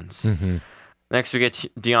bigger ones. Next, we get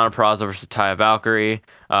Deonna Purrazzo versus Taya Valkyrie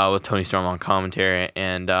with Toni Storm on commentary.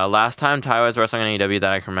 And last time Taya was wrestling on AEW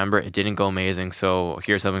that I can remember, it didn't go amazing. So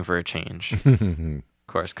here's something for a change.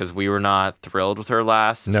 Course, because we were not thrilled with her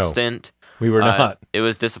last stint. We were not. It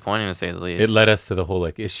was disappointing to say the least. It led us to the whole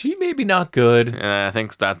is she maybe not good? I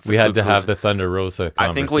think that's we had to have the Thunder Rosa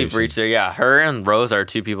conversation. I think we've reached there. Yeah, her and Rose are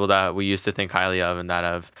two people that we used to think highly of and that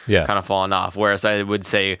have kind of fallen off. Whereas I would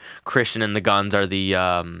say Christian and the Guns are the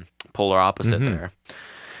polar opposite there.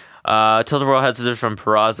 Tilda Royal head scissors from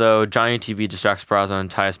Purrazzo. Johnny TV distracts Purrazzo and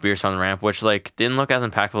Taya Spears on the ramp, which didn't look as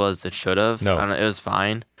impactful as it should have. No, it was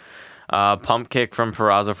fine. Pump kick from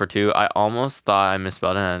Purrazzo for 2. I almost thought I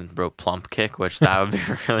misspelled it and wrote plump kick, which that would be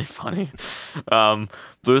really funny.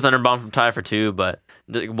 Blue Thunder Bomb from Taya for 2, but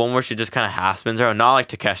one where she just kind of half spins her. Not like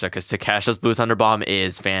Takesha, because Takesha's Blue Thunder Bomb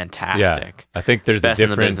is fantastic. Yeah, I think there's a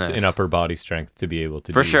difference in upper body strength to be able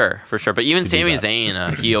to for sure. But even Sami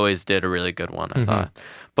Zayn, he always did a really good one, I thought.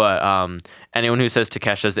 But anyone who says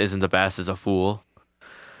Takesha's isn't the best is a fool.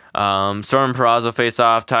 Storm and Purrazzo face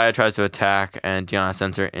off. Taya tries to attack, and Deonna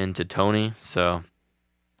sends her into Tony. So,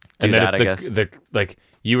 I guess.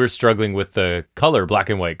 You were struggling with the color black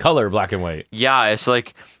and white. Yeah, it's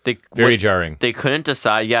very jarring. They couldn't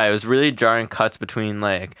decide. Yeah, it was really jarring cuts between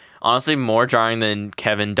honestly more jarring than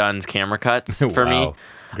Kevin Dunn's camera cuts for me.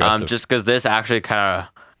 Just because this actually kind of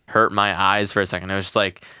hurt my eyes for a second. It was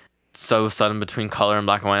just so sudden between color and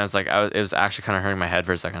black and white. I was it was actually kind of hurting my head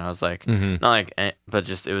for a second. I was but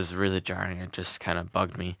just it was really jarring. It just kind of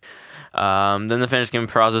bugged me. Then the finish game,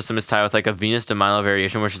 Purrazzo submits Taya with a Venus de Milo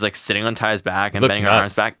variation, where she's sitting on Taya's back and bending her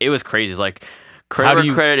arms back. It was crazy. Credit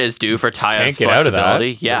where credit is due for Taya's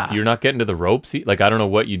flexibility. Yeah. Like, you're not getting to the ropes. Like, I don't know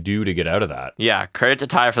what you do to get out of that. Yeah, credit to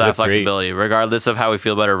Taya for that flexibility. Great. Regardless of how we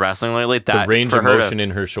feel about her wrestling lately, that the range of motion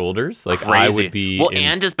in her shoulders, like crazy. I would be. Well,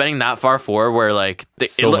 and just bending that far forward, where like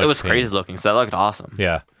it was crazy looking. So that looked awesome.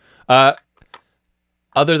 Yeah.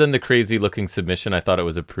 Other than the crazy looking submission, I thought it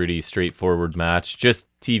was a pretty straightforward match. Just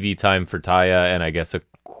TV time for Taya, and I guess a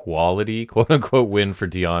quality quote unquote win for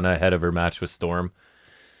Deonna ahead of her match with Storm.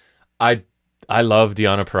 I love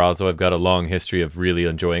Deonna Purrazzo. I've got a long history of really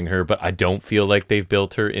enjoying her, but I don't feel like they've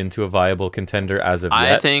built her into a viable contender as of yet.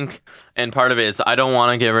 I think, and part of it is I don't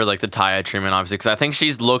want to give her like the Taya treatment, obviously, because I think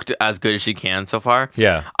she's looked as good as she can so far.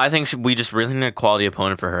 Yeah. I think we just really need a quality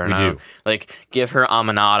opponent for her. We do. Like, give her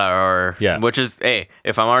Aminata which is, hey,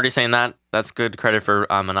 if I'm already saying that, that's good credit for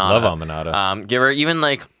Aminata. Love Aminata. Give her even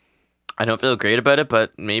like, I don't feel great about it,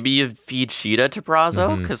 but maybe you feed Sheeta to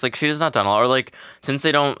Purrazzo because like Sheeta's not done a lot. Or like since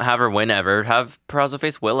they don't have her win ever, have Purrazzo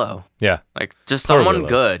face Willow. Yeah, like just someone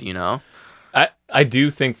good, you know. I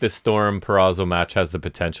do think the Storm Purrazzo match has the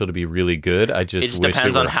potential to be really good. I just wish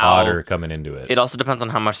it were hotter coming into it. It also depends on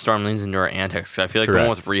how much Storm leans into her antics. I feel like the one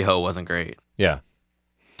with Riho wasn't great. Yeah.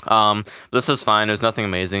 This was fine. It was nothing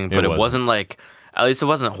amazing, but it wasn't like. At least it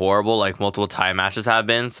wasn't horrible like multiple Thai matches have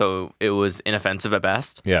been. So it was inoffensive at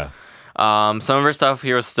best. Yeah. Some of her stuff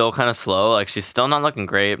here was still kind of slow. Like, she's still not looking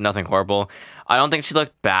great, nothing horrible. I don't think she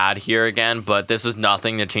looked bad here again, but this was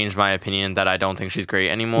nothing to change my opinion that I don't think she's great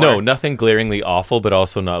anymore. No, nothing glaringly awful, but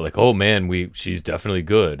also not like, oh man, she's definitely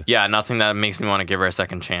good. Yeah, nothing that makes me want to give her a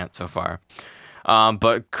second chance so far.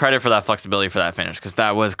 But credit for that flexibility for that finish, because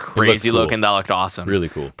that was crazy looking. That looked awesome. Really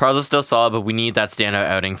cool. Purrazzo's still solid, but we need that standout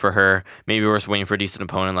outing for her. Maybe we're just waiting for a decent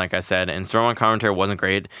opponent, like I said. And Storm on commentary wasn't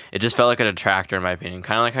great. It just felt like a detractor, in my opinion.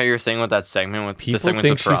 Kind of like how you were saying with that segment with people the segments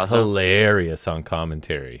think with Purrazzo. She's hilarious on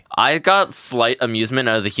commentary. I got slight amusement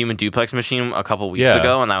out of the human duplex machine a couple weeks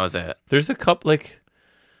ago, and that was it. There's a couple, like,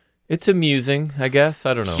 it's amusing, I guess.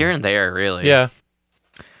 I don't know. Here and there, really. Yeah.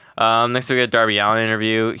 Next we get Darby Allin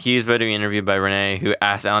interview. He's about to be interviewed by Renee, who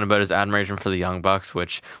asked Allin about his admiration for the Young Bucks,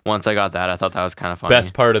 which once I got that, I thought that was kind of funny.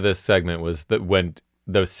 Best part of this segment was that when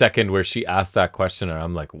the second where she asked that question, and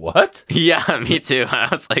I'm like, what? Yeah, me too. I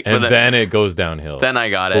was like, and then it goes downhill. Then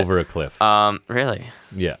I got it. Over a cliff. Really?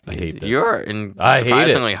 Yeah, I hate this. You're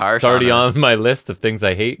surprisingly harsh. It's already on my list of things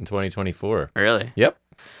I hate in 2024. Really? Yep.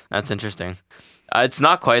 That's interesting. It's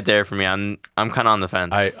not quite there for me. I'm kind of on the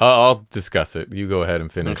fence. I'll discuss it. You go ahead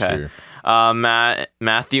and finish. Okay.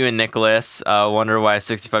 Matthew and Nicholas wonder why a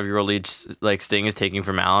 65-year-old lead like Sting is taking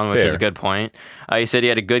from Allin, which is a good point. He said he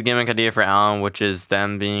had a good gimmick idea for Allin, which is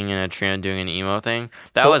them being in a trio and doing an emo thing.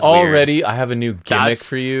 That was already weird. I have a new gimmick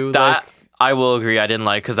for you. That I will agree. I didn't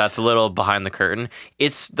like because that's a little behind the curtain.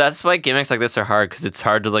 That's why gimmicks like this are hard because it's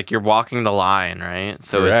hard to like you're walking the line, right?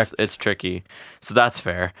 So it's tricky. So that's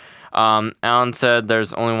fair. Allin said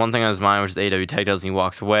there's only one thing on his mind, which is AEW tag titles, and he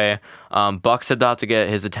walks away. Buck said that to get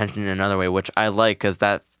his attention in another way, which I like because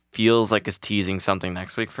that feels like it's teasing something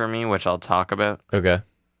next week for me, which I'll talk about. Okay.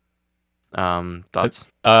 Thoughts?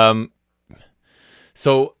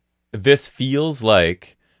 So this feels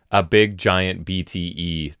like a big giant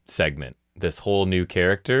BTE segment. This whole new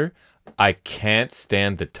character. I can't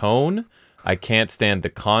stand the tone. I can't stand the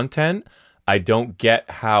content. I don't get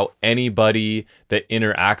how anybody that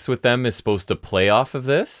interacts with them is supposed to play off of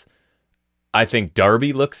this. I think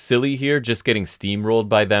Darby looks silly here, just getting steamrolled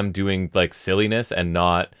by them doing like silliness and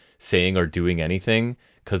not saying or doing anything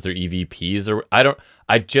because they're EVPs or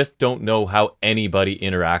I just don't know how anybody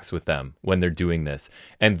interacts with them when they're doing this.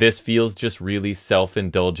 And this feels just really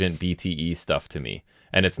self-indulgent BTE stuff to me.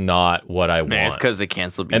 And it's not what I want. It's because they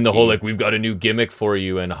canceled BTE. And the whole like, we've got a new gimmick for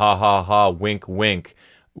you and ha ha ha, wink wink.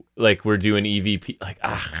 Like we're doing EVP, like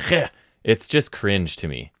it's just cringe to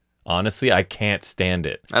me. Honestly, I can't stand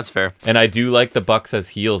it. That's fair. And I do like the Bucks as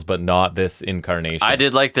heels, but not this incarnation. I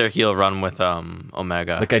did like their heel run with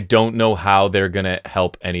Omega. Like I don't know how they're gonna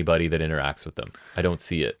help anybody that interacts with them. I don't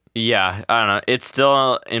see it. Yeah, I don't know. It's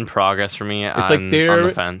still in progress for me. It's like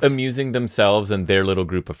they're amusing themselves and their little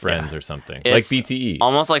group of friends or something. It's like BTE.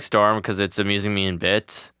 Almost like Storm because it's amusing me in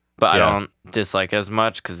bit, but I don't dislike it as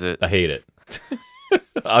much because I hate it.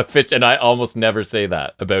 And I almost never say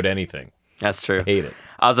that about anything. That's true. I hate it.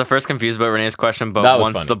 I was at first confused about Renee's question, but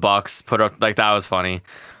once funny. The Bucks put up, like, that was funny.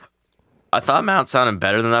 I thought Mount sounded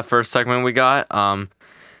better than that first segment we got. And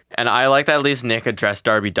I like that at least Nick addressed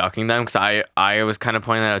Darby ducking them because I was kind of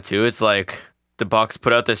pointing that out too. It's like the Bucks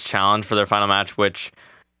put out this challenge for their final match, which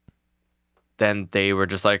then they were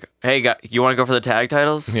just like, hey, you want to go for the tag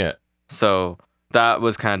titles? Yeah. So that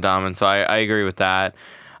was kind of dumb. And so I agree with that.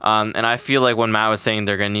 And I feel like when Matt was saying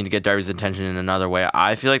they're going to need to get Darby's attention in another way,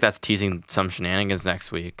 I feel like that's teasing some shenanigans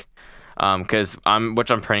next week. Which I'm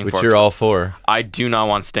praying for. Which you're all for. I do not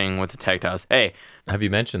want Sting with the tag titles. Hey. Have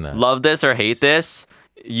you mentioned that? Love this or hate this,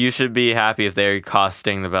 you should be happy if they cost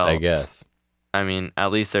Sting the belt. I guess. I mean,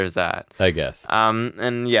 at least there's that. I guess.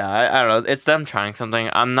 And yeah, I don't know. It's them trying something.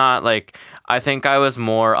 I'm not like, I think I was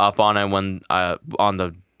more up on it when, on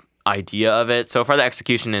the idea of it. So far, the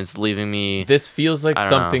execution is leaving me. This feels like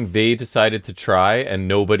something they decided to try, and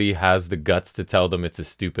nobody has the guts to tell them it's a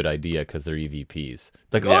stupid idea because they're EVPs.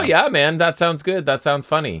 It's like, oh yeah, man, that sounds good. That sounds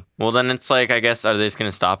funny. Well, then it's like, I guess, are they just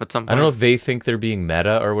gonna stop at some point? I don't know if they think they're being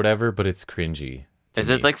meta or whatever, but it's cringy. Is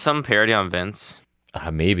it like some parody on Vince?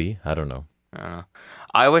 Maybe. I don't know.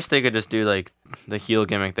 I wish they could just do like the heel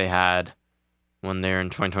gimmick they had when they were in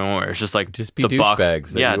 2021, where it's just like just be the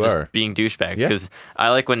douchebags. Yeah, just being douchebags. Because I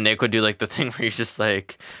like when Nick would do like the thing where he's just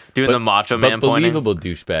like doing the Macho Man but pointing. Believable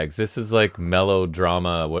douchebags. This is like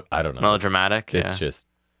melodrama. What I don't know. Melodramatic. It's just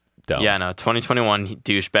dumb. Yeah, no. 2021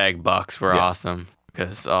 douchebag Bucks were awesome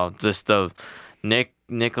because just the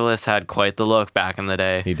Nicholas had quite the look back in the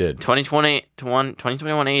day. He did. 2021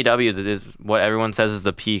 AEW, that is what everyone says is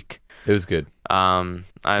the peak. It was good.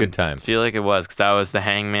 Good times. I feel like it was because that was the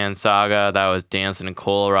Hangman saga. That was Danson and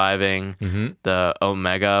Cole arriving. Mm-hmm. The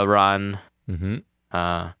Omega run.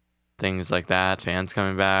 Mm-hmm. Things like that. Fans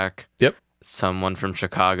coming back. Yep. Someone from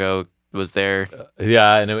Chicago was there.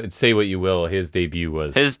 Yeah, and say what you will, his debut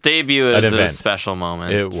is a special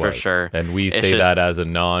moment. It was, for sure. And we say that as a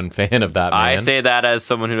non-fan of that man. I say that as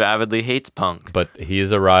someone who avidly hates Punk. But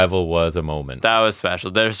his arrival was a moment. That was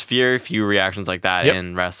special. There's very few reactions like that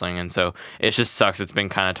in wrestling, and so it just sucks. It's been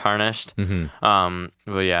kind of tarnished. Mm-hmm.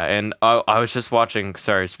 But yeah, and I was just watching.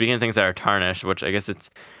 Sorry, speaking of things that are tarnished, which I guess it's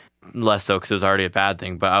less so because it was already a bad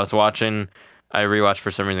thing. But I was watching. I rewatched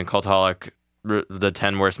for some reason Cultaholic. The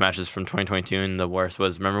 10 worst matches from 2022, and the worst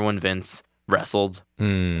was, remember when Vince wrestled at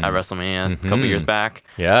WrestleMania a couple years back?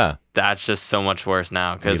 Yeah. That's just so much worse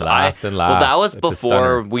now because laughed well, that was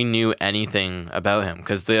before we knew anything about him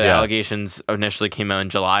because the allegations initially came out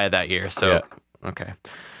in July of that year. So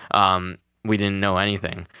we didn't know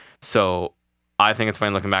anything. So I think it's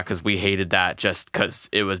funny looking back because we hated that just because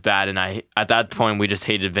it was bad, and at that point we just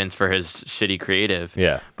hated Vince for his shitty creative.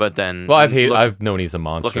 Yeah. But then, I've known he's a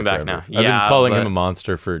monster. Looking back forever. now, I've been calling him a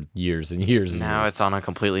monster for years and years. And now years. It's on a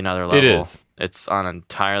completely another level. It is. It's on an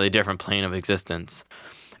entirely different plane of existence.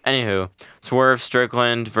 Anywho, Swerve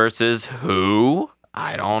Strickland versus who?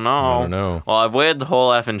 I don't know. Well, I've waited the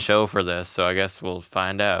whole effing show for this, so I guess we'll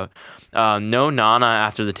find out. No Nana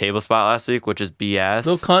after the table spot last week, which is BS.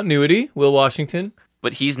 Little continuity, Will Washington.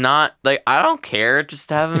 But he's not, like, I don't care. Just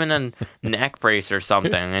have him in a neck brace or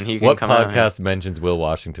something, and he can come out. What podcast mentions Will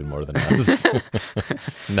Washington more than us?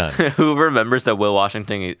 None. Who remembers that Will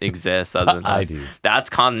Washington exists other than us? I do. That's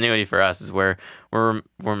continuity for us, is where we're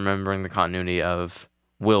remembering the continuity of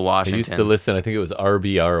Will Washington. I used to listen. I think it was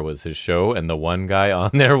RBR was his show, and the one guy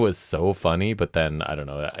on there was so funny, but then, I don't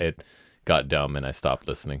know, it got dumb, and I stopped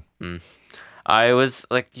listening. I was,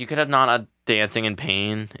 like, you could have not a dancing in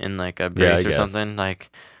pain in, like, a brace or something.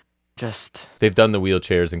 Like, just... They've done the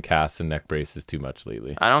wheelchairs and casts and neck braces too much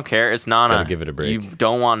lately. I don't care. It's Nana. Gotta give it a break. You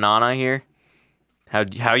don't want Nana here?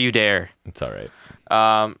 How you dare? It's all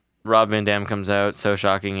right. Rob Van Dam comes out. So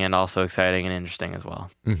shocking and also exciting and interesting as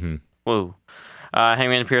well. Mm-hmm. Woo.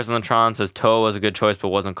 Hangman appears on the Tron, says Toa was a good choice but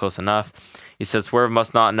wasn't close enough. He says Swerve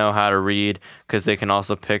must not know how to read because they can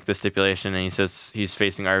also pick the stipulation, and he says he's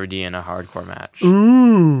facing RVD in a hardcore match.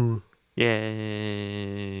 Ooh.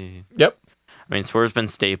 Yay. Yep. I mean, Swerve's been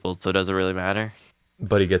stapled, so does it really matter?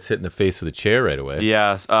 But he gets hit in the face with a chair right away.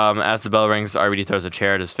 Yeah. As the bell rings, RVD throws a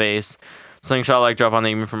chair at his face. Slingshot leg drop on the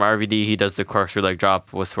even from RVD. He does the corkscrew leg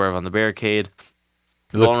drop with Swerve on the barricade.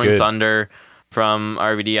 Rolling Thunder from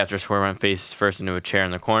RVD after Swerve went face first into a chair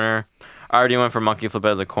in the corner. RVD went for monkey flip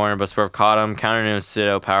out of the corner, but Swerve caught him, countered into a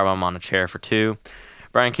sit-out powerbomb on a chair for 2.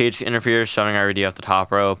 Brian Cage interferes, shoving RVD off the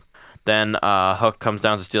top rope. Then Hook comes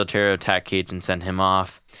down to steal a chair to attack Cage and send him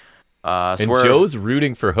off. And Joe's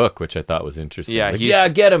rooting for Hook, which I thought was interesting. Yeah,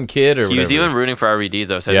 like, get him, kid, or he whatever. was even rooting for RVD,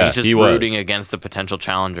 though, so he's just rooting against the potential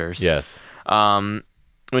challengers. Yes.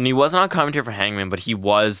 When he wasn't on commentary for Hangman, but he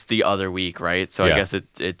was the other week, right? So I guess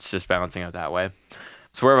it's just balancing out that way.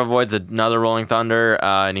 Swerve avoids another Rolling Thunder,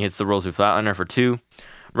 and he hits the Rolls through Flatliner for 2.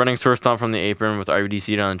 Running Swerve Stomp from the apron with RVD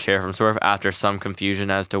seated on the chair from Swerve after some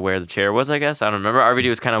confusion as to where the chair was, I guess. I don't remember. RVD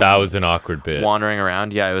was kind of... That was an awkward bit. Wandering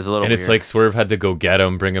around. Yeah, it was a little weird. And it's like Swerve had to go get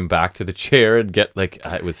him, bring him back to the chair, and get, like...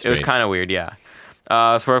 It was strange. It was kind of weird, yeah.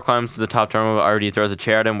 Swerve climbs to the top turnbuckle. RVD throws a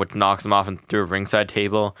chair at him, which knocks him off and through a ringside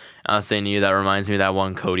table. I was saying to you, that reminds me of that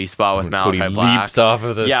one Cody spot with Malachi Cody Black. leaps off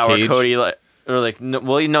of the cage. where Cody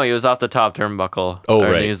he was off the top turnbuckle. Oh,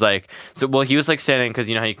 right. He was like, he was like standing, because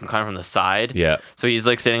you know how you can climb from the side. Yeah. So he's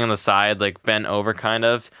like standing on the side, like bent over kind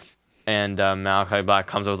of. And Malachi Black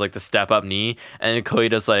comes up with like the step up knee, and Cody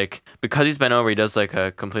does like, because he's bent over, he does like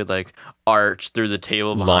a complete like arch through the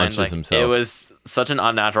table behind. Launches like, himself. It was such an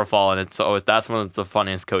unnatural fall, and that's one of the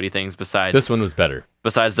funniest Cody things besides This one was better.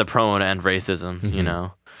 Besides the promo to end racism, you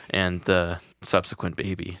know, and the subsequent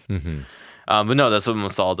baby. Mm-hmm. But no, this one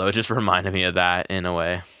was solid though. It just reminded me of that in a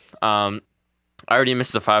way. I already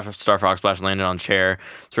missed the 5-star frog splash, landed on chair.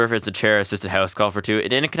 Swerve hits a chair, assisted house call for 2. It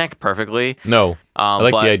didn't connect perfectly. No, I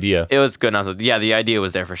like the idea. It was good enough. Yeah, the idea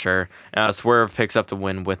was there for sure. Swerve picks up the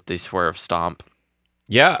win with the Swerve stomp.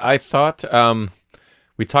 Yeah, I thought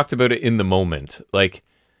we talked about it in the moment. Like,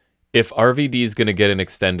 if RVD is going to get an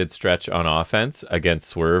extended stretch on offense against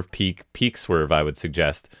Swerve, peak Swerve, I would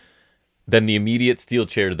suggest, then the immediate steel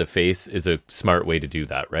chair to the face is a smart way to do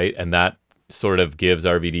that, right? And that sort of gives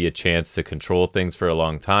RVD a chance to control things for a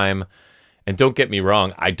long time. And don't get me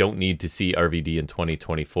wrong, I don't need to see RVD in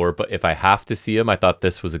 2024, but if I have to see him, I thought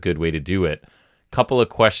this was a good way to do it. Couple of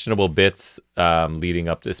questionable bits leading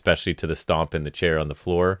up to, especially to the stomp in the chair on the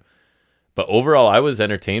floor. But overall, I was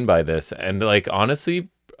entertained by this. And like, honestly,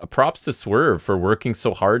 props to Swerve for working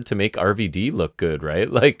so hard to make RVD look good,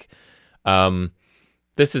 right? Like,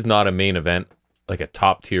 this is not a main event, like a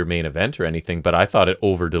top tier main event or anything, but I thought it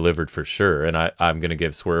over delivered for sure. And I'm going to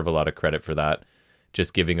give Swerve a lot of credit for that,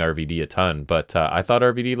 just giving RVD a ton. But I thought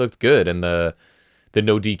RVD looked good, and the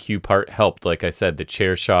no DQ part helped. Like I said, the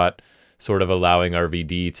chair shot sort of allowing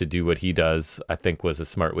RVD to do what he does, I think was a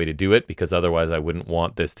smart way to do it, because otherwise I wouldn't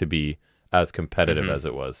want this to be as competitive as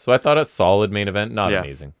it was. So I thought a solid main event, not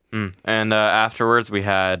amazing. And afterwards we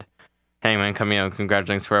had Hangman coming out and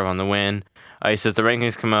congratulating Swerve on the win. He says the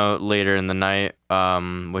rankings come out later in the night,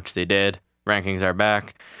 which they did. Rankings are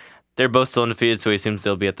back. They're both still undefeated, so he seems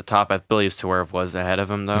they'll be at the top. I believe Swerve was ahead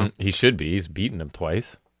of him, though. He should be. He's beaten him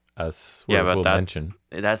twice, as Swerve will mention.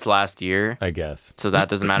 That's last year, I guess. So that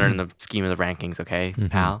doesn't matter in the scheme of the rankings, okay,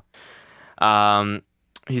 pal?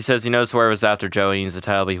 He says he knows Swerve is after Joe. He needs the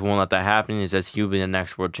title, but he won't let that happen. He says he'll be the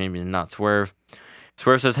next world champion, not Swerve.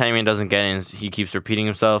 Swerve says Hangman doesn't get in. He keeps repeating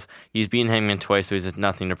himself. He's beaten Hangman twice, so he has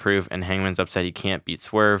nothing to prove, and Hangman's upset he can't beat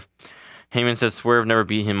Swerve. Hangman says Swerve never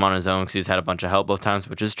beat him on his own because he's had a bunch of help both times,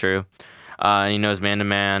 which is true. He knows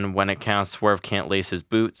man-to-man, when it counts, Swerve can't lace his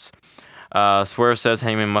boots. Swerve says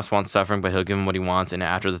Hangman must want suffering, but he'll give him what he wants, and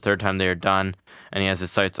after the third time they are done, and he has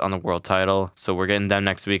his sights on the world title. So we're getting them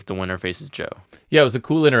next week. The winner faces Joe. Yeah, it was a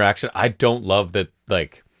cool interaction. I don't love that,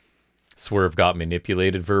 like, Swerve got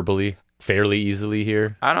manipulated verbally fairly easily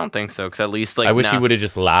here. I don't think so, because at least, like, I wish he would have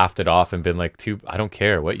just laughed it off and been like, I don't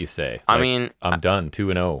care what you say. I like, mean, I'm done,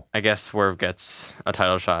 2-0. I guess Swerve gets a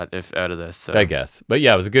title shot if out of this. So. I guess. But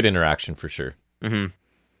yeah, it was a good interaction for sure.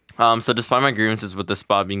 So despite my grievances with the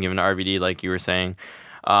spot being given to RVD, like you were saying,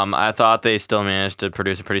 I thought they still managed to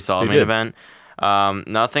produce a pretty solid main event.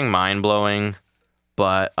 Nothing mind-blowing,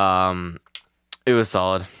 but it was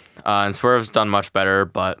solid. And Swerve's done much better,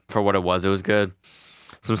 but for what it was good.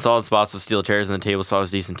 Some solid spots with steel chairs, and the table spot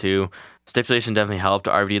was decent too. Stipulation definitely helped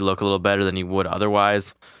RVD look a little better than he would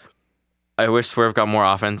otherwise. I wish Swerve got more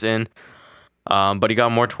offense in, but he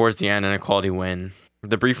got more towards the end and a quality win.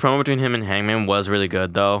 The brief promo between him and Hangman was really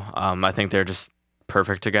good, though. I think they're just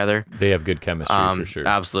perfect together. They have good chemistry for sure.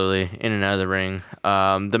 Absolutely, in and out of the ring.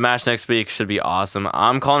 The match next week should be awesome.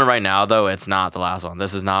 I'm calling it right now, though. It's not the last one.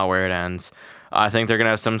 This is not where it ends. I think they're going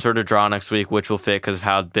to have some sort of draw next week, which will fit because of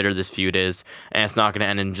how bitter this feud is. And it's not going to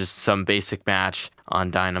end in just some basic match on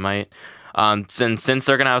Dynamite. And since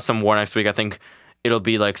they're going to have some war next week, I think it'll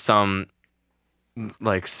be like some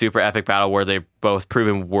like super epic battle where they both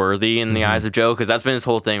proven worthy in the eyes of Joe, because that's been his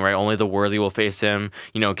whole thing, right? Only the worthy will face him,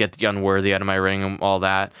 get the unworthy out of my ring and all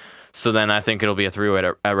that. So then I think it'll be a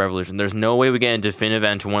three-way at Revolution. There's no way we get a definitive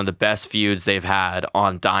end to one of the best feuds they've had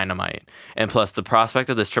on Dynamite. And plus, the prospect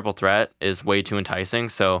of this triple threat is way too enticing.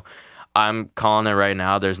 So I'm calling it right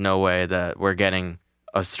now. There's no way that we're getting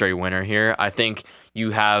a straight winner here. I think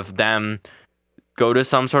you have them go to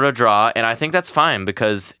some sort of draw, and I think that's fine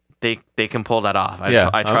because they can pull that off.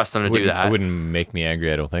 I trust them to do that. It wouldn't make me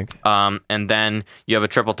angry, I don't think. And then you have a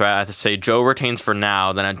triple threat. I have to say Joe retains for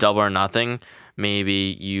now, then a double or nothing.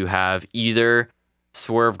 Maybe you have either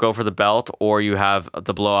Swerve go for the belt, or you have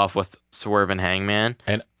the blow off with Swerve and Hangman,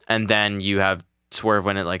 and then you have Swerve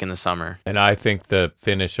win it like in the summer. And I think the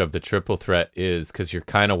finish of the triple threat is, because you're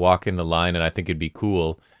kind of walking the line, and I think it'd be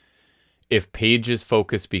cool if Paige's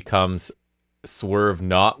focus becomes Swerve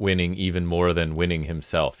not winning even more than winning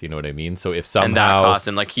himself. You know what I mean? So if And that somehow cost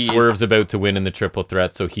him, like, Swerve's about to win in the triple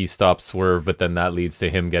threat, so he stops Swerve, but then that leads to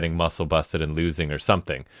him getting muscle busted and losing or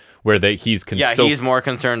something, where he's he's more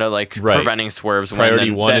concerned of like preventing Swerve's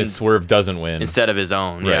priority win one is Swerve doesn't win instead of his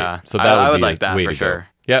own. Right. Yeah, So that I would be like a that way for to sure. go.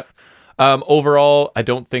 Yep. Overall, I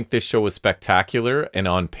don't think this show was spectacular, and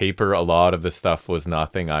on paper, a lot of the stuff was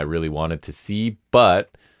nothing I really wanted to see,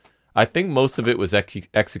 but I think most of it was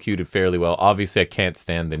executed fairly well. Obviously, I can't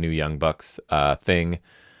stand the new Young Bucks thing,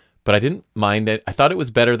 but I didn't mind it. I thought it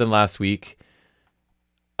was better than last week.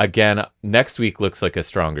 Again, next week looks like a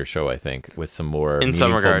stronger show, I think, with some more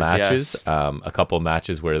meaningful matches. Yes. A couple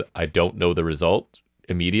matches where I don't know the result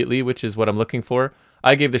immediately, which is what I'm looking for.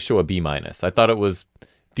 I gave the show a B-. I thought it was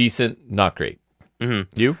decent, not great.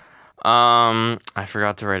 Mm-hmm. You? I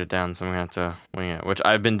forgot to write it down, so I'm gonna have to wing it. Which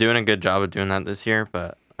I've been doing a good job of doing that this year,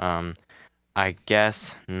 but I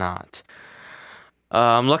guess not.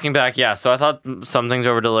 Looking back, yeah, so I thought some things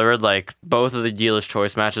over-delivered. Like, both of the Dealer's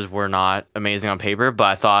Choice matches were not amazing on paper, but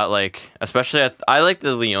I thought, like, especially, I like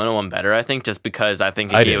the Leona one better, I think, just because I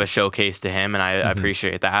think it gave a showcase to him, and I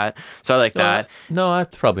appreciate that. So I like that. No,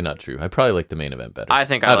 that's probably not true. I probably like the main event better. I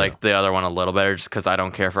think I like the other one a little better just because I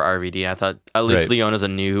don't care for RVD. I thought at least Leona's a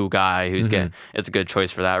new guy who's it's a good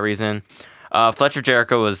choice for that reason. Fletcher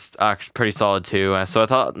Jericho was actually pretty solid, too. So I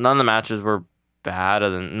thought none of the matches were bad,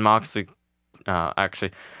 other than Moxley.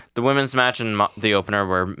 Actually, the women's match and the opener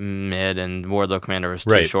were mid, and Wardlow Commander was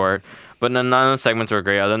too short. But none of the segments were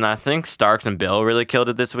great. Other than that, I think Starks and Bill really killed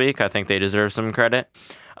it this week. I think they deserve some credit.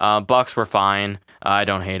 Bucks were fine. I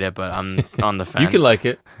don't hate it, but I'm on the fence. You can like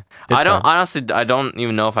it. Honestly, I don't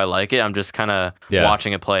even know if I like it. I'm just kind of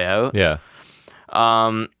watching it play out. Yeah.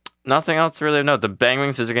 Nothing else really to note. The Bang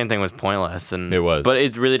Bang Scissor Game thing was pointless, and it was, but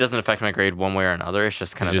it really doesn't affect my grade one way or another. It's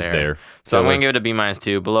just kind of there. So I'm gonna give it a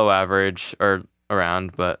B-2, below average or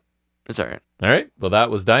around, but it's all right. All right. Well,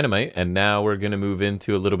 that was Dynamite, and now we're gonna move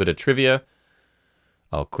into a little bit of trivia.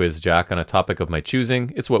 I'll quiz Jack on a topic of my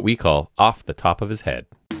choosing. It's what we call off the top of his head.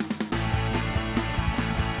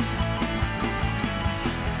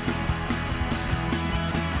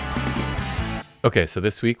 Okay, so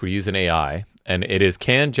this week we're using AI, and it is,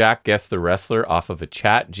 can Jack guess the wrestler off of a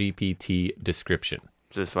Chat GPT description?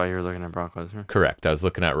 Is this why you were looking at Brock Lesnar? Correct. I was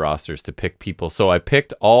looking at rosters to pick people. So I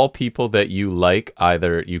picked all people that you like,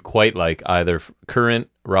 either current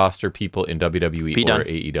roster people in WWE or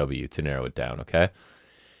AEW to narrow it down, okay?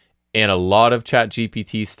 And a lot of Chat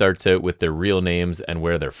GPT starts out with their real names and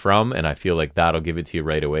where they're from, and I feel like that'll give it to you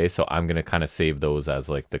right away. So I'm going to kind of save those as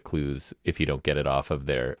like the clues if you don't get it off of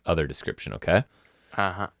their other description, okay?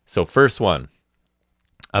 Uh-huh. So first one,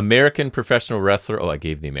 American professional wrestler. Oh, I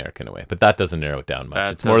gave the American away, but that doesn't narrow it down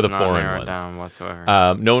much. It's more the foreign ones. Down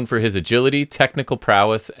whatsoever. Known for his agility, technical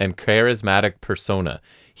prowess, and charismatic persona.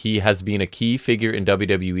 He has been a key figure in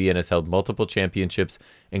WWE and has held multiple championships,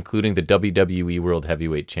 including the WWE World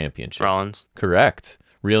Heavyweight Championship. Rollins. Correct.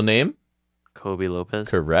 Real name? Kobe Lopez.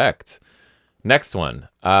 Correct. Next one.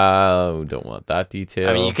 Don't want that detail.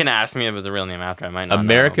 I mean, you can ask me about the real name after. I might not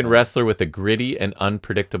American wrestler with a gritty and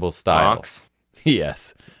unpredictable style. Mox?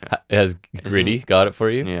 Yes. Has gritty. Got it for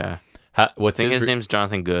you? Yeah. What's his name's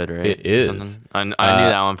Jonathan Good, right? It is. I knew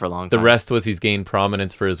that one for a long time. The rest was he's gained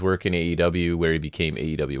prominence for his work in AEW, where he became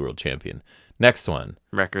AEW World Champion. Next one.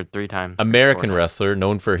 Record 3 times. American wrestler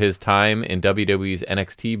known for his time in WWE's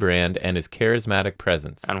NXT brand and his charismatic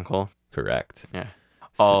presence. Adam Cole. Correct. Yeah.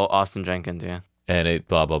 Austin Jenkins, yeah. And it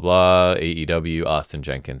blah, blah, blah. AEW, Austin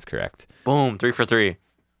Jenkins, correct. Boom. 3 for 3.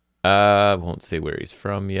 Won't say where he's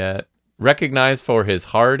from yet. Recognized for his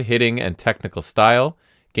hard-hitting and technical style.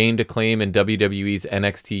 Gained acclaim in WWE's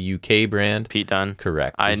NXT UK brand. Pete Dunne.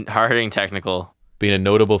 Correct. Hard-hitting technical. Being a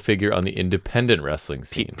notable figure on the independent wrestling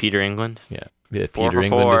scene. Peter England. Yeah. Peter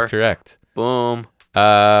England is correct. Boom.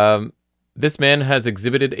 This man has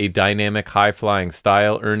exhibited a dynamic, high-flying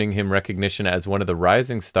style, earning him recognition as one of the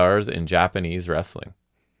rising stars in Japanese wrestling.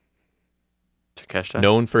 Takeshita?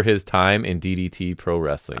 Known for his time in DDT Pro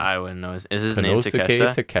Wrestling. I wouldn't know. Is his name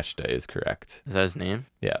Konosuke Takeshita? Is correct. Is that his name?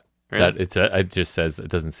 Yeah. Really? It just says, it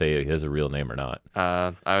doesn't say he has a real name or not.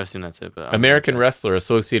 I assume that's it. But American wrestler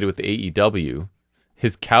associated with AEW.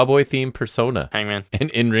 His cowboy-themed persona Hangman and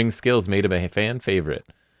in-ring skills made him a fan favorite.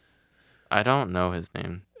 I don't know his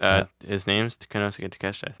name. His name's Konosuke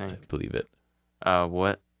Takeshita, I think. I believe it.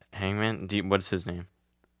 What? Hangman? What's his name?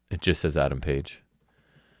 It just says Adam Page.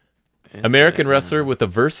 American wrestler with a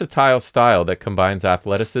versatile style that combines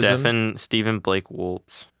athleticism. Stephen Blake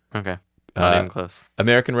Waltz. Okay. Not even close.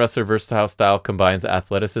 American wrestler versatile style combines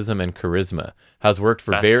athleticism and charisma. Has worked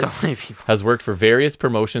for various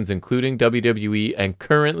promotions, including WWE, and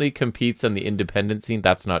currently competes on the independent scene.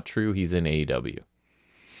 That's not true. He's in AEW.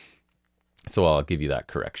 So I'll give you that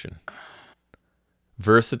correction.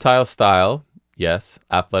 Versatile style, yes.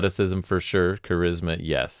 Athleticism for sure. Charisma,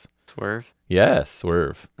 yes. Swerve? Yes,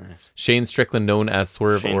 Swerve. Nice. Shane Strickland, known as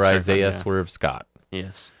Swerve, Isaiah Swerve Scott.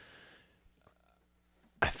 Yes.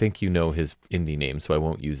 I think you know his indie name, so I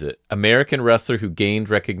won't use it. American wrestler who gained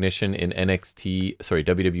recognition in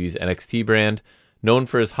WWE's NXT brand, known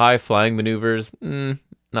for his high-flying maneuvers,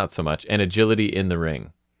 not so much, and agility in the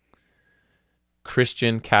ring.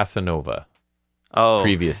 Christian Casanova. Oh.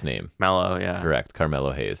 Previous name. Mello, yeah. Correct,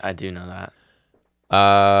 Carmelo Hayes. I do know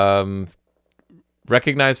that.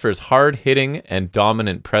 Recognized for his hard-hitting and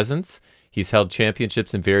dominant presence, he's held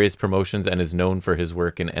championships in various promotions and is known for his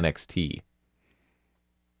work in NXT.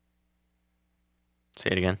 Say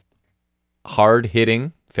it again.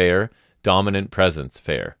 Hard-hitting, fair. Dominant presence,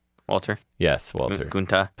 fair. Walter? Yes, Walter.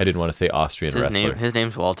 Gunta? I didn't want to say Austrian wrestler. His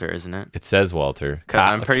name's Walter, isn't it? It says Walter.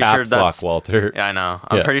 I'm pretty sure that's... Walter. Yeah, I know.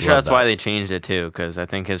 I'm pretty sure that's why they changed it, too, because I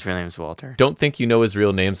think his real name's Walter. Don't think you know his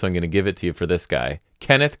real name, so I'm going to give it to you for this guy.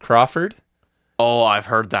 Kenneth Crawford. Oh, I've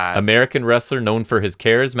heard that. American wrestler known for his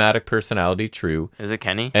charismatic personality, true. Is it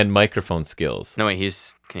Kenny? And microphone skills. No, wait,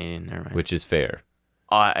 he's Canadian. Never mind. Which is fair.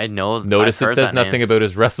 I know. Notice it says nothing about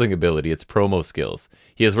his wrestling ability. It's promo skills.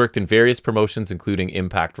 He has worked in various promotions, including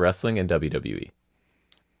Impact Wrestling and WWE.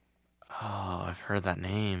 Oh, I've heard that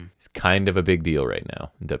name. He's kind of a big deal right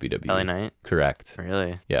now in WWE. LA Knight? Correct.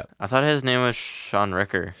 Really? Yeah. I thought his name was Sean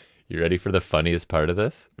Ricker. You ready for the funniest part of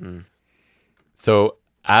this? So,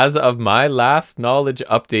 as of my last knowledge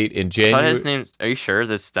update in January... I thought his name... Are you sure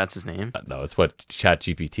that's his name? No, it's what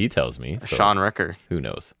ChatGPT tells me. So Sean Ricker. Who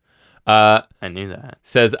knows? I knew that.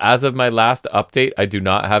 Says, as of my last update, I do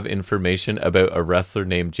not have information about a wrestler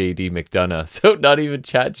named JD McDonough. So not even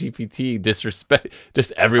ChatGPT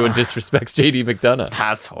just everyone disrespects JD McDonough.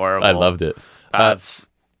 That's horrible. I loved it. That's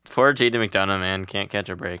poor JD McDonough, man. Can't catch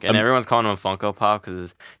a break. And everyone's calling him a Funko Pop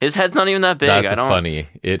because his head's not even that big. That's funny.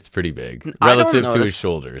 It's pretty big relative to his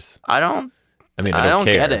shoulders. I don't care.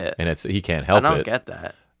 Get it. And he can't help it. I don't get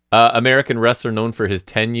that. American wrestler known for his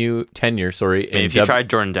tenure. If you tried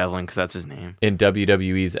Jordan Devlin, because that's his name. In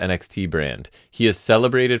WWE's NXT brand. He is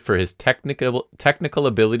celebrated for his technical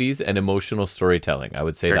abilities and emotional storytelling. I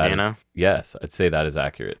would say Gargano? Yes, I'd say that is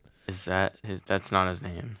accurate. Is that that's not his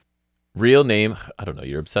name? Real name? I don't know.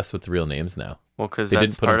 You're obsessed with real names now. Well, because they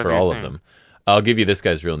didn't put him for all of them. I'll give you this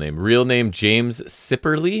guy's real name. Real name James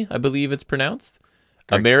Sipperly, I believe it's pronounced.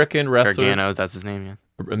 American wrestler. Gargano, that's his name, yeah.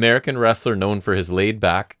 American wrestler known for his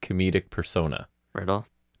laid-back comedic persona. Riddle?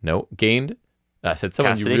 No. Gained... I said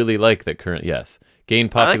someone Cassidy? You really like that current... Yes.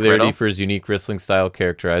 Gained popularity for his unique wrestling style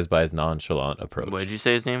characterized by his nonchalant approach. What did you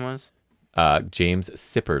say his name was? James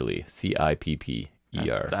Sipperly.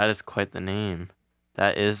 Cipper. That is quite the name.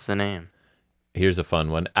 That is the name. Here's a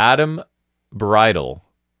fun one. Adam Bridle.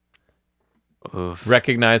 Oof.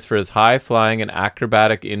 Recognized for his high-flying and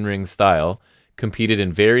acrobatic in-ring style... Competed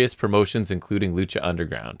in various promotions, including Lucha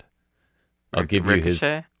Underground. I'll give you his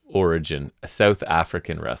origin. A South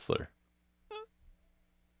African wrestler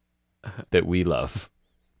that we love.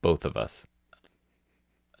 Both of us.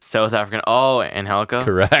 South African. Oh, Angelico?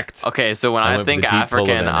 Correct. Okay, so when I think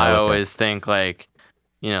African, I always think like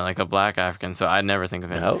a black African. So I never think of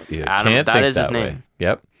him. No, you Adam, can't that think is that his way. name.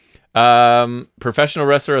 Yep. Professional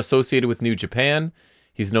wrestler associated with New Japan.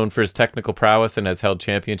 He's known for his technical prowess and has held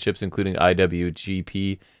championships, including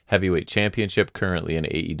IWGP Heavyweight Championship, currently in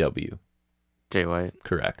AEW. Jay White.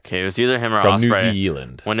 Correct. Okay, it was either him or From Ospreay. New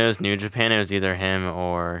Zealand. When it was New Japan, it was either him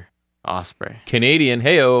or Ospreay. Canadian,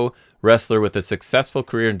 wrestler with a successful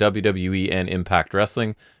career in WWE and Impact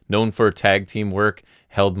Wrestling, known for tag team work,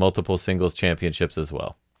 held multiple singles championships as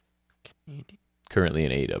well. Canadian. Currently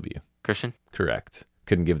in AEW. Christian? Correct.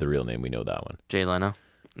 Couldn't give the real name. We know that one. Jay Leno.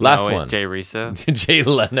 Last one. Jay Rizzo. Jay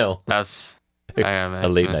Leno. That's a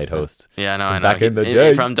late night host. Yeah, no, I know. Back in the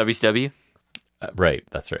day. From WCW? Right,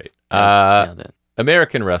 that's right. Nailed it.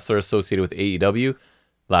 American wrestler associated with AEW.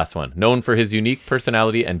 Last one. Known for his unique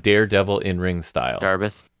personality and daredevil in-ring style.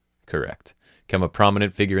 Darbeth. Correct. Become a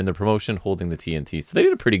prominent figure in the promotion, holding the TNT. So they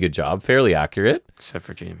did a pretty good job. Fairly accurate. Except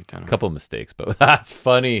for JD McDonough. A couple mistakes, but that's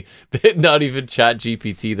funny. Not even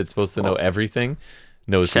ChatGPT that's supposed to know everything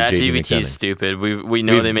knows who JD McDonough is. ChatGPT is stupid. We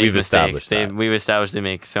know they make mistakes. We've established they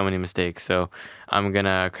make so many mistakes. So I'm going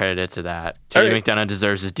to credit it to that. JD McDonough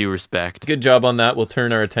deserves his due respect. Good job on that. We'll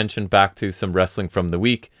turn our attention back to some wrestling from the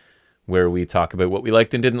week, where we talk about what we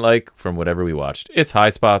liked and didn't like from whatever we watched. It's High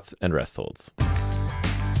Spots and Rest Holds.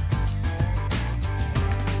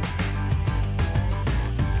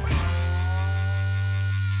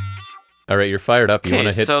 All right, you're fired up. You want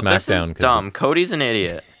to hit so SmackDown? This is dumb. Cody's an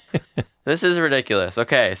idiot. This is ridiculous.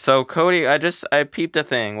 Okay, so Cody, I peeped a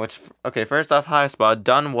thing. Which first off, High Spot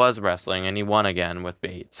Dunn was wrestling and he won again with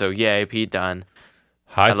Bate. So yay, Pete Dunne.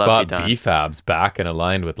 High Spot B-Fab's back and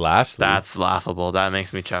aligned with Lashley. That's laughable. That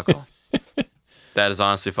makes me chuckle. That is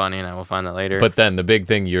honestly funny, and I will find that later. But then the big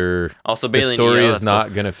thing, also Bayley the story Neo, is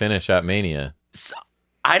not going to finish at Mania. So,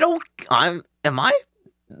 am I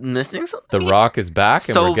missing something? The Rock is back,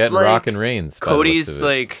 and we're getting Rock and Reigns. Cody's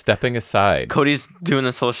stepping aside. Cody's doing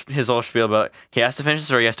his whole spiel about he has to finish the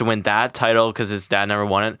story. He has to win that title because his dad never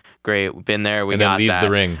won it. Great, been there. We got that. And then leaves the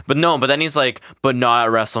ring. But then he's like, but not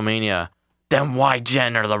at WrestleMania. Then why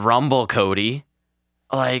Jen or the Rumble, Cody?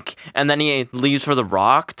 And then he leaves for the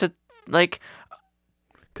Rock to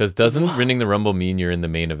Because doesn't winning the Rumble mean you're in the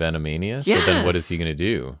main event of Mania? Yes. So then what is he going to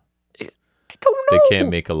do? I don't know. They can't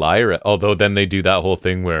make a liar. Although then they do that whole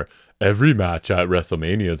thing where every match at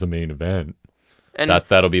WrestleMania is a main event. And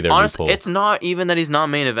that'll be their loophole. It's not even that he's not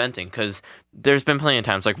main eventing, because there's been plenty of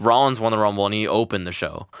times Rollins won the Rumble and he opened the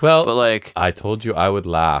show. Well, but I told you I would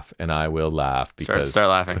laugh, and I will laugh because start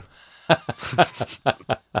laughing.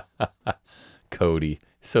 Cody,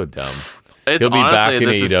 so dumb. He'll be back in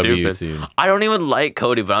AEW soon. I don't even like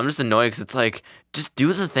Cody, but I'm just annoyed because it's just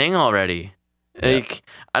do the thing already. I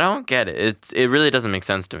don't get it. It really doesn't make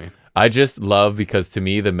sense to me. I just love, because to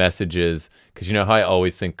me the message is, because you know how I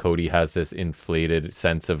always think Cody has this inflated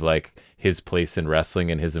sense of his place in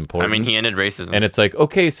wrestling and his importance. I mean, he ended racism. And it's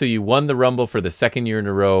okay, so you won the Rumble for the second year in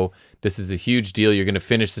a row. This is a huge deal. You're going to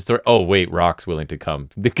finish the story. Oh, wait, Rock's willing to come.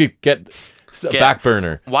 They could get back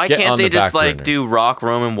burner. Why can't they just do Rock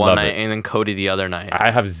Roman one night and then Cody the other night?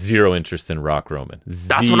 I have zero interest in Rock Roman.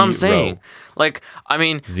 That's what I'm saying.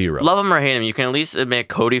 Zero. Love him or hate him, you can at least admit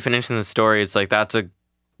Cody finishing the story. It's that's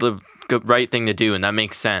the right thing to do, and that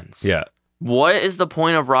makes sense. Yeah. What is the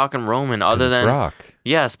point of Rock and Roman other than Rock?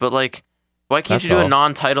 Yes, but why can't you do a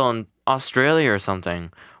non-title in Australia or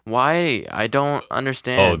something? Why? I don't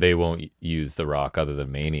understand. Oh, they won't use The Rock other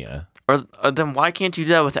than Mania. Or then why can't you do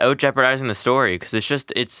that without jeopardizing the story? Because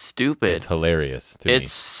it's stupid. It's hilarious to me.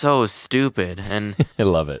 It's so stupid, and I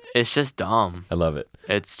love it. It's just dumb. I love it.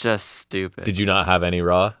 It's just stupid. Did you not have any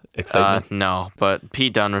Raw excitement? No, but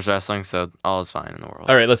Pete Dunne was wrestling, so all is fine in the world.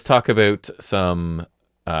 All right, let's talk about some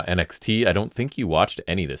NXT. I don't think you watched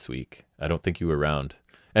any this week. I don't think you were around.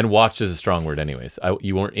 And watched is a strong word anyways.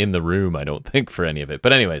 You weren't in the room, I don't think, for any of it.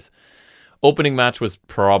 But anyways, opening match was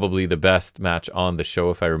probably the best match on the show,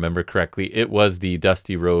 if I remember correctly. It was the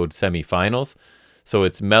Dusty Road semifinals. So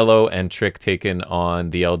it's Mello and Trick taken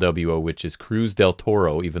on the LWO, which is Cruz del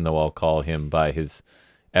Toro, even though I'll call him by his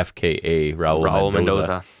FKA, Raul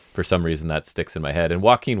Mendoza. For some reason, that sticks in my head. And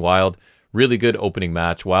Joaquin Wilde, really good opening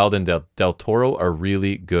match. Wilde and del Toro are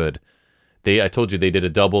really good. I told you they did a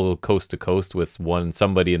double coast to coast with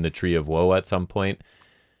somebody in the Tree of Woe at some point.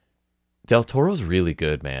 Del Toro's really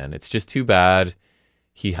good, man. It's just too bad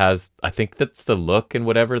he has, I think that's the look and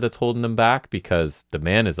whatever that's holding him back, because the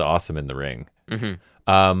man is awesome in the ring.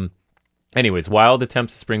 Mm-hmm. Anyways, Wilde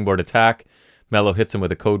attempts a springboard attack. Mello hits him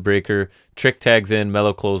with a code breaker. Trick tags in.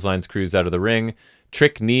 Mello clotheslines Cruz out of the ring.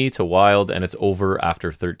 Trick knee to Wilde, and it's over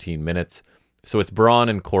after 13 minutes. So it's Braun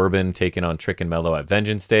and Corbin taking on Trick and Mello at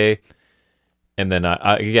Vengeance Day. And then,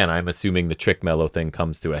 again, I'm assuming the Trick Mello thing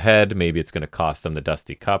comes to a head. Maybe it's going to cost them the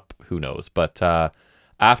Dusty Cup. Who knows? But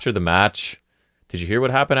after the match, did you hear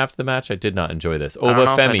what happened after the match? I did not enjoy this. Oba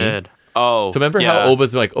Femi. Oh, so remember how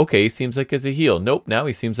Oba's okay, seems like he's a heel. Nope, now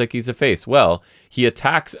he seems like he's a face. Well, he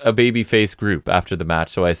attacks a baby face group after the match,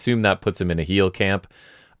 so I assume that puts him in a heel camp.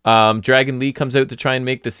 Dragon Lee comes out to try and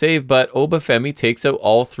make the save, but Oba Femi takes out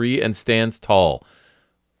all three and stands tall.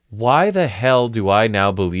 Why the hell do I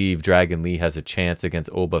now believe Dragon Lee has a chance against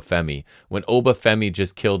Oba Femi when Oba Femi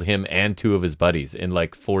just killed him and two of his buddies in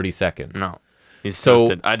 40 seconds? No. He's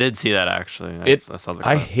toasted. I did see that, actually. I saw the clip.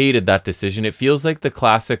 I hated that decision. It feels like the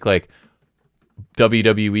classic WWE,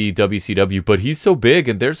 WCW, but he's so big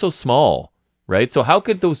and they're so small, right? So how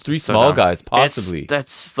could those three small guys possibly?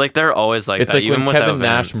 That's they're always like it's that. It's like when Kevin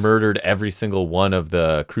Nash murdered every single one of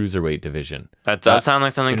the cruiserweight division. That does sound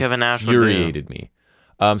like something Kevin Nash would do. Infuriated me.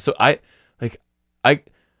 So I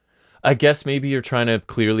guess maybe you're trying to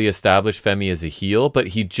clearly establish Femi as a heel, but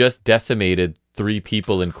he just decimated three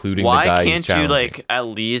people, including the guy he's challenging. Why can't you at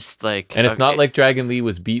least And it's not like Dragon Lee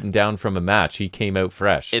was beaten down from a match. He came out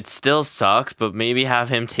fresh. It still sucks, but maybe have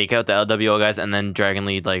him take out the LWO guys and then Dragon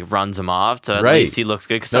Lee runs him off, so at least he looks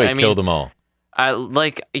good. No, he killed them all.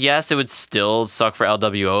 Yes, it would still suck for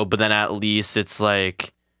LWO, but then at least it's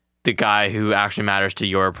the guy who actually matters to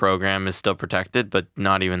your program is still protected, but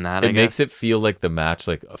not even that. It makes it feel like the match,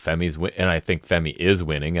 like Femi's and I think Femi is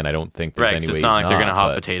winning, and I don't think there's any way it's not like they're gonna hot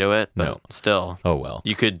but potato it. But no. Still. Oh well.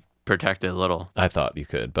 You could protect it a little. I thought you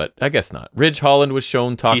could, but I guess not. Ridge Holland was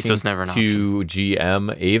shown talking to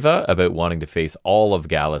GM Ava about wanting to face all of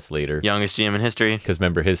Gallus later. Youngest GM in history. Because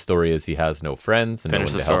remember, his story is he has no friends and no one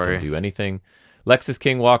to help him do anything. Lexus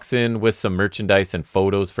King walks in with some merchandise and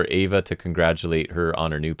photos for Ava to congratulate her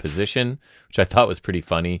on her new position, which I thought was pretty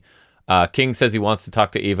funny. King says he wants to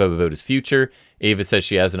talk to Ava about his future. Ava says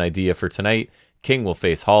she has an idea for tonight. King will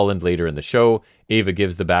face Holland later in the show. Ava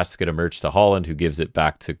gives the basket of merch to Holland, who gives it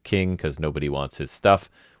back to King because nobody wants his stuff,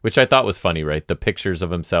 which I thought was funny, right? The pictures of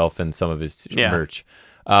himself and some of his merch.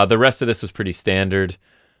 The rest of this was pretty standard.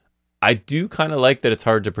 I do kind of like that it's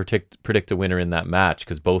hard to predict a winner in that match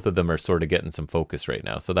because both of them are sort of getting some focus right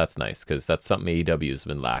now. So that's nice because that's something AEW has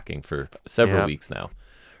been lacking for several weeks now.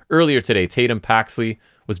 Earlier today, Tatum Paxley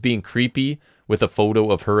was being creepy with a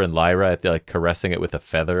photo of her and Lyra, like caressing it with a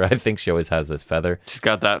feather. I think she always has this feather. She's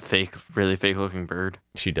got that really fake looking bird.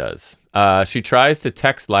 She does. She tries to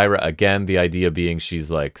text Lyra again, the idea being she's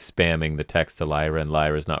like spamming the text to Lyra and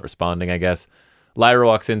Lyra's not responding, I guess. Lyra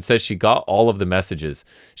walks in, says she got all of the messages.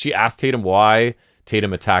 She asked Tatum why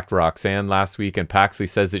Tatum attacked Roxanne last week, and Paxley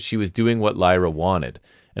says that she was doing what Lyra wanted.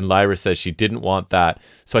 And Lyra says she didn't want that.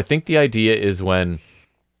 So I think the idea is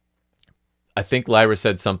I think Lyra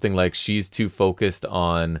said something like she's too focused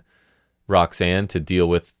on Roxanne to deal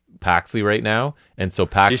with Paxley right now. And so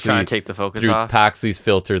Paxley, she's trying to take the focus through off. Paxley's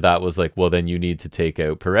filter, that was like, well, then you need to take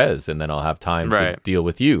out Perez and then I'll have time to deal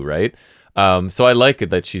with you, right? So I like it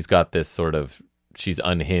that she's got this sort of, she's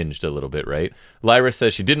unhinged a little bit, right? Lyra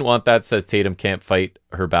says she didn't want that, says Tatum can't fight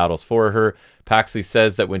her battles for her. Paxley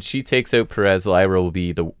says that when she takes out Perez, Lyra will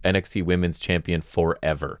be the NXT Women's Champion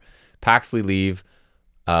forever. Paxley leave.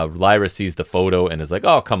 Lyra sees the photo and is like,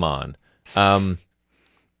 oh, come on.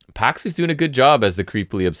 Paxley's doing a good job as the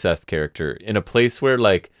creepily obsessed character in a place where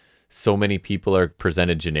like so many people are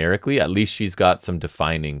presented generically. At least she's got some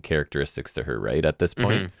defining characteristics to her, right? At this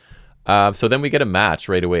point. So then we get a match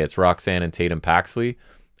right away. It's Roxanne and Tatum Paxley.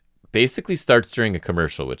 Basically starts during a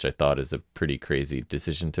commercial, which I thought is a pretty crazy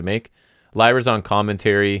decision to make. Lyra's on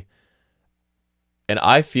commentary. And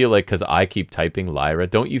I feel like, because I keep typing Lyra,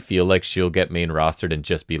 don't you feel like she'll get main rostered and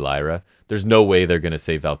just be Lyra? There's no way they're going to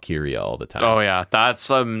say Valkyria all the time. Oh, yeah. That's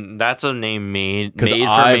a name made for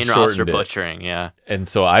main roster butchering, yeah. And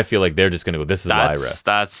so I feel like they're just going to go, this is Lyra.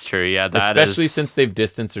 That's true, yeah. Especially since they've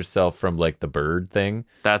distanced herself from like the bird thing.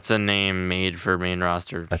 That's a name made for main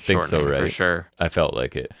roster. I think so, right? For sure. I felt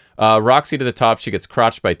like it. Roxy to the top. She gets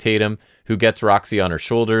crotched by Tatum, who gets Roxy on her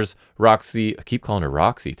shoulders. Roxy, I keep calling her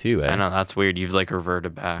Roxy too. I know, that's weird. You've like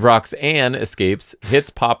reverted back. Roxanne escapes, hits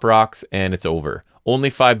Pop Rocks, and it's over.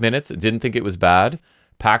 Only 5 minutes. Didn't think it was bad.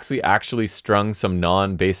 Paxley actually strung some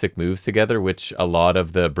non-basic moves together, which a lot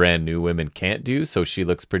of the brand new women can't do. So she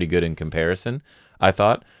looks pretty good in comparison, I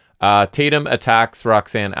thought. Tatum attacks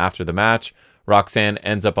Roxanne after the match. Roxanne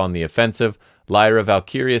ends up on the offensive. Lyra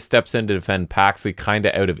Valkyria steps in to defend Paxley, kind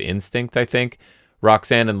of out of instinct, I think.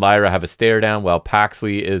 Roxanne and Lyra have a stare down while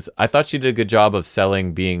Paxley is, I thought she did a good job of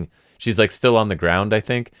selling she's like still on the ground, I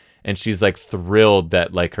think. And she's like thrilled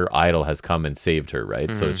that like her idol has come and saved her,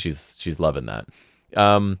 right? So she's loving that.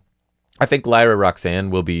 I think Lyra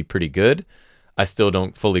Roxanne will be pretty good. I still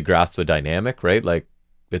don't fully grasp the dynamic, right? Like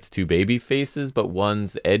it's two baby faces, but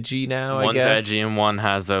one's edgy now, I guess. One's edgy and one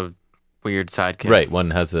has a weird sidekick. Right,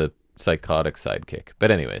 one has a psychotic sidekick.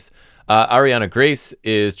 But anyways, Ariana Grace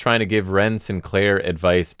is trying to give Ren Sinclair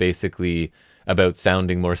advice basically about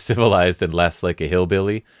sounding more civilized and less like a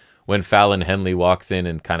hillbilly. When Fallon Henley walks in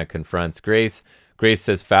and kind of confronts Grace, Grace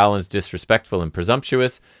says Fallon's disrespectful and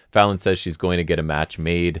presumptuous. Fallon says she's going to get a match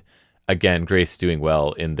made. Again, Grace doing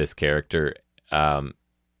well in this character. And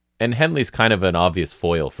Henley's kind of an obvious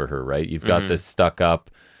foil for her, right? You've got this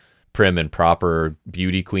stuck-up, prim and proper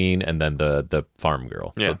beauty queen, and then the farm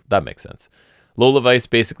girl. Yeah. So that makes sense. Lola Vice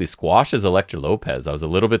basically squashes Elektra Lopez. I was a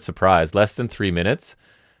little bit surprised. Less than 3 minutes.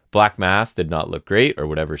 Black Mass did not look great, or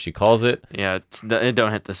whatever she calls it. Yeah, it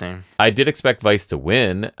don't hit the same. I did expect Vice to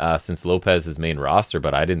win since Lopez is main roster,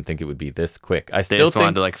 but I didn't think it would be this quick. I still just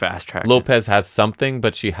wanted to like fast track. Lopez has something,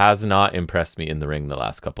 but she has not impressed me in the ring the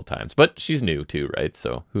last couple times. But she's new too, right?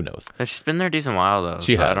 So who knows? She's been there a decent while though.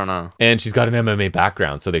 She has. I don't know. And she's got an MMA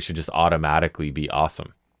background, so they should just automatically be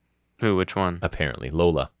awesome. Who? Which one? Apparently,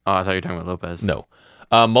 Lola. Oh, I thought you were talking about Lopez. No.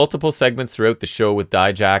 Multiple segments throughout the show with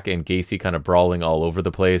Dijak and Gacy kind of brawling all over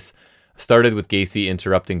the place. Started with Gacy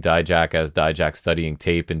interrupting Dijak as Dijak studying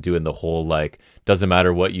tape and doing the whole like, doesn't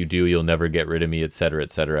matter what you do, you'll never get rid of me, etc.,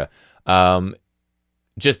 etc.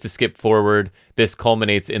 just to skip forward, this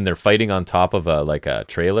culminates in their fighting on top of a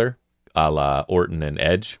trailer, a la Orton and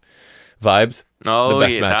Edge vibes. Oh, the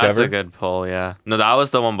best match that's ever. a good pull, yeah. No, that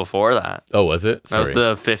was the one before that. Oh, was it? That was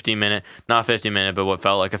the 50-minute, not 50-minute, but what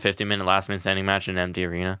felt like a 50-minute last man standing match in an empty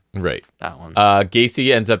arena. Right. That one.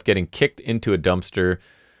 Gacy ends up getting kicked into a dumpster.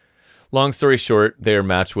 Long story short, their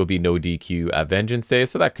match will be no DQ at Vengeance Day,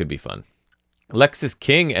 so that could be fun. Lexis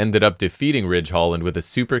King ended up defeating Ridge Holland with a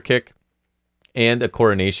super kick and a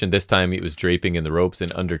coronation. This time it was draping in the ropes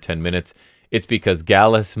in under 10 minutes. It's because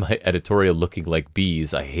Gallus, my editorial looking like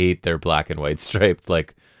bees. I hate their black and white striped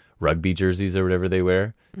like rugby jerseys or whatever they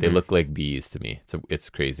wear. They look like bees to me. It's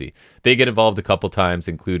crazy. They get involved a couple times,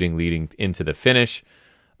 including leading into the finish.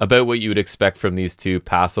 About what you would expect from these two,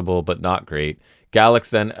 passable but not great. Gallus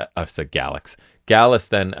then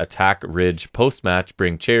attack Ridge post-match,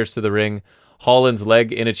 bring chairs to the ring. Holland's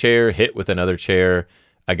leg in a chair, hit with another chair.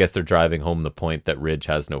 I guess they're driving home the point that Ridge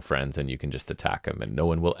has no friends and you can just attack him and no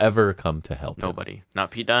one will ever come to help him. Nobody.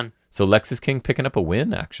 Not Pete Dunne. So Lexis King picking up a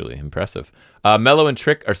win, actually. Impressive. Mello and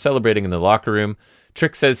Trick are celebrating in the locker room.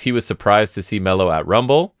 Trick says he was surprised to see Mello at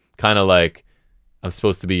Rumble. Kind of like, I'm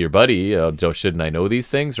supposed to be your buddy. Shouldn't I know these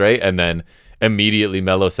things, right? And then immediately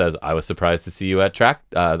Mello says, I was surprised to see you at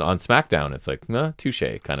on SmackDown. It's like, touche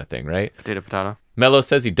kind of thing, right? Potato. Mello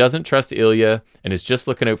says he doesn't trust Ilya and is just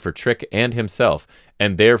looking out for Trick and himself.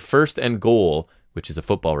 And their first end goal, which is a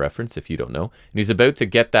football reference if you don't know, and he's about to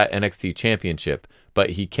get that NXT championship,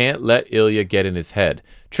 but he can't let Ilya get in his head.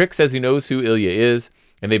 Trick says he knows who Ilya is,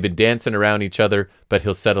 and they've been dancing around each other, but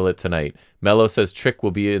he'll settle it tonight. Mello says Trick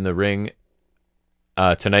will be in the ring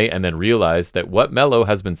tonight and then realize that what Mello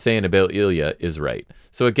has been saying about Ilya is right.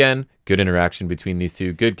 So again, good interaction between these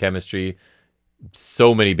two, good chemistry.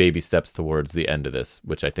 So many baby steps towards the end of this,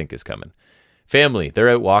 which I think is coming. Family, they're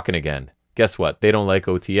out walking again. Guess what? They don't like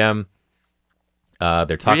OTM.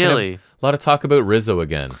 They're talking a lot of talk about Rizzo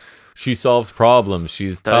again. She solves problems.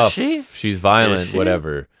 She's tough. She's violent.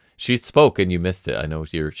 Whatever. She spoke and you missed it. I know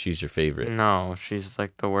she's your favorite. No, she's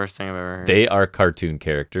like the worst thing I've ever heard. They are cartoon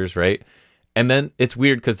characters, right? And then it's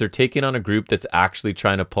weird because they're taking on a group that's actually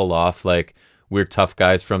trying to pull off like we're tough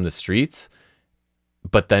guys from the streets,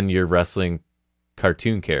 but then you're wrestling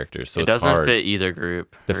cartoon characters, so it doesn't fit either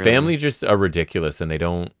group. The family just are ridiculous, and they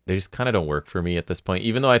just kind of don't work for me at this point,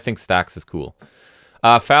 even though I think Stax is cool.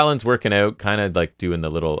 Fallon's working out, kind of like doing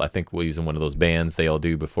the little, I think we're using one of those bands they all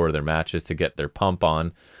do before their matches to get their pump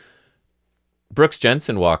on. Brooks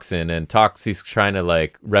Jensen walks in and talks, he's trying to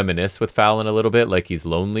like reminisce with Fallon a little bit, like he's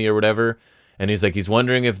lonely or whatever, and he's like, he's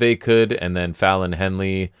wondering if they could, and then Fallon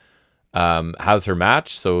Henley has her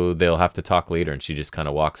match, so they'll have to talk later, and she just kind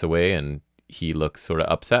of walks away, and he looks sort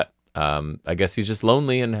of upset. I guess he's just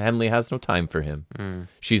lonely and Henley has no time for him.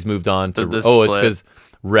 She's moved on to... it's because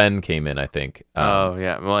Ren came in, I think.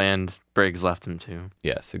 Yeah. Well, and Briggs left him too.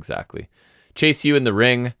 Yes, exactly. Chase you in the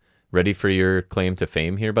ring. Ready for your claim to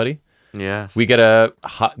fame here, buddy? Yes. We get it's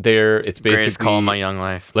basically... Greatest call in my young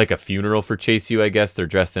life. Like a funeral for Chase U, I guess. They're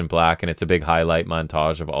dressed in black and it's a big highlight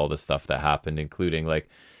montage of all the stuff that happened, including like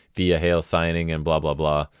Thea Hale signing and blah, blah,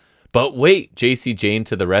 blah. But wait, JC Jane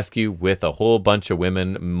to the rescue with a whole bunch of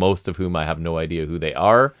women, most of whom I have no idea who they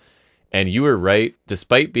are. And you were right.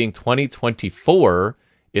 Despite being 2024,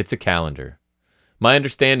 it's a calendar. My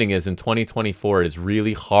understanding is in 2024, it is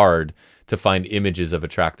really hard to find images of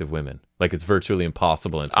attractive women. Like it's virtually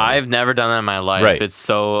impossible. I've never done that in my life. Right. It's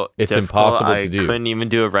so it's difficult. Impossible to do. I couldn't even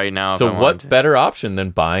do it right now. So what better option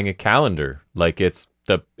than buying a calendar? Like it's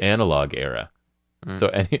the analog era.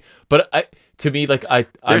 To me, like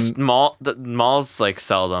the malls like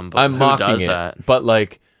sell them, but I'm who mocking does it. that? But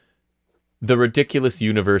like the ridiculous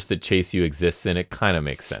universe that Chase U exists in, it kind of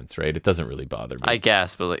makes sense, right? It doesn't really bother me. I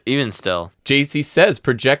guess, but like, even still, JC says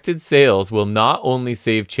projected sales will not only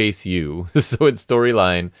save Chase U, so its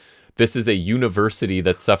storyline. This is a university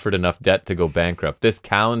that suffered enough debt to go bankrupt. This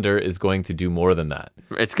calendar is going to do more than that.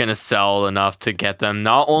 It's going to sell enough to get them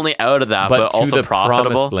not only out of that, but to also the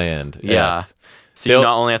profitable. Promised land. Yeah. Yes. So you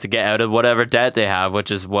not only have to get out of whatever debt they have,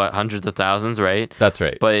 which is hundreds of thousands, right? That's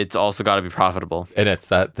right. But it's also got to be profitable. And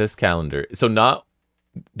it's this calendar. So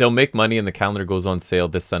they'll make money and the calendar goes on sale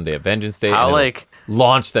this Sunday at Vengeance Day. How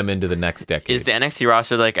launch them into the next decade. Is the NXT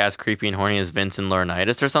roster like as creepy and horny as Vince and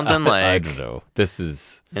Laurinaitis or something? Like I don't know.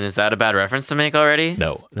 And is that a bad reference to make already?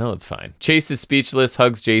 No, it's fine. Chase is speechless,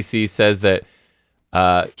 hugs JC, says that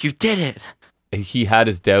you did it. He had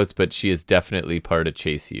his doubts, but she is definitely part of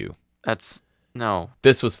Chase U. No.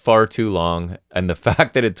 This was far too long, and the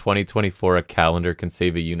fact that in 2024 a calendar can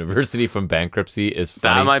save a university from bankruptcy is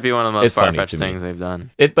funny. That might be one of the most far-fetched things they've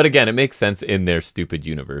done. But again, it makes sense in their stupid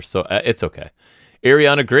universe, so it's okay.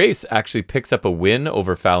 Ariana Grace actually picks up a win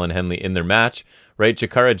over Fallon Henley in their match, right?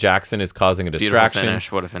 Jakara Jackson is causing a distraction. Beautiful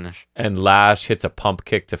finish. What a finish. And Lash hits a pump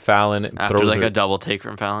kick to Fallon. After like a double take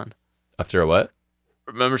from Fallon. After a what?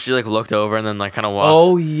 Remember she like looked over and then like kind of walked.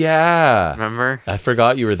 Oh, yeah. Remember? I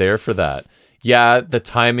forgot you were there for that. Yeah, the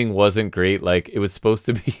timing wasn't great. Like, it was supposed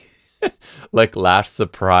to be like Lash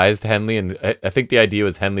surprised Henley. And I think the idea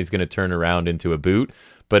was Henley's going to turn around into a boot.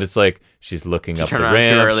 But it's like she's looking up the ramp.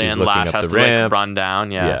 Too early and Lash has to like run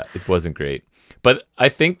down. Yeah, it wasn't great. But I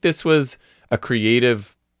think this was a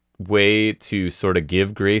creative way to sort of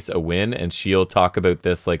give Grace a win, and she'll talk about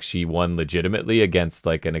this like she won legitimately against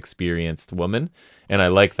like an experienced woman, and I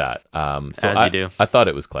like that. As you do. I thought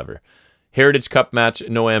it was clever. Heritage Cup match,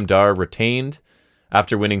 Noam Dar retained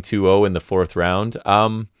after winning 2-0 in the fourth round.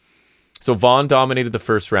 So Vaughn dominated the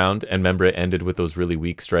first round, and remember it ended with those really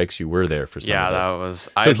weak strikes. You were there for some of this. That was...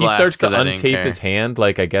 So he starts to untape his hand,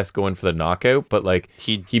 like I guess going for the knockout, but like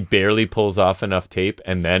he barely pulls off enough tape,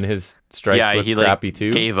 and then his strikes look crappy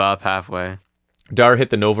too. Gave up halfway. Dar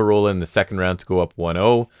hit the Nova Roll in the second round to go up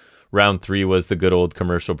 1-0. Round 3 was the good old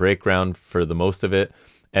commercial break round for the most of it.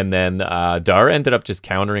 And then Dar ended up just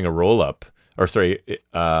countering a roll-up,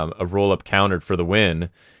 a roll-up countered for the win.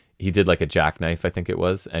 He did like a jackknife, I think it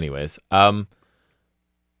was. Anyways,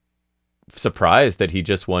 surprised that he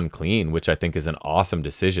just won clean, which I think is an awesome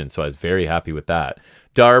decision. So I was very happy with that.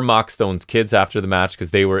 Dar mocked Stone's kids after the match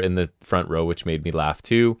because they were in the front row, which made me laugh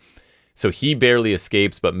too. So he barely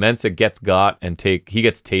escapes, but Mensah gets got and he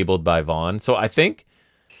gets tabled by Vaughn. So I think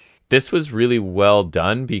this was really well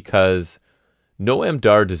done because Noam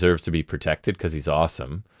Dar deserves to be protected because he's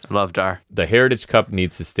awesome. Love Dar. The Heritage Cup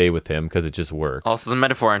needs to stay with him because it just works. Also, the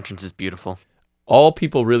metaphor entrance is beautiful. All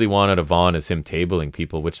people really wanted of Vaughn is him tabling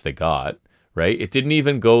people, which they got, right? It didn't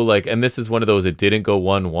even go like, and this is one of those, it didn't go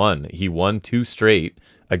 1-1. He won 2 straight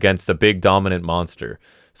against a big dominant monster.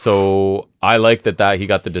 So I like that he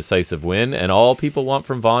got the decisive win, and all people want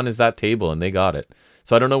from Vaughn is that table, and they got it.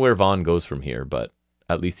 So I don't know where Vaughn goes from here, but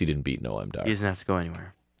at least he didn't beat Noam Dar. He doesn't have to go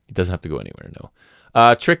anywhere. He doesn't have to go anywhere,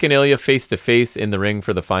 no. Trick and Ilya face-to-face in the ring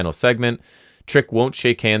for the final segment. Trick won't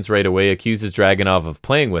shake hands right away, accuses Dragunov of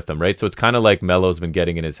playing with him, right? So it's kind of like Melo's been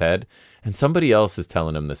getting in his head, and somebody else is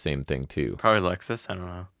telling him the same thing too. Probably Lexus, I don't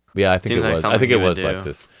know. Yeah, I think it was. I think it was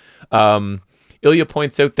Lexus. Ilya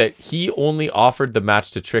points out that he only offered the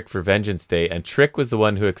match to Trick for Vengeance Day, and Trick was the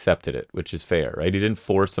one who accepted it, which is fair, right? He didn't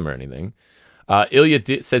force him or anything.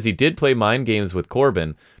 Ilya says he did play mind games with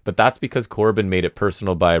Corbin, but that's because Corbin made it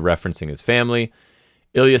personal by referencing his family.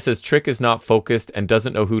 Ilya says Trick is not focused and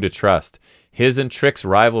doesn't know who to trust. His and Trick's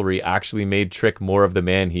rivalry actually made Trick more of the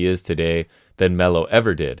man he is today than Melo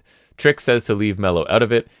ever did. Trick says to leave Melo out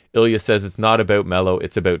of it. Ilya says it's not about Melo,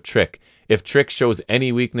 it's about Trick. If Trick shows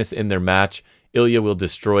any weakness in their match, Ilya will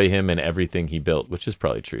destroy him and everything he built, which is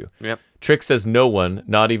probably true. Yep. Trick says no one,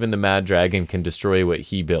 not even the Mad Dragon, can destroy what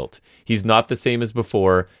he built. He's not the same as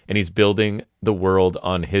before, and he's building the world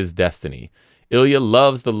on his destiny. Ilya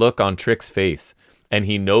loves the look on Trick's face, and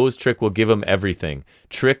he knows Trick will give him everything.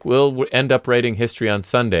 Trick will end up writing history on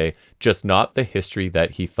Sunday, just not the history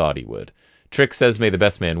that he thought he would. Trick says, may the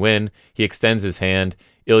best man win. He extends his hand.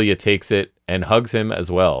 Ilya takes it and hugs him as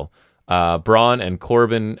well. Braun and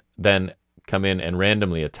Corbin then come in and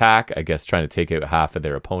randomly attack, I guess trying to take out half of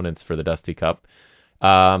their opponents for the Dusty Cup.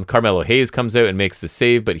 Carmelo Hayes comes out and makes the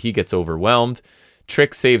save, but he gets overwhelmed.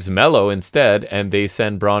 Trick saves Melo instead, and they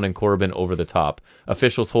send Braun and Corbin over the top.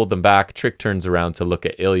 Officials hold them back. Trick turns around to look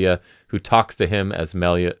at Ilya, who talks to him as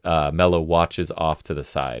Melo watches off to the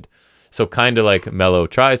side. So kind of like Melo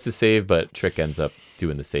tries to save, but Trick ends up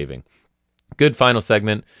doing the saving. Good final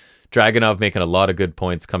segment. Dragunov making a lot of good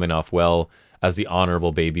points, coming off well as the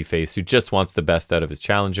honorable babyface who just wants the best out of his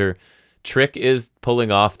challenger. Trick is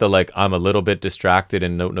pulling off the like, I'm a little bit distracted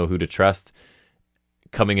and don't know who to trust,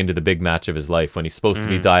 coming into the big match of his life when he's supposed to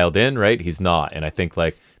be dialed in, right? He's not. And I think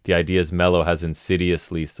like the idea is Melo has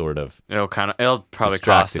insidiously sort of it'll probably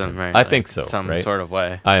cost him, right? I think so, some right? sort of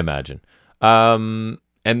way. I imagine. And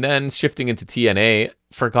then shifting into TNA,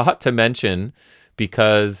 forgot to mention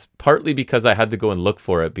partly because I had to go and look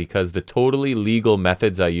for it, because the totally legal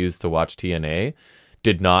methods I used to watch TNA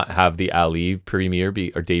did not have the Ali premiere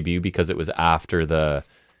or debut because it was after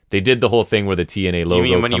they did the whole thing where the TNA logo.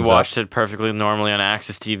 You mean when you watched up. it perfectly normally on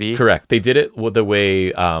Access TV? Correct. They did it the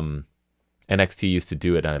way NXT used to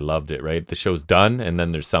do it, and I loved it. Right, the show's done, and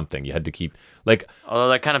then there's something you had to keep like. Although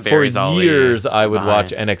that kind of varies all years, I would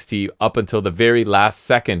watch NXT up until the very last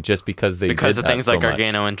second, just because of things like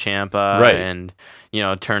Gargano and Ciampa, right, and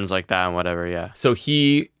turns like that and whatever. Yeah. So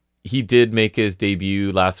he he did make his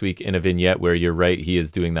debut last week in a vignette where you're right, he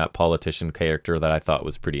is doing that politician character that I thought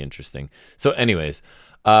was pretty interesting. So anyways,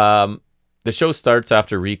 the show starts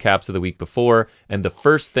after recaps of the week before, and the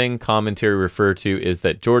first thing commentary refer to is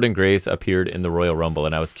that Jordan Grace appeared in the Royal Rumble,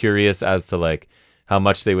 and I was curious as to like how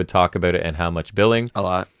much they would talk about it and how much billing. A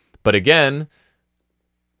lot. But again,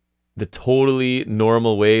 the totally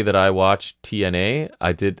normal way that I watch TNA,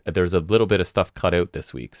 there's a little bit of stuff cut out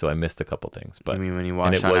this week, so I missed a couple things. But I mean, when you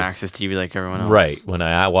watch on Access TV like everyone else. Right. When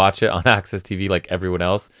I watch it on Access TV like everyone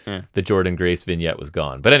else, the Jordan Grace vignette was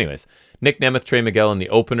gone. But anyways, Nick Nemeth, Trey Miguel in the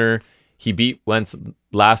opener. He beat Wentz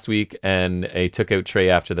last week, and he took out Trey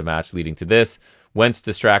after the match, leading to this. Wentz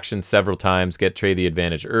distractions several times, get Trey the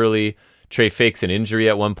advantage early. Trey fakes an injury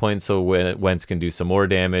at one point, so Wentz can do some more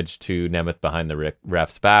damage to Nemeth behind the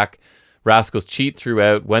ref's back. Rascals cheat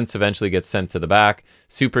throughout. Wentz eventually gets sent to the back.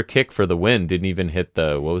 Super kick for the win. Didn't even hit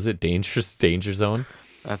the, what was it, danger zone?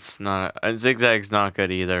 That's not... Zigzag's not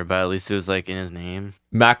good either, but at least it was like in his name.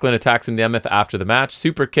 Macklin attacks Nemeth after the match.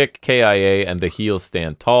 Super kick, KIA, and the heels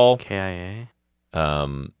stand tall. KIA?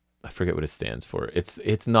 I forget what it stands for.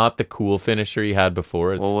 It's not the cool finisher he had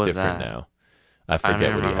before. It's different now. I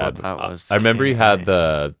forget what he had before. I remember he had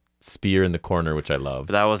the spear in the corner, which I loved.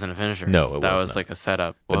 But that wasn't a finisher. No, it wasn't. That was like a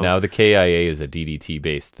setup. But now the KIA is a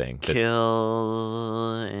DDT-based thing.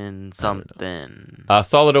 Kill in something.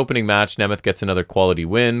 Solid opening match. Nemeth gets another quality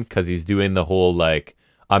win because he's doing the whole, like,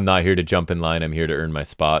 I'm not here to jump in line. I'm here to earn my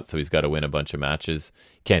spot. So he's got to win a bunch of matches.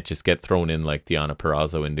 Can't just get thrown in like Deonna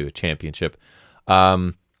Purrazzo into a championship.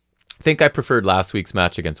 I think I preferred last week's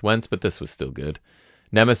match against Wentz, but this was still good.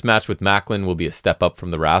 Nemeth's match with Macklin will be a step up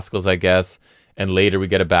from the Rascals, I guess. And later we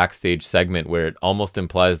get a backstage segment where it almost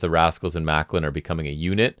implies the Rascals and Macklin are becoming a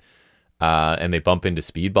unit. And they bump into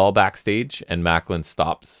Speedball backstage, and Macklin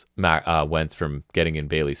stops Wentz from getting in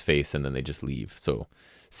Bailey's face, and then they just leave. So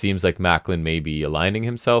seems like Macklin may be aligning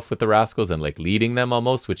himself with the Rascals and like leading them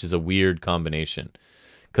almost, which is a weird combination.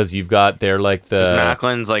 Because they're like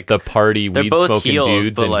Macklin's like the party weed smoking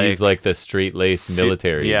dudes, and like, he's like the straight laced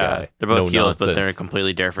military guy. They're both heels, nonsense. but they're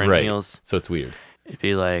completely different heels. So it's weird. It'd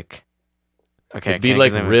be like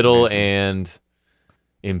Riddle and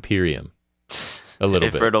Imperium, a little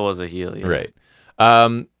bit. If Riddle was a heel, yeah. Right.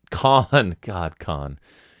 Khan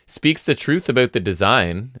speaks the truth about the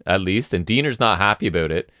design, at least, and Diener's not happy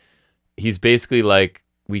about it. He's basically like,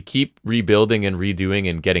 we keep rebuilding and redoing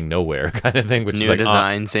and getting nowhere kind of thing, which New is like,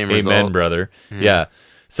 design, same result. Amen, brother. Yeah.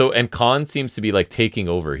 So, and Khan seems to be like taking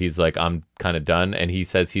over. He's like, I'm kind of done. And he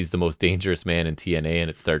says he's the most dangerous man in TNA, and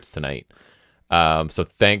it starts tonight. So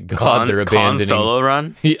thank God they're abandoning. Khan solo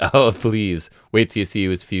run? Oh, please. Wait till you see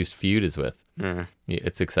who his feud is with. Yeah,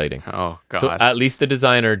 it's exciting. Oh, God. So at least the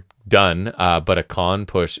designer done, but a Khan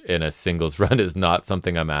push in a singles run is not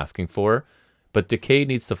something I'm asking for. But Decay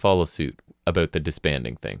needs to follow suit about the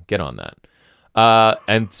disbanding thing. Get on that.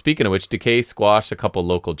 And speaking of which, Decay squashed a couple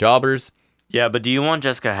local jobbers. Yeah, but do you want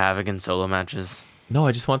Jessica Havoc in solo matches? No,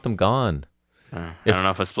 I just want them gone. I don't know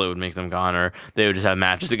if a split would make them gone, or they would just have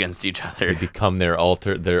matches against each other. They become their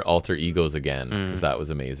alter egos again, because that was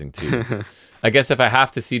amazing too. I guess if I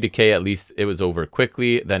have to see Decay, at least it was over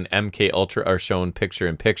quickly. Then MK Ultra are shown picture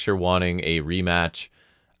in picture wanting a rematch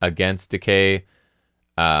against Decay.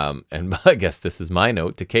 And I guess this is my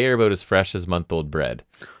note. Decay are about as fresh as month-old bread.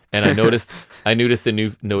 And I noticed a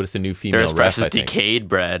new female They're as fresh ref, as decayed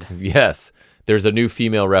bread. Yes. There's a new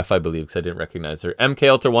female ref, I believe, because I didn't recognize her. MK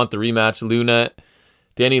Ultra want the rematch.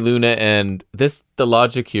 Danny Luna, and the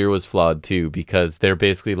logic here was flawed too, because they're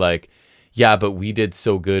basically like, yeah, but we did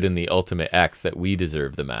so good in the Ultimate X that we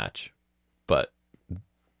deserve the match. But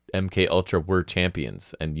MK Ultra were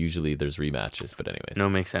champions, and usually there's rematches. But anyways. No,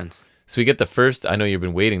 makes sense. So we get the first, I know you've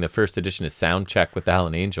been waiting, the first edition is Sound Check with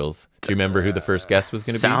Alan Angels. Do you remember who the first guest was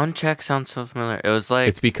going to be? Sound Check sounds so familiar. It was like...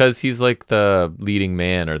 It's because he's like the leading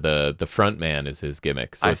man, or the front man is his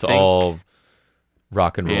gimmick. So it's all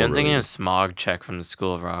rock and roll. I'm thinking of Smog Check from the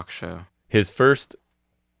School of Rock show. His first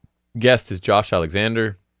guest is Josh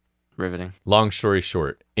Alexander. Riveting. Long story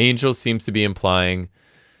short, Angels seems to be implying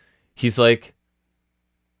he's like,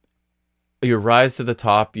 your rise to the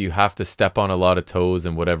top, you have to step on a lot of toes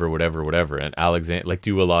and whatever. And Alexander, like,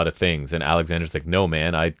 do a lot of things. And Alexander's like, no,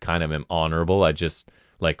 man, I kind of am honorable. I just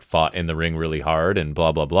like fought in the ring really hard and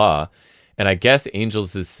blah, blah, blah. And I guess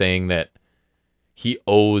Angels is saying that he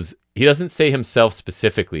doesn't say himself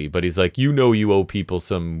specifically, but he's like, you owe people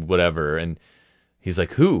some whatever. And he's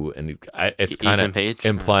like, who? And it's kind of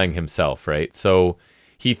implying himself, right? So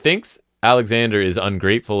he thinks Alexander is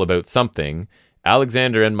ungrateful about something.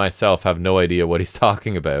 Alexander and myself have no idea what he's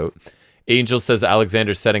talking about. Angel says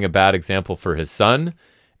Alexander's setting a bad example for his son,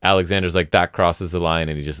 Alexander's like, that crosses the line,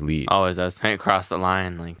 and he just leaves. Always does. Can't cross the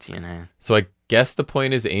line like TNA. So I guess the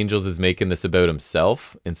point is Angels is making this about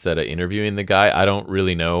himself instead of interviewing the guy. I don't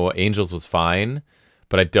really know. Angels was fine,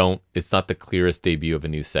 but it's not the clearest debut of a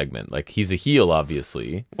new segment. Like, he's a heel,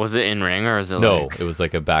 obviously. Was it in ring or is it No, it was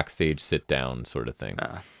like a backstage sit down sort of thing.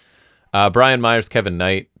 Brian Myers, Kevin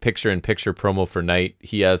Knight, picture-in-picture promo for Knight.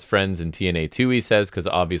 He has friends in TNA too, he says, because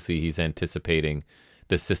obviously he's anticipating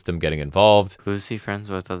the system getting involved. Who's he friends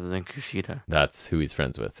with other than Kushida? That's who he's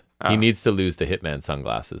friends with. He needs to lose the Hitman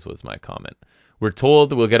sunglasses, was my comment. We're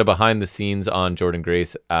told we'll get a behind the scenes on Jordan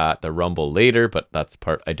Grace at the Rumble later, but that's the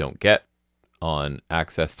part I don't get on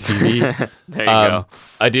Access TV. There you go.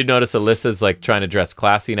 I did notice Alyssa's like trying to dress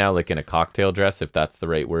classy now, like in a cocktail dress, if that's the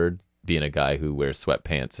right word, being a guy who wears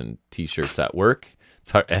sweatpants and t-shirts at work.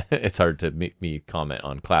 It's hard to make me comment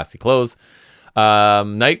on classy clothes.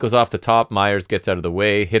 Knight goes off the top. Myers gets out of the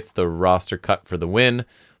way, hits the roster cut for the win.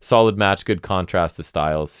 Solid match, good contrast to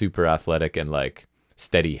styles, super athletic and like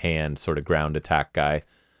steady hand sort of ground attack guy.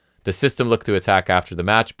 The system looked to attack after the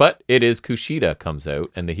match, but it is Kushida comes out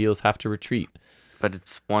and the heels have to retreat. But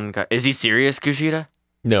it's one guy. Is he serious, Kushida?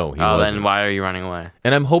 No, he wasn't. Then why are you running away?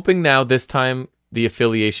 And I'm hoping now this time the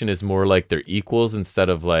affiliation is more like they're equals instead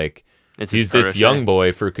of like he's this young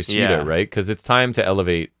boy for Kushida, right? Because it's time to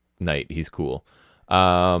elevate Knight. He's cool.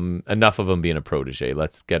 Enough of him being a protege.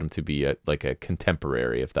 Let's get him to be a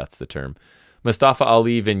contemporary, if that's the term. Mustafa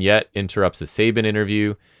Ali vignette interrupts a Sabin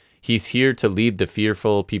interview. He's here to lead the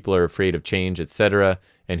fearful. People are afraid of change, etc.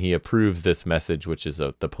 And he approves this message, which is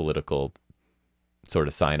the political sort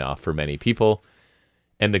of sign off for many people.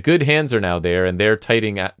 And the good hands are now there, and they're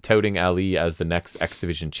touting Ali as the next X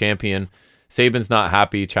Division champion. Sabin's not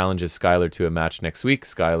happy, challenges Skylar to a match next week.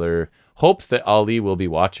 Skylar hopes that Ali will be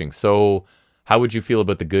watching. So how would you feel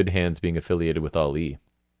about the good hands being affiliated with Ali?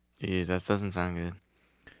 Yeah, that doesn't sound good.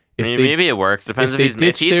 Maybe it works. Depends if he's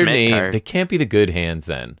their name. mid-card. They can't be the good hands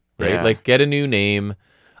then, right? Yeah. Like, get a new name.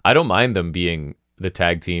 I don't mind them being the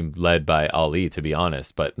tag team led by Ali, to be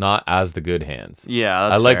honest, but not as the good hands. Yeah,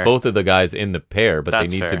 that's I like fair. both of the guys in the pair, but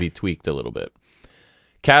That's they need to fair. be tweaked a little bit.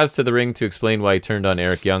 Kaz to the ring to explain why he turned on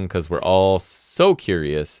Eric Young, because we're all so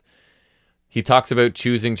curious. He talks about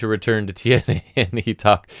choosing to return to TNA, and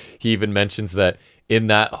he even mentions that in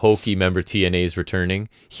that hokey, remember TNA's returning,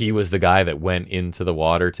 he was the guy that went into the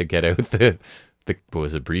water to get out the what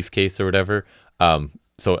was it, briefcase or whatever.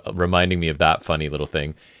 So reminding me of that funny little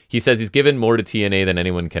thing. He says he's given more to TNA than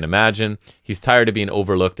anyone can imagine. He's tired of being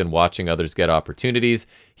overlooked and watching others get opportunities.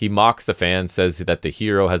 He mocks the fans, says that the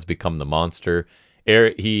hero has become the monster.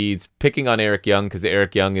 He's picking on Eric Young because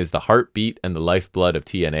Eric Young is the heartbeat and the lifeblood of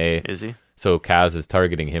TNA. Is he? So Kaz is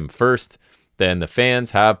targeting him first. Then the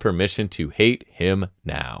fans have permission to hate him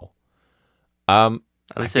now. I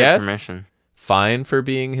guess permission. Fine for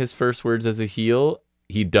being his first words as a heel.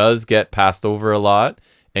 He does get passed over a lot,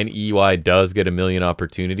 and EY does get a million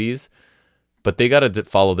opportunities. But they got to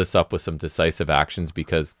follow this up with some decisive actions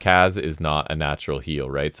because Kaz is not a natural heel,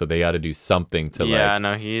 right? So they got to do something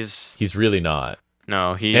to he's really not.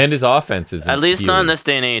 No, and his offense is at least not in this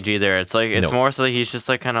day and age either. It's like more so that he's just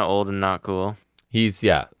like kind of old and not cool.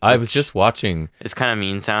 I was just watching. It's kind of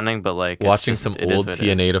mean sounding, but like watching some old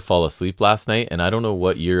TNA to fall asleep last night, and I don't know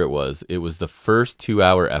what year it was. It was the first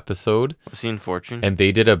 2-hour episode. Was he in Fortune? And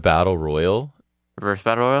they did a battle royal. Reverse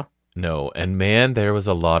battle royal? No, and man, there was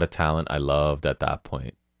a lot of talent I loved at that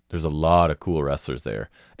point. There's a lot of cool wrestlers there.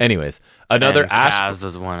 Anyways, another Kaz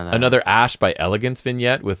was one of them. Another Ash by Elegance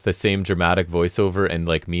vignette with the same dramatic voiceover and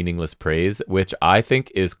like meaningless praise, which I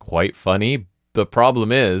think is quite funny. The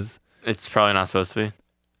problem is, it's probably not supposed to be.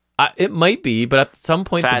 It might be, but at some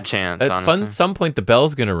point, some point the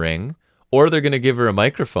bell's gonna ring, or they're gonna give her a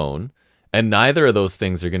microphone, and neither of those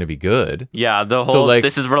things are gonna be good. Yeah,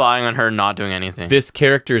 this is relying on her not doing anything. This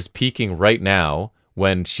character is peaking right now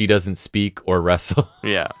when she doesn't speak or wrestle.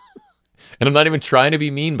 Yeah, and I'm not even trying to be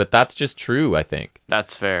mean, but that's just true. I think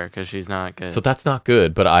that's fair because she's not good. So that's not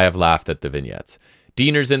good. But I have laughed at the vignettes.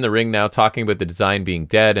 Diener's in the ring now, talking about the design being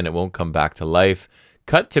dead and it won't come back to life.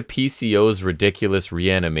 Cut to PCO's ridiculous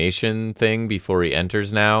reanimation thing before he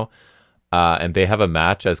enters now. And they have a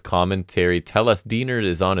match as commentary. Tell us Diener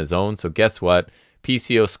is on his own. So guess what?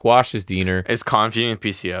 PCO squashes Diener. Is confusing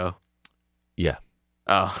PCO? Yeah.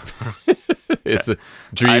 Oh. It's a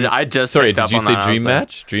dream. I just Sorry, did you say dream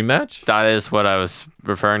match? Dream match? That is what I was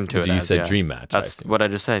referring to. You said dream match. That's what I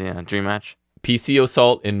just said. Yeah, dream match. PCO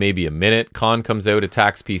salt in maybe a minute. Khan comes out,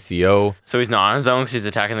 attacks PCO. So he's not on his own because he's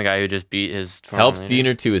attacking the guy who just beat his... Helps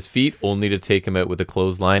Diener to his feet, only to take him out with a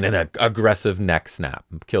clothesline and an aggressive neck snap.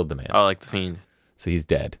 Killed the man. Oh, like the Fiend. So he's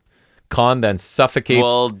dead. Khan then suffocates.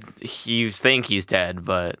 Well, you think he's dead,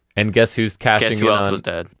 but and guess who's cashing guess who in else on was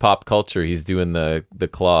dead? pop culture? He's doing the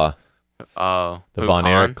claw. Oh, The Von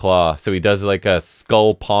Erich claw. So he does like a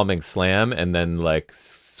skull palming slam and then like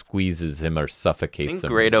squeezes him or suffocates him. I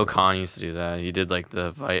think Great O'Con used to do that. He did like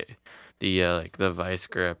the vice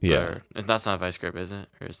grip. Yeah. That's not a vice grip, is it?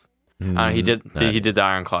 Or is, he did the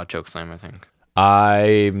Iron Claw choke slam, I think.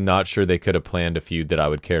 I'm not sure they could have planned a feud that I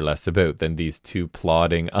would care less about than these two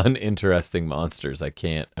plodding, uninteresting monsters. I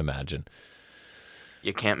can't imagine.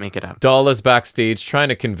 You can't make it up. Dalla's backstage trying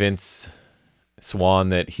to convince Swan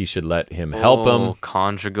that he should let him help him.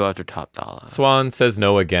 Khan should go after Top Dalla. Swan says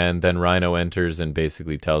no again. Then Rhino enters and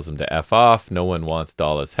basically tells him to F off. No one wants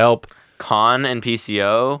Dalla's help. Khan and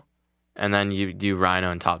PCO, and then you do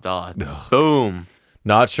Rhino and Top Dalla. Boom.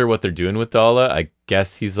 Not sure what they're doing with Dalla. I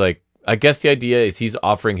guess the idea is he's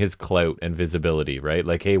offering his clout and visibility, right?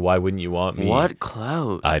 Like, hey, why wouldn't you want me? What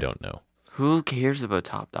clout? I don't know. Who cares about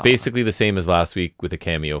Top Dalla? Basically the same as last week with a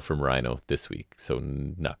cameo from Rhino this week. So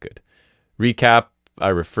not good. Recap, I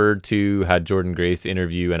referred to, had Jordan Grace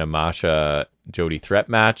interview and a Masha Jody threat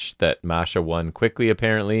match that Masha won quickly,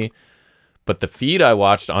 apparently. But the feed I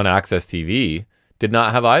watched on Access TV did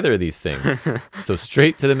not have either of these things. So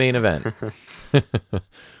straight to the main event.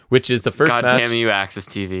 Which is the first match. God damn you, Access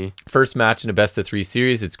TV. First match in a best-of-3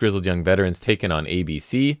 series. It's Grizzled Young Veterans taking on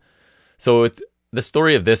ABC. So it's the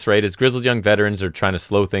story of this, right, is Grizzled Young Veterans are trying to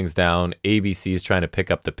slow things down. ABC is trying to pick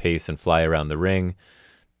up the pace and fly around the ring.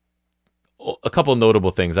 A couple notable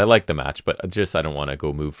things. I like the match, but I don't want to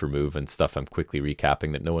go move for move and stuff I'm quickly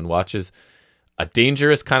recapping that no one watches. A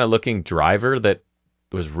dangerous kind of looking driver that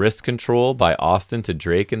was wrist control by Austin to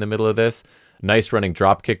Drake in the middle of this. Nice running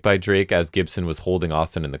drop kick by Drake as Gibson was holding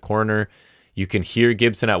Austin in the corner. You can hear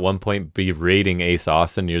Gibson at one point berating Ace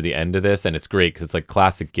Austin near the end of this, and it's great because it's like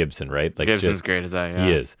classic Gibson, right? Like Gibson's great at that, yeah.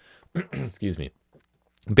 He is. Excuse me.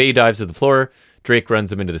 Bay dives to the floor. Drake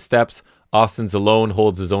runs him into the steps. Austin's alone,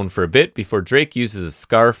 holds his own for a bit before Drake uses a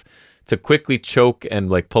scarf to quickly choke and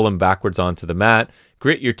like pull him backwards onto the mat.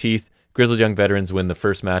 Grit your teeth. Grizzled Young Veterans win the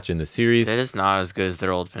first match in the series. It is not as good as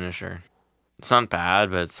their old finisher. It's not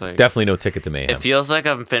bad, but it's like... It's definitely no ticket to mayhem. It feels like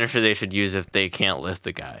a finisher they should use if they can't lift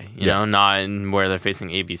the guy. You know, not in where they're facing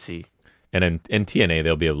ABC. And in TNA,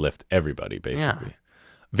 they'll be able to lift everybody, basically. Yeah.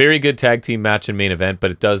 Very good tag team match and main event,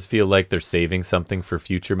 but it does feel like they're saving something for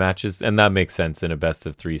future matches. And that makes sense in a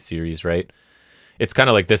best-of-3 series, right? It's kind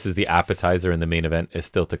of like this is the appetizer and the main event is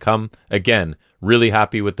still to come. Again, really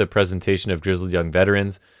happy with the presentation of Grizzled Young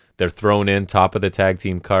Veterans. They're thrown in top of the tag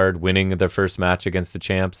team card, winning their first match against the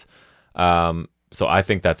champs. So I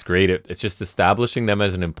think that's great. It's just establishing them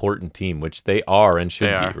as an important team, which they are and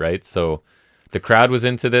should be, right? So the crowd was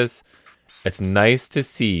into this. It's nice to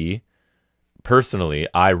see. Personally,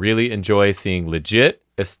 I really enjoy seeing legit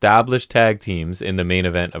established tag teams in the main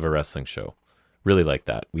event of a wrestling show. Really like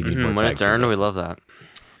that. We need more when tag it's earned, team we love that.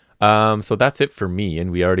 So that's it for me,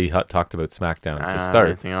 and we already talked about SmackDown to start.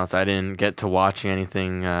 Anything else? I didn't get to watching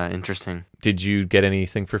anything interesting. Did you get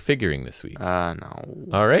anything for figuring this week? No.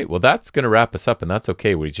 All right. Well, that's going to wrap us up, and that's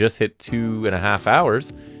okay. We just hit 2.5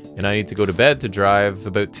 hours, and I need to go to bed to drive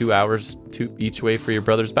about 2 hours each way for your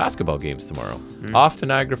brother's basketball games tomorrow. Off to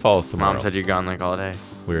Niagara Falls tomorrow. Mom said you're gone like all day.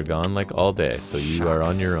 We're gone like all day, so you are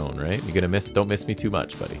on your own, right? You're gonna don't miss me too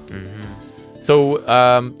much, buddy.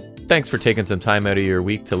 So, thanks for taking some time out of your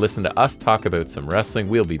week to listen to us talk about some wrestling.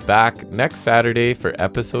 We'll be back next Saturday for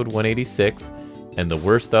episode 186, and the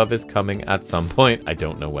worst of is coming at some point. I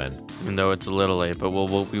don't know when. Even though it's a little late, but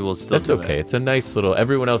we will still. That's okay. It's a nice little.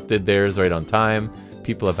 Everyone else did theirs right on time.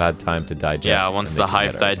 People have had time to digest. Yeah, once the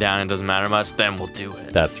hype's died down and doesn't matter much, then we'll do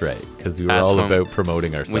it. That's right, because we were all about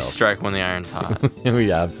promoting ourselves. We strike when the iron's hot.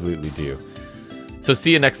 We absolutely do. So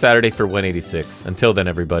see you next Saturday for 186. Until then,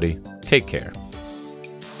 everybody, take care.